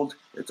Jell-O mold,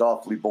 it's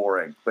awfully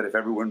boring. But if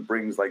everyone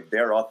brings like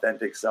their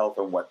authentic self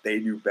and what they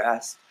do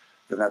best,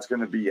 then that's going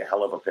to be a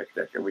hell of a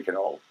picnic, and we can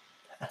all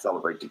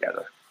celebrate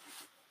together.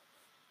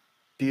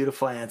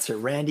 Beautiful answer.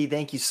 Randy,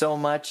 thank you so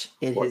much.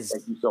 It has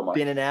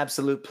been an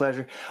absolute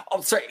pleasure.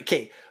 Oh, sorry.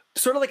 Okay.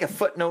 Sort of like a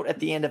footnote at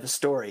the end of a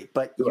story,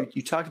 but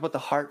you talked about the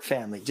Hart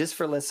family. Just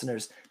for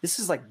listeners, this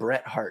is like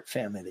Bret Hart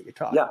family that you're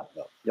talking about.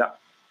 Yeah.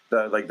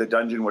 The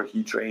dungeon where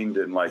he trained,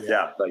 and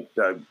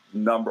the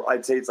number,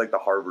 I'd say it's like the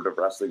Harvard of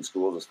wrestling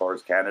schools as far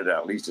as Canada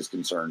at least is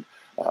concerned,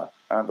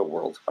 and the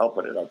world. I'll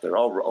put it out there.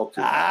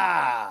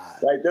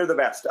 Right, they're the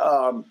best.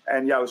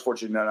 And yeah, I was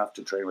fortunate enough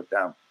to train with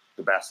them.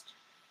 The best.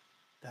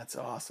 That's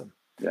awesome.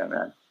 Yeah,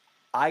 man.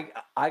 I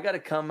got to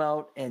come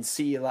out and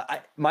see you.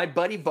 My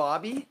buddy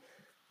Bobby,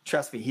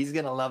 trust me, he's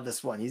gonna love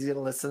this one. He's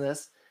gonna listen to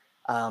this.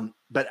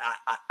 But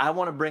I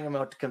want to bring him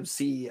out to come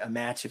see a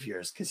match of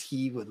yours because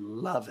he would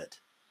love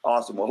it.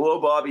 Awesome. Well,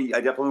 hello, Bobby.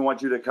 I definitely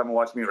want you to come and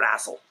watch me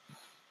wrestle.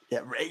 Yeah,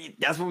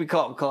 that's what we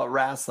call it. We call it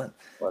wrestling.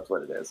 Well, that's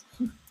what it is.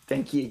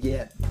 Thank you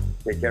again.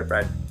 Take care,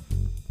 Fred.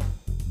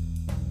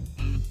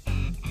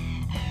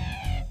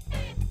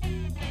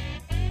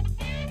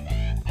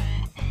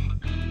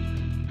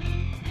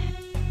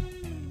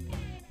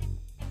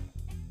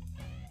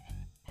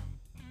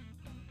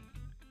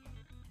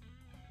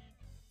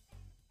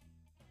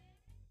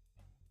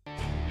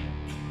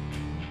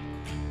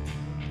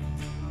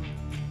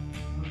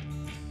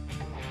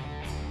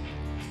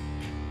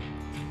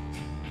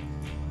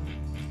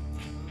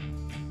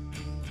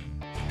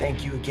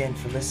 Thank you again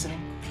for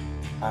listening.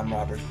 I'm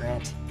Robert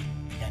Grant,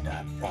 and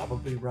I'm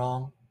probably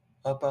wrong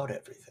about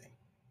everything.